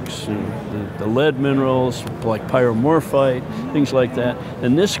classics, the lead minerals like pyromorphite, things like that.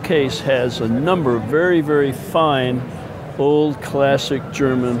 And this case has a number of very, very fine, old classic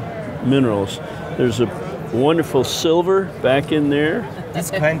German minerals. There's a wonderful silver back in there.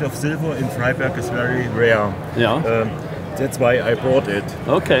 This kind of silver in Freiberg is very rare. Yeah. That's why I brought it.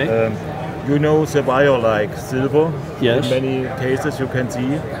 Okay. You know the bio-like silver. Yes. In many cases you can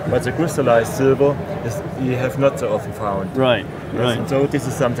see, but the crystallized silver you have not so often found. Right. Yes, Right. and so this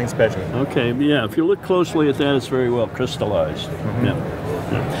is something special. Okay. Yeah. If you look closely at that, it's very well crystallized. Yeah.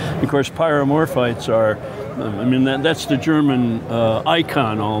 Of course, pyromorphites are. I mean, that's the German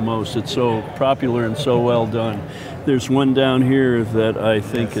icon almost. It's so popular and so well done. There's one down here that I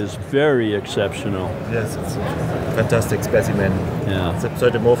think is very exceptional. Yes, it's a fantastic specimen. Yeah. The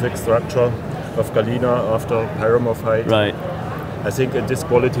pseudomorphic structure of galena after pyromorphite. Right. I think in this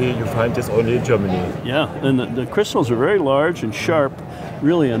quality you find this only in Germany. Yeah, and the crystals are very large and sharp.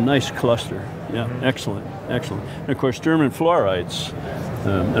 Really a nice cluster. Yeah, excellent, excellent. And of course, German fluorites.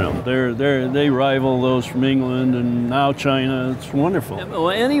 They rival those from England and now China. It's wonderful. Well,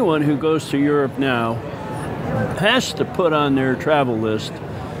 anyone who goes to Europe now has to put on their travel list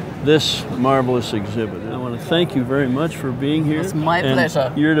this marvelous exhibit. I want to thank you very much for being here. It's my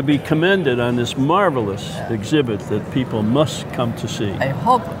pleasure. You're to be commended on this marvelous exhibit that people must come to see. I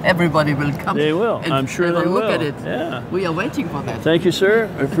hope everybody will come. They will. I'm sure they will. Look at it. Yeah. We are waiting for that. Thank you, sir.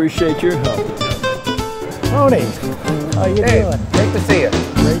 I appreciate your help. Tony, how you doing? Great to see you.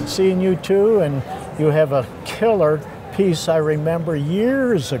 Great seeing you too, and you have a killer piece I remember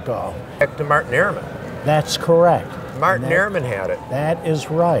years ago. Back to Martin Ehrman. That's correct. Martin Ehrman had it. That is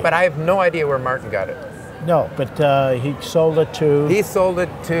right. But I have no idea where Martin got it. No, but he sold it to... He sold it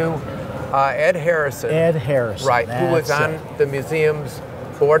to Ed Harrison. Ed Harrison. Right, who was on the museum's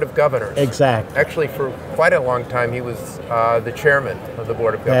board of governors. Exactly. Actually, for quite a long time, he was the chairman of the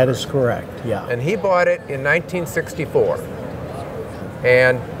board of governors. That is correct, yeah. And he bought it in 1964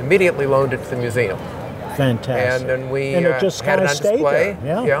 and immediately loaned it to the museum. Fantastic. And then we and it just had it on display.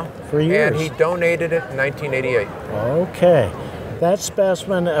 There. Yeah, for years. And he donated it in 1988. Okay. That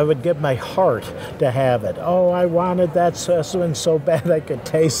specimen, I would give my heart to have it. Oh, I wanted that specimen so bad I could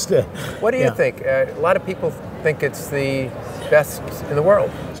taste it. What do you think? A lot of people think it's the best in the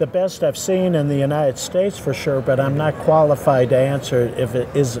world. It's the best I've seen in the United States for sure, but I'm not qualified to answer if it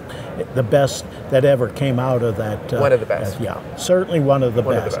is the best that ever came out of that. One of the best. Yeah, certainly one of the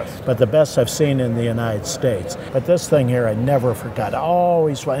best. But the best I've seen in the United States. But this thing here, I never forgot.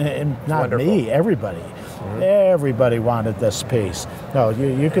 Always, and not wonderful. Me, everybody. Everybody wanted this piece. No,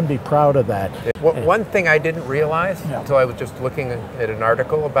 you can be proud of that. One thing I didn't realize until I was just looking at an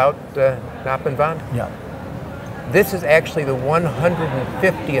article about Nappenwand. Yeah. This is actually the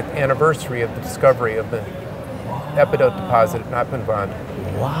 150th anniversary of the discovery of the epidote deposit at Nappenwand.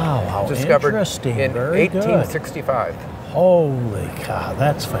 Wow, how discovered interesting. In Very 1865. Good. Holy cow,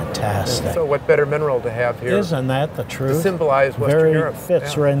 that's fantastic. And so what better mineral to have here? Isn't that the truth? To symbolize Western Europe.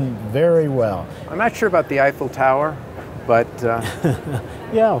 Fits in very well. I'm not sure about the Eiffel Tower, but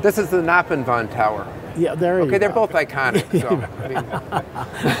yeah, this is the Nappenwand Tower. Yeah, there you go. Okay, they're both iconic. So,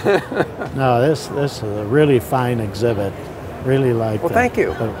 No, this is a really fine exhibit. Really like Well, that. thank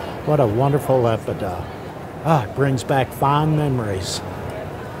you. What a wonderful epidote. It brings back fond memories.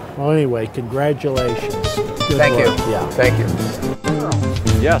 Well, anyway, congratulations. Good Thank work. you. Yeah. Thank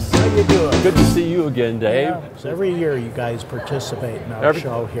you. Yes. How you doing? Good to see you again, Dave. Yeah, so every year you guys participate in our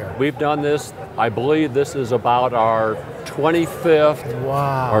show here. We've done this, I believe this is about our 25th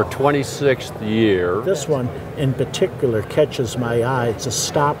or 26th year. This one in particular catches my eye. It's a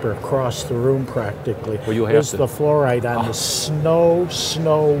stopper across the room practically. Well, you have It's the fluorite on the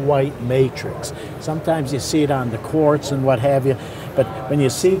snow white matrix. Sometimes you see it on the quartz and what have you, but when you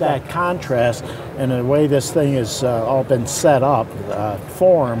see that contrast and the way this thing has all been set up,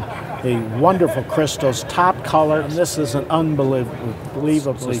 form, the wonderful crystals, top color, and this is an unbelievably It's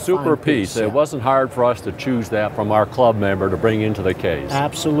a super fine piece. It wasn't hard for us to choose that from our club member to bring into the case.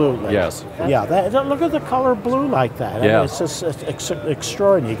 Absolutely. Yes. Yeah, look at the color blue like that. Yeah. I mean, it's just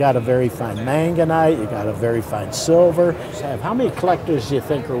extraordinary. You got a very fine manganite, you got a very fine silver. How many collectors do you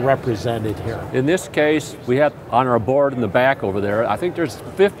think are represented here? In this case, we have on our board in the back over there, I think there's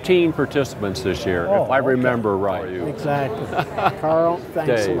 15 participants this year, if I remember right. Exactly. Carl,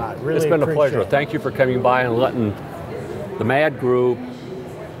 thanks Dave, a lot. Really it's been a appreciate pleasure. it. Thank you for coming by and letting the MAD group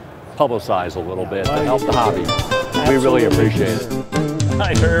publicize a little bit to help the hobby. We really appreciate it.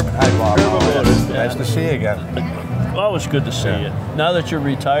 Hi, Herb. Hi, Bob. Herb. Nice to see you again. Always good to see you. Now that you're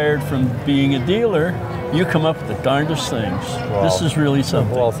retired from being a dealer, you come up with the darndest things. Well, this is really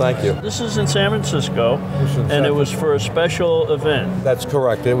something. Well, thank you. This is in San Francisco, and it was for a special event. That's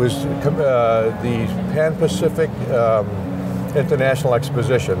correct. It was the Pan-Pacific International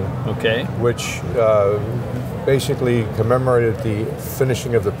Exposition, which basically commemorated the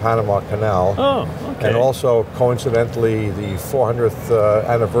finishing of the Panama Canal. Oh, okay. And also, coincidentally, the 400th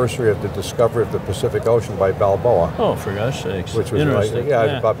anniversary of the discovery of the Pacific Ocean by Balboa. Oh, for gosh sakes. Which was interesting.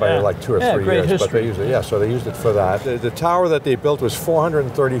 by like 2 or 3 great years. history. But they used it, so they used it for that. The tower that they built was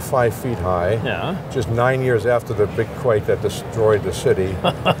 435 feet high. Yeah. Just 9 years after the big quake that destroyed the city.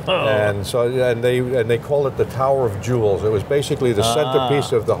 And they called it the Tower of Jewels. It was basically the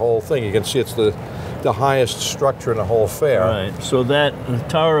centerpiece of the whole thing. You can see it's the highest structure in the whole fair. Right. So that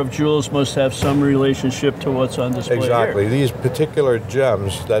Tower of Jewels must have some relationship to what's on display Exactly. here. These particular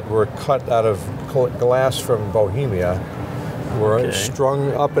gems that were cut out of glass from Bohemia were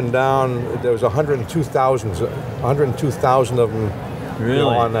strung up and down. There was 102,000 of them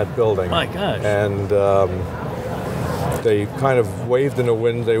on that building. My gosh. And they kind of waved in the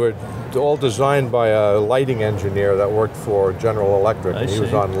wind. They were all designed by a lighting engineer that worked for General Electric. And he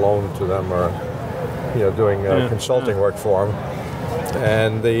was on loan to them or doing consulting work for them.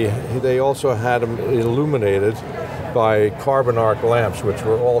 And they also had them illuminated by carbon arc lamps, which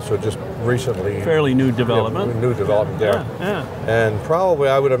were also just recently fairly new development. New development there. And probably,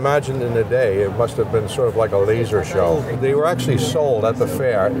 I would imagine, in a day, it must have been sort of like a laser show. They were actually sold at the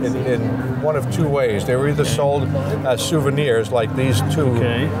fair in one of two ways. They were either sold as souvenirs, like these two.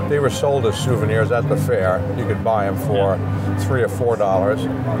 They were sold as souvenirs at the fair. You could buy them for $3 or $4,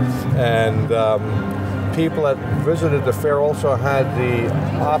 and people that visited the fair also had the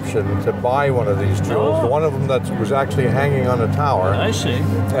option to buy one of these jewels. One of them that was actually hanging on a tower. I see.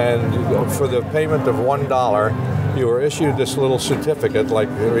 And for the payment of $1, you were issued this little certificate, like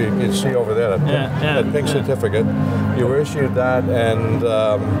you can see over there, that pink certificate. You were issued that, and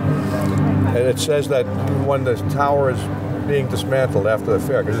it says that when the tower is being dismantled after the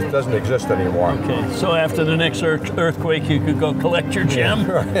fair, because it doesn't exist anymore. Okay, so after the next earthquake, you could go collect your gem?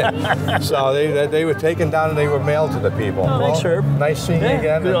 So they were taken down and they were mailed to the people. Oh, thanks, Herb. Nice seeing you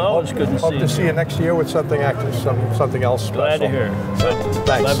again. Good, always good to see you. Hope to see you next year with something else special. Glad to hear.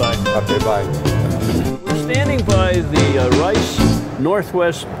 Thanks. Bye-bye. Okay, bye. We're standing by the Rice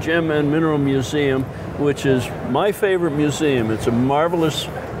Northwest Gem and Mineral Museum, which is my favorite museum. It's a marvelous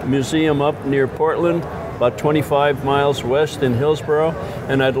museum up near Portland, about 25 miles west in Hillsborough.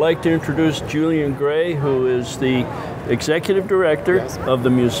 And I'd like to introduce Julian Gray, who is the executive director of the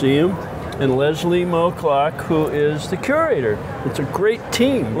museum, and Leslie Moclock, who is the curator. It's a great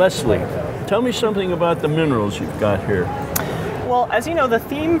team. Leslie, tell me something about the minerals you've got here. Well, as you know, the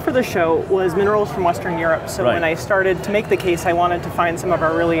theme for the show was minerals from Western Europe. So when I started to make the case, I wanted to find some of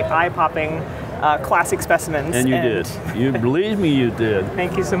our really eye-popping classic specimens. And you did. You believe me, you did.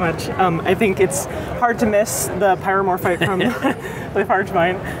 Thank you so much. I think it's hard to miss the pyromorphite from the Farge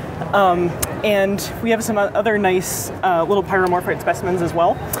and we have some other nice little pyromorphite specimens as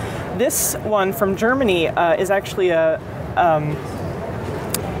well. This one from Germany is actually a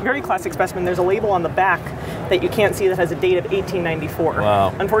very classic specimen. There's a label on the back that you can't see that has a date of 1894.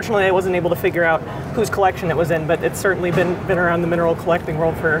 Wow. Unfortunately, I wasn't able to figure out whose collection it was in, but it's certainly been around the mineral collecting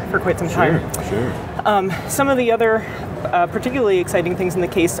world for quite some time. Sure. Some of the other particularly exciting things in the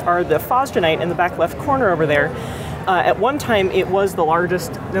case are the phosgenite in the back left corner over there. At one time, it was the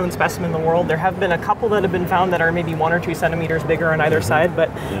largest known specimen in the world. There have been a couple that have been found that are maybe 1 or 2 centimeters bigger on either side,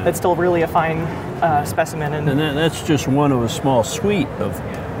 but that's still really a fine specimen. And that's just one of a small suite of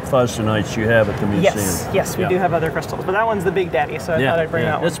phosgenites you have at the museum. Yes, we do have other crystals, but that one's the big daddy, so I thought I'd bring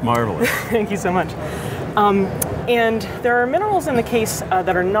that one. That's marvelous. Thank you so much. And there are minerals in the case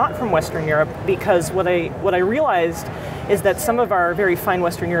that are not from Western Europe, because what I realized is that some of our very fine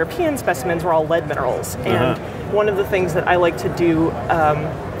Western European specimens were all lead minerals. And one of the things that I like to do,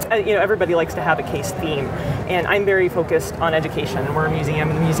 everybody likes to have a case theme, and I'm very focused on education, and we're a museum,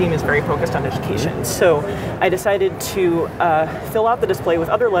 and the museum is very focused on education. So I decided to fill out the display with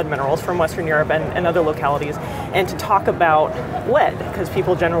other lead minerals from Western Europe and other localities, and to talk about lead, because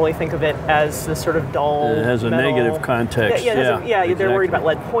people generally think of it as this sort of dull It has a metal. negative context. Exactly. They're worried about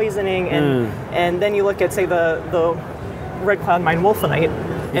lead poisoning, and then you look at, say, the red cloud mine wolfenite,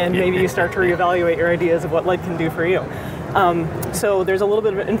 and maybe you start to reevaluate your ideas of what lead can do for you. So there's a little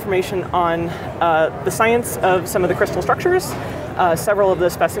bit of information on the science of some of the crystal structures. Several of the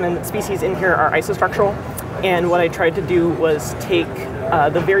specimen species in here are isostructural, and what I tried to do was take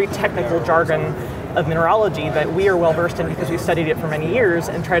the very technical jargon of mineralogy that we are well versed in because we've studied it for many years,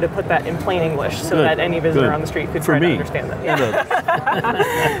 and try to put that in plain English so that any visitor on the street could try to understand that.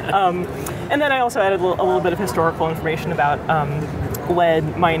 And then I also added a little bit of historical information about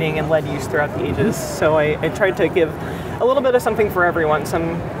lead mining and lead use throughout the ages. So I tried to give a little bit of something for everyone,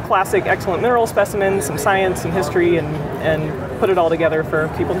 some classic excellent mineral specimens, some science, some history, and put it all together for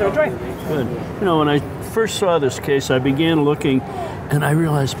people to enjoy. Good. You know, when I first saw this case, I began looking and I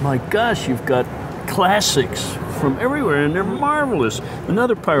realized, my gosh, you've got classics from everywhere and they're marvelous.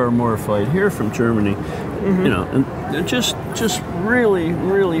 Another pyromorphite here from Germany, you know, and they're just really,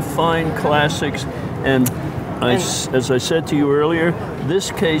 really fine classics. And as I said to you earlier,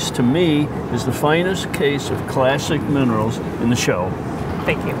 this case to me is the finest case of classic minerals in the show.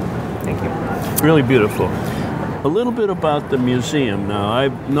 Thank you. Thank you. Really beautiful. A little bit about the museum now.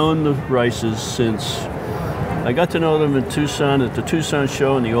 I've known the Rices since I got to know them in Tucson at the Tucson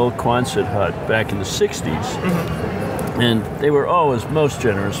Show in the old Quonset hut back in the 60s. And they were always most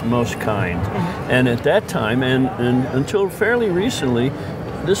generous, most kind. And at that time, and until fairly recently,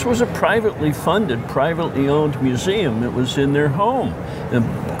 this was a privately funded, privately owned museum. It was in their home. A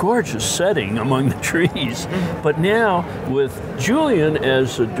gorgeous setting among the trees. But now, with Julian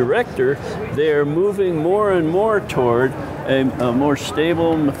as a director, they're moving more and more toward a more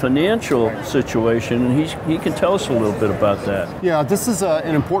stable financial situation, and he can tell us a little bit about that. Yeah, this is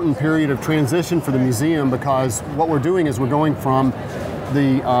an important period of transition for the museum, because what we're doing is we're going from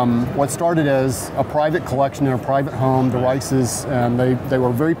the what started as a private collection in a private home, the Rices, and they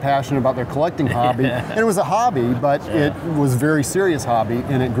were very passionate about their collecting hobby. And it was a hobby, but it was a very serious hobby,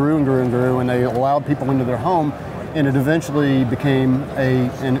 and it grew and grew and grew, and they allowed people into their home, and it eventually became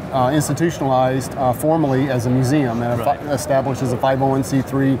institutionalized formally as a museum, and established as a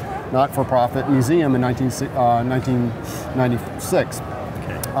 501c3 not-for-profit museum in 1996.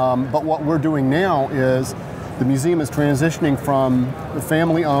 But what we're doing now is the museum is transitioning from the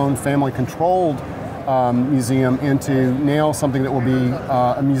family-owned, family-controlled museum into now something that will be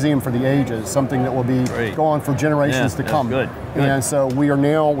a museum for the ages, something that will be go on for generations to come. Good. And so we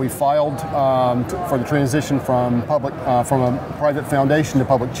filed for the transition from from a private foundation to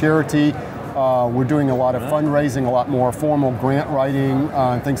public charity. We're doing a lot of fundraising, a lot more formal grant writing,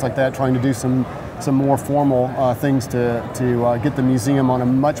 and things like that, trying to do some more formal things to get the museum on a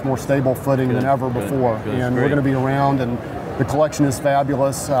much more stable footing than ever before. And we're going to be around, and the collection is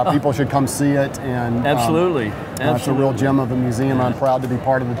fabulous. People should come see it. And Absolutely. It's a real gem of a museum. I'm proud to be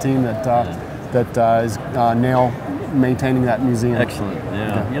part of the team that is now maintaining that museum. Excellent.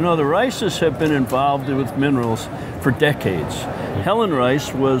 Yeah. You know, the Rices have been involved with minerals for decades. Helen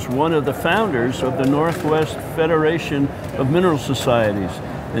Rice was one of the founders of the Northwest Federation of Mineral Societies,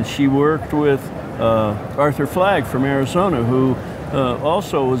 and she worked with Arthur Flagg from Arizona, who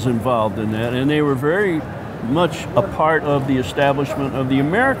also was involved in that, and they were very much a part of the establishment of the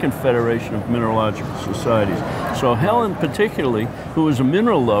American Federation of Mineralogical Societies. So Helen particularly, who is a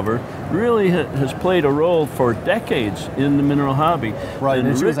mineral lover, really has played a role for decades in the mineral hobby. Right,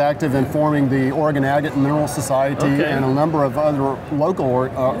 and she was active in forming the Oregon Agate and Mineral Society and a number of other local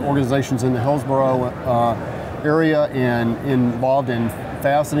organizations in the Hillsborough area, and involved in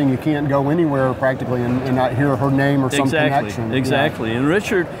faceting. You can't go anywhere practically and not hear her name or some connection. Exactly. And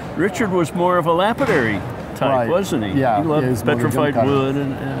Richard was more of a lapidary type, wasn't he? Yeah, he loved petrified wood,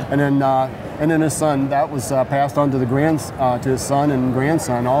 and then his son. That was passed on to to his son and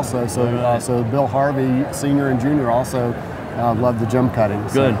grandson also. So Bill Harvey, Sr. and Jr. also loved the gem cutting.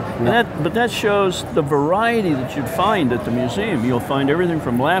 Good. But that shows the variety that you'd find at the museum. You'll find everything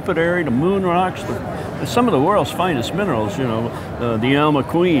from lapidary to moon rocks to some of the world's finest minerals. You know, the Alma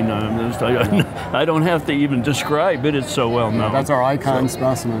Queen. I don't have to even describe it. It's so well known. That's our icon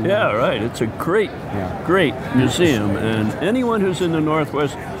specimen. Yeah, right. It's a great museum, and anyone who's in the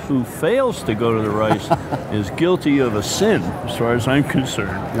Northwest who fails to go to the Rice is guilty of a sin, as far as I'm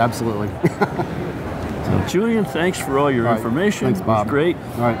concerned. Absolutely. So, Julian, thanks for all your information. Thanks, Bob. It was great.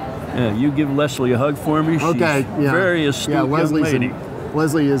 All right. You give Leslie a hug for me. She's very astute young lady.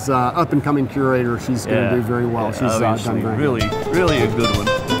 Leslie is up and coming curator. She's going to do very well. She's done very really a good one.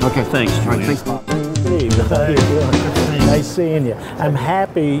 Okay. Thanks, Julian. All right, thanks, Bob. Hey, how you doing? Nice seeing you. I'm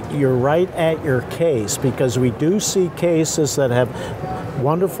happy you're right at your case, because we do see cases that have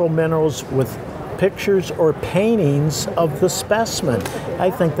wonderful minerals with pictures or paintings of the specimen. I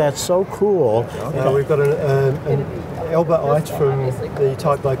think that's so cool. We've got an elbaite from the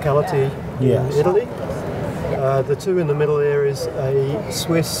type locality in Italy. The two in the middle there is a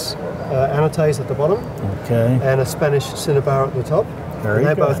Swiss anatase at the bottom, and a Spanish cinnabar at the top.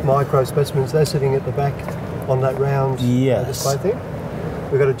 They're both micro specimens. They're sitting at the back on that round display thing.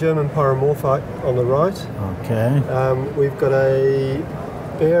 We've got a German pyromorphite on the right. Okay. We've got a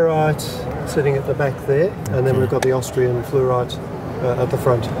barite sitting at the back there, and then we've got the Austrian fluorite at the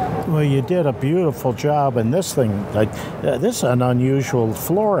front. Well, you did a beautiful job in this thing. Like this is an unusual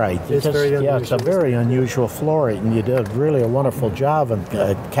fluorite. It's very unusual. Yeah, it's a very unusual fluorite, and you did really a wonderful job in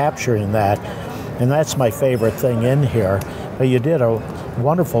capturing that. And that's my favorite thing in here. But you did a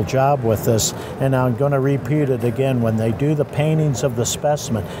wonderful job with this, and I'm going to repeat it again. When they do the paintings of the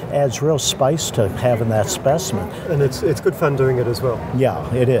specimen, adds real spice to having that specimen. And it's good fun doing it as well.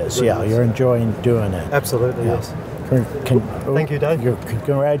 Yeah, it is. Really Yeah, is. you're enjoying doing it. Absolutely, yes. Thank you, Dave.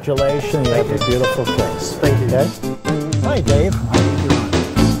 Congratulations. You have a beautiful place. Thank you. Okay? Hi, Dave.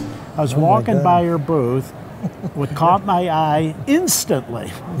 I was walking by your booth. What caught my eye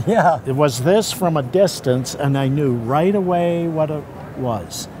instantly. Yeah. It was this from a distance, and I knew right away what it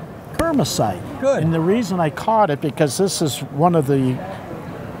was. Kermesite. Good. And the reason I caught it, because this is one of the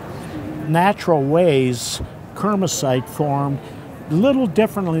natural ways kermesite formed, a little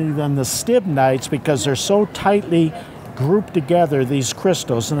differently than the stibnites, because they're so tightly grouped together, these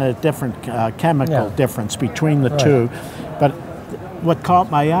crystals, and a different chemical difference between the two. But what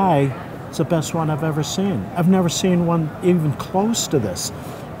caught my eye, it's the best one I've ever seen. I've never seen one even close to this.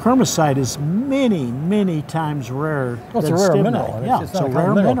 Kermesite is many, many times rarer Well, it's than a rare stibnite. mineral. Yeah, it's it's a not a rare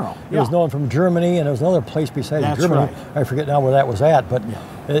common mineral. It was known from Germany, and there was another place besides That's Germany. right. I forget now where that was at, but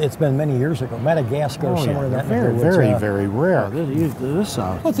it's been many years ago. Madagascar or somewhere in that very, neighborhood. very, very rare. This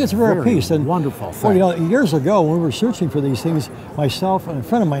It's a rare very piece. And wonderful thing. Well, you know, years ago when we were searching for these things, myself and a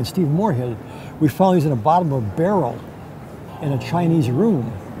friend of mine, Steve Moorhead, we found these in the bottom of a barrel in a Chinese room.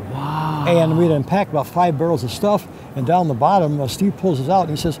 Wow. And we had unpacked about 5 barrels of stuff, and down the bottom, Steve pulls us out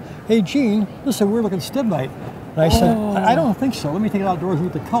and he says, "Hey, Gene, this is a weird looking stibnite." And I said, "I don't think so. Let me take it outdoors and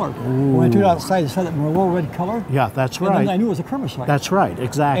look at the color." When I took it outside, it said that Merlot red color. Yeah, that's And right. then I knew it was a kermesite. That's right,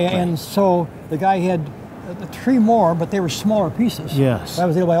 exactly. And so the guy had 3 more, but they were smaller pieces. Yes. I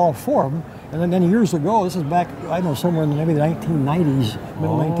was able to buy all 4 of them. And then years ago, this is back, I don't know, somewhere in maybe the 1990s,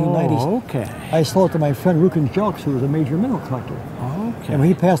 middle 1990s. Okay. I sold it to my friend Jacques, who was a major mineral collector. Okay. And when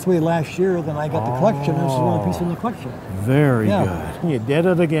he passed away last year, then I got the collection, and this is one of the pieces in the collection. Very Yeah. good. You did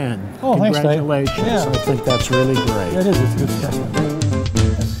it again. Oh, thanks, Dave. Congratulations. Yeah. I think that's really great. It is. It's good stuff.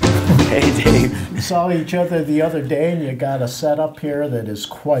 Hey, Dave. We saw each other the other day, and you got a setup here that is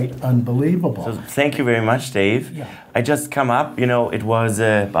quite unbelievable. So thank you very much, Dave. Yeah. I just come up, you know, it was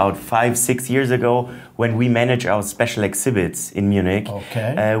about 5-6 years ago when we managed our special exhibits in Munich.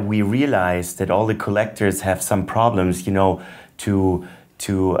 Okay. We realized that all the collectors have some problems, you know, to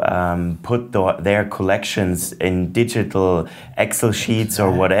put their collections in digital Excel sheets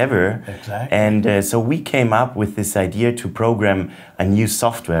or whatever. Exactly. And so we came up with this idea to program a new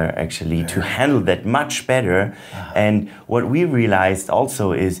software actually to handle that much better. And what we realized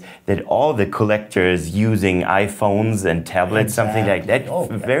also is that all the collectors using iPhones and tablets, something like that,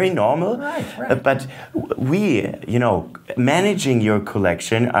 very normal. Right. But we, you know, managing your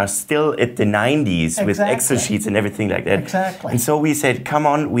collection are still at the 90s with Excel sheets and everything like that. Exactly. And so we said, come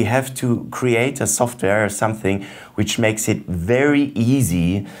on, we have to create a software or something which makes it very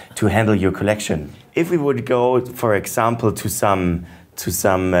easy to handle your collection. If we would go, for example, to some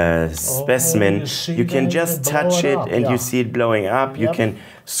specimen, you can just touch it and you see it blowing up. You can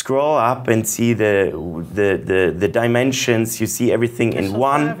scroll up and see the dimensions. You see everything in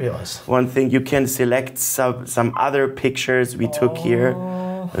one thing. You can select some other pictures we took here.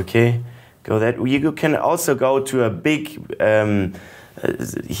 Okay, go that. You can also go to a big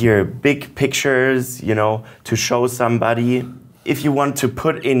here big pictures, you know, to show somebody. If you want to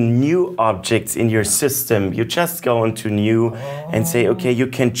put in new objects in your system, you just go into new and say, okay, you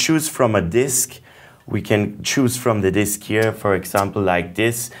can choose from a disk. We can choose from the disk here, for example, like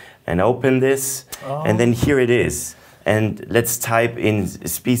this, and open this, and then here it is. And let's type in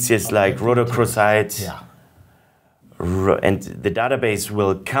species like rhodochrosite, and the database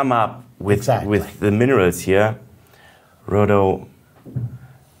will come up with the minerals here.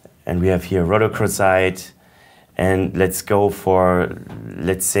 And we have here rhodochrosite. And let's go for,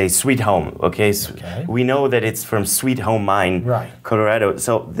 let's say, Sweet Home, okay? We know that it's from Sweet Home Mine, Colorado.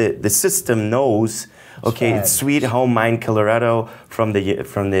 So the system knows, okay, it's Sweet Home Mine, Colorado from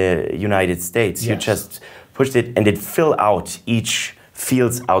the United States. You just push it and it fill out each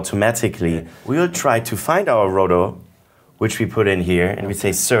fields automatically. We'll try to find our rhodo, which we put in here, and we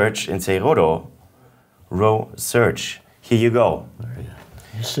say search and say rhodo, search. Here you go.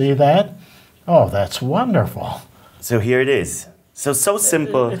 You see that? Oh, that's wonderful. So here it is. So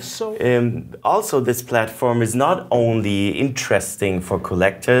simple. It's so also, this platform is not only interesting for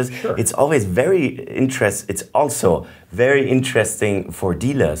collectors. Sure. It's always It's also very interesting for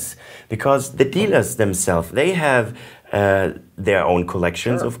dealers, because the dealers themselves, they have their own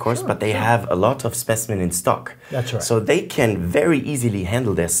collections, of course, but they have a lot of specimens in stock. That's right. So they can very easily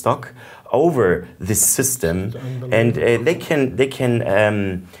handle their stock over this system, and they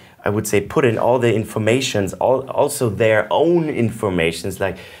can. I would say put in all the informations, also their own informations,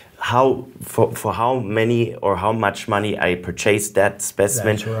 like for how many or how much money I purchased that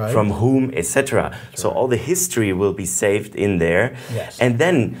specimen, right. from whom, etc. So all the history will be saved in there. Yes. And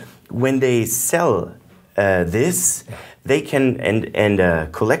then when they sell this, they can, and a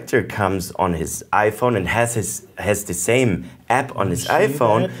collector comes on his iPhone and has the same app on his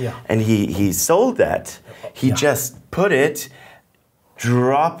iPhone, and he sold that. He just put it,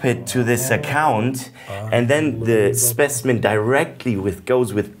 drop it to this account, and then the specimen directly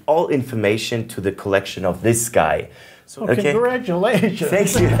goes with all information to the collection of this guy. So, congratulations.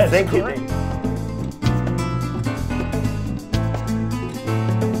 Thank you. Thank you.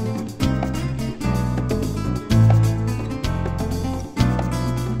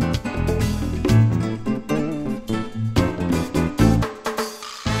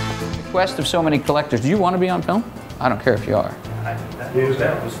 Quest of so many collectors. Do you want to be on film? I don't care if you are. He is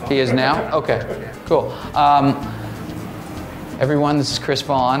now. He is now? Okay, cool. Everyone, this is Chris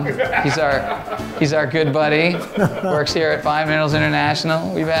Vaughn. He's our good buddy. Works here at Fabre Minerals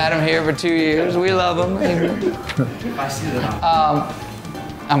International. We've had him here for 2 years. We love him.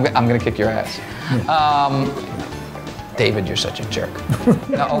 I'm gonna kick your ass. David, you're such a jerk.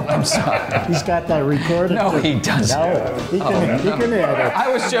 No, I'm sorry. He's got that recorded. No, he doesn't. No, he can edit. I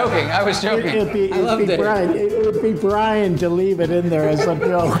was joking. It'd be Brian to leave it in there as a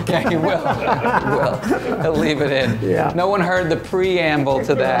joke. Yeah, he will. He'll leave it in. Yeah. No one heard the preamble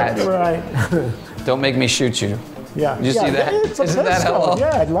to that. Right. Don't make me shoot you. Yeah. Did you see that? Isn't that helpful?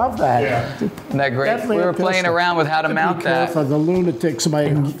 Yeah, I'd love that. Yeah. Isn't that great? Definitely we were playing around with how to mount that. For the lunatics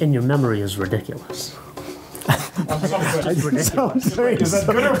might. And your memory is ridiculous. Is that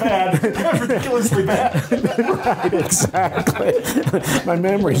good or bad? Ridiculously bad. Right, exactly. My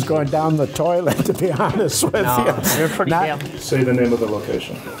memory's going down the toilet, to be honest with you. You're pretty damn. Say the name of the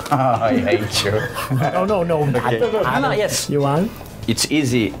location. Oh, I hate you. No. Okay. Yes. You want? It's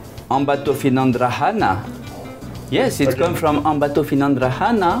easy. Ambatofinandrahana. Yes, it comes from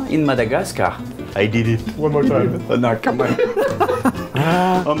Ambatofinandrahana in Madagascar. I did it. One more time. No, come on.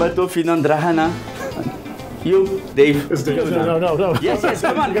 Ambatofinandrahana. You, Dave. No. Yes,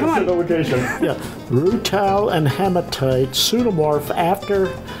 come on. The location. Yeah. Rutile and hematite, pseudomorph after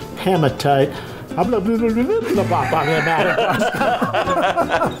hematite. That's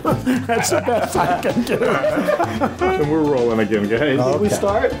the best I can do. And we're rolling again, guys. Okay. We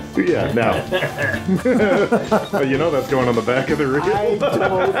start? Yeah, now. But you know that's going on the back of the reel. I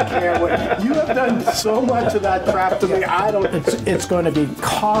don't care what. You have done so much of that crap to me. It's going to be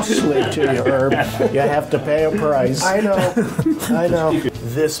costly to you, Herb. You have to pay a price. I know.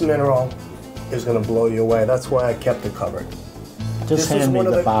 This mineral is going to blow you away. That's why I kept it covered. Just hand me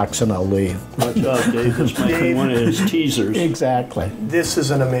the box and I'll leave. Watch out, Dave is making one of his teasers. Exactly. This is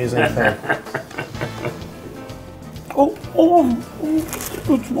an amazing thing. Oh,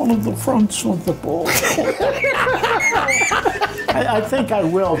 it's one of the fronts of the ball. I think I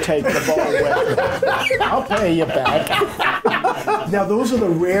will take the ball with me. I'll pay you back. Now, those are the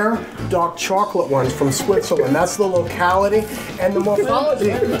rare dark chocolate ones from Switzerland. That's the locality. And the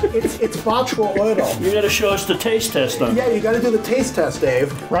morphology, it's Bachelorito. You got to show us the taste test on it. Yeah, you got to do the taste test,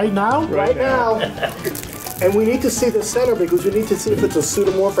 Dave. Right now? Right now. And we need to see the center because we need to see if it's a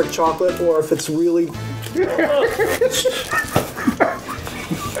pseudomorphic chocolate or if it's really...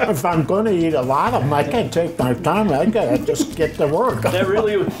 If I'm going to eat a lot of them, I can't take my time. I got to just get to work. That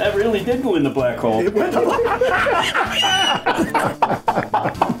really did go in the black hole.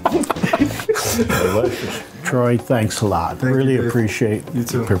 Delicious. Troy, thanks a lot. Really appreciate you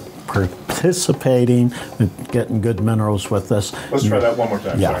participating and getting good minerals with us. Let's try that one more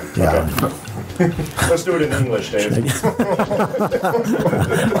time. Yeah, Sorry. yeah. Okay. Let's do it in English, Dave. Look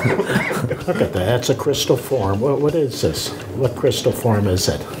at that. That's a crystal form. What is this? What crystal form is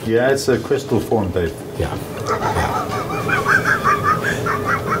it? Yeah, it's a crystal form, Dave. Yeah.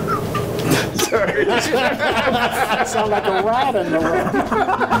 Sorry. I sound like a rat in the room.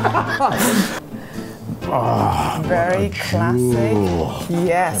 Oh, very classic. Jewel.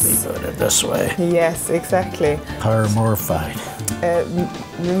 Yes. Let me put it this way. Yes, exactly. Paramorphite.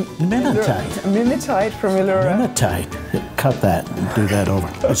 Minotite. Minotite from Illura. Minotite. Cut that and do that over.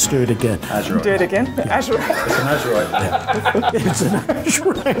 Let's do it again. Azurite. Do it again? Azurite. It's an azurite. It's an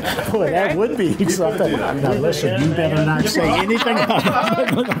azurite. Boy, that would be something. Now listen, you better not say anything about it.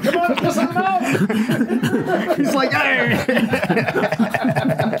 Come on, listen up. He's like, hey.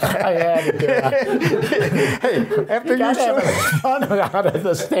 I had to do it. Hey, after you showed fun out of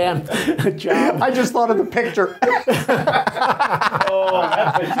the stamp job. I just thought of the picture. Oh,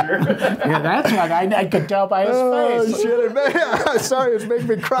 that picture. Yeah, that's what I could tell by his face. Oh, shit. Sorry, it's making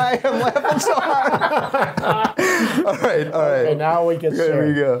me cry. I'm laughing so hard. All right. Okay, now we get There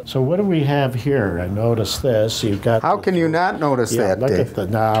we go. So what do we have here? I noticed this. You've got. How can you not notice that, look Dave? at the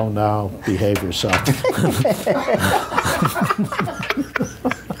now. Behave yourself.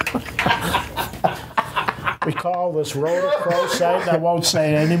 We call this rotochrosite. I won't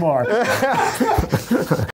say it anymore.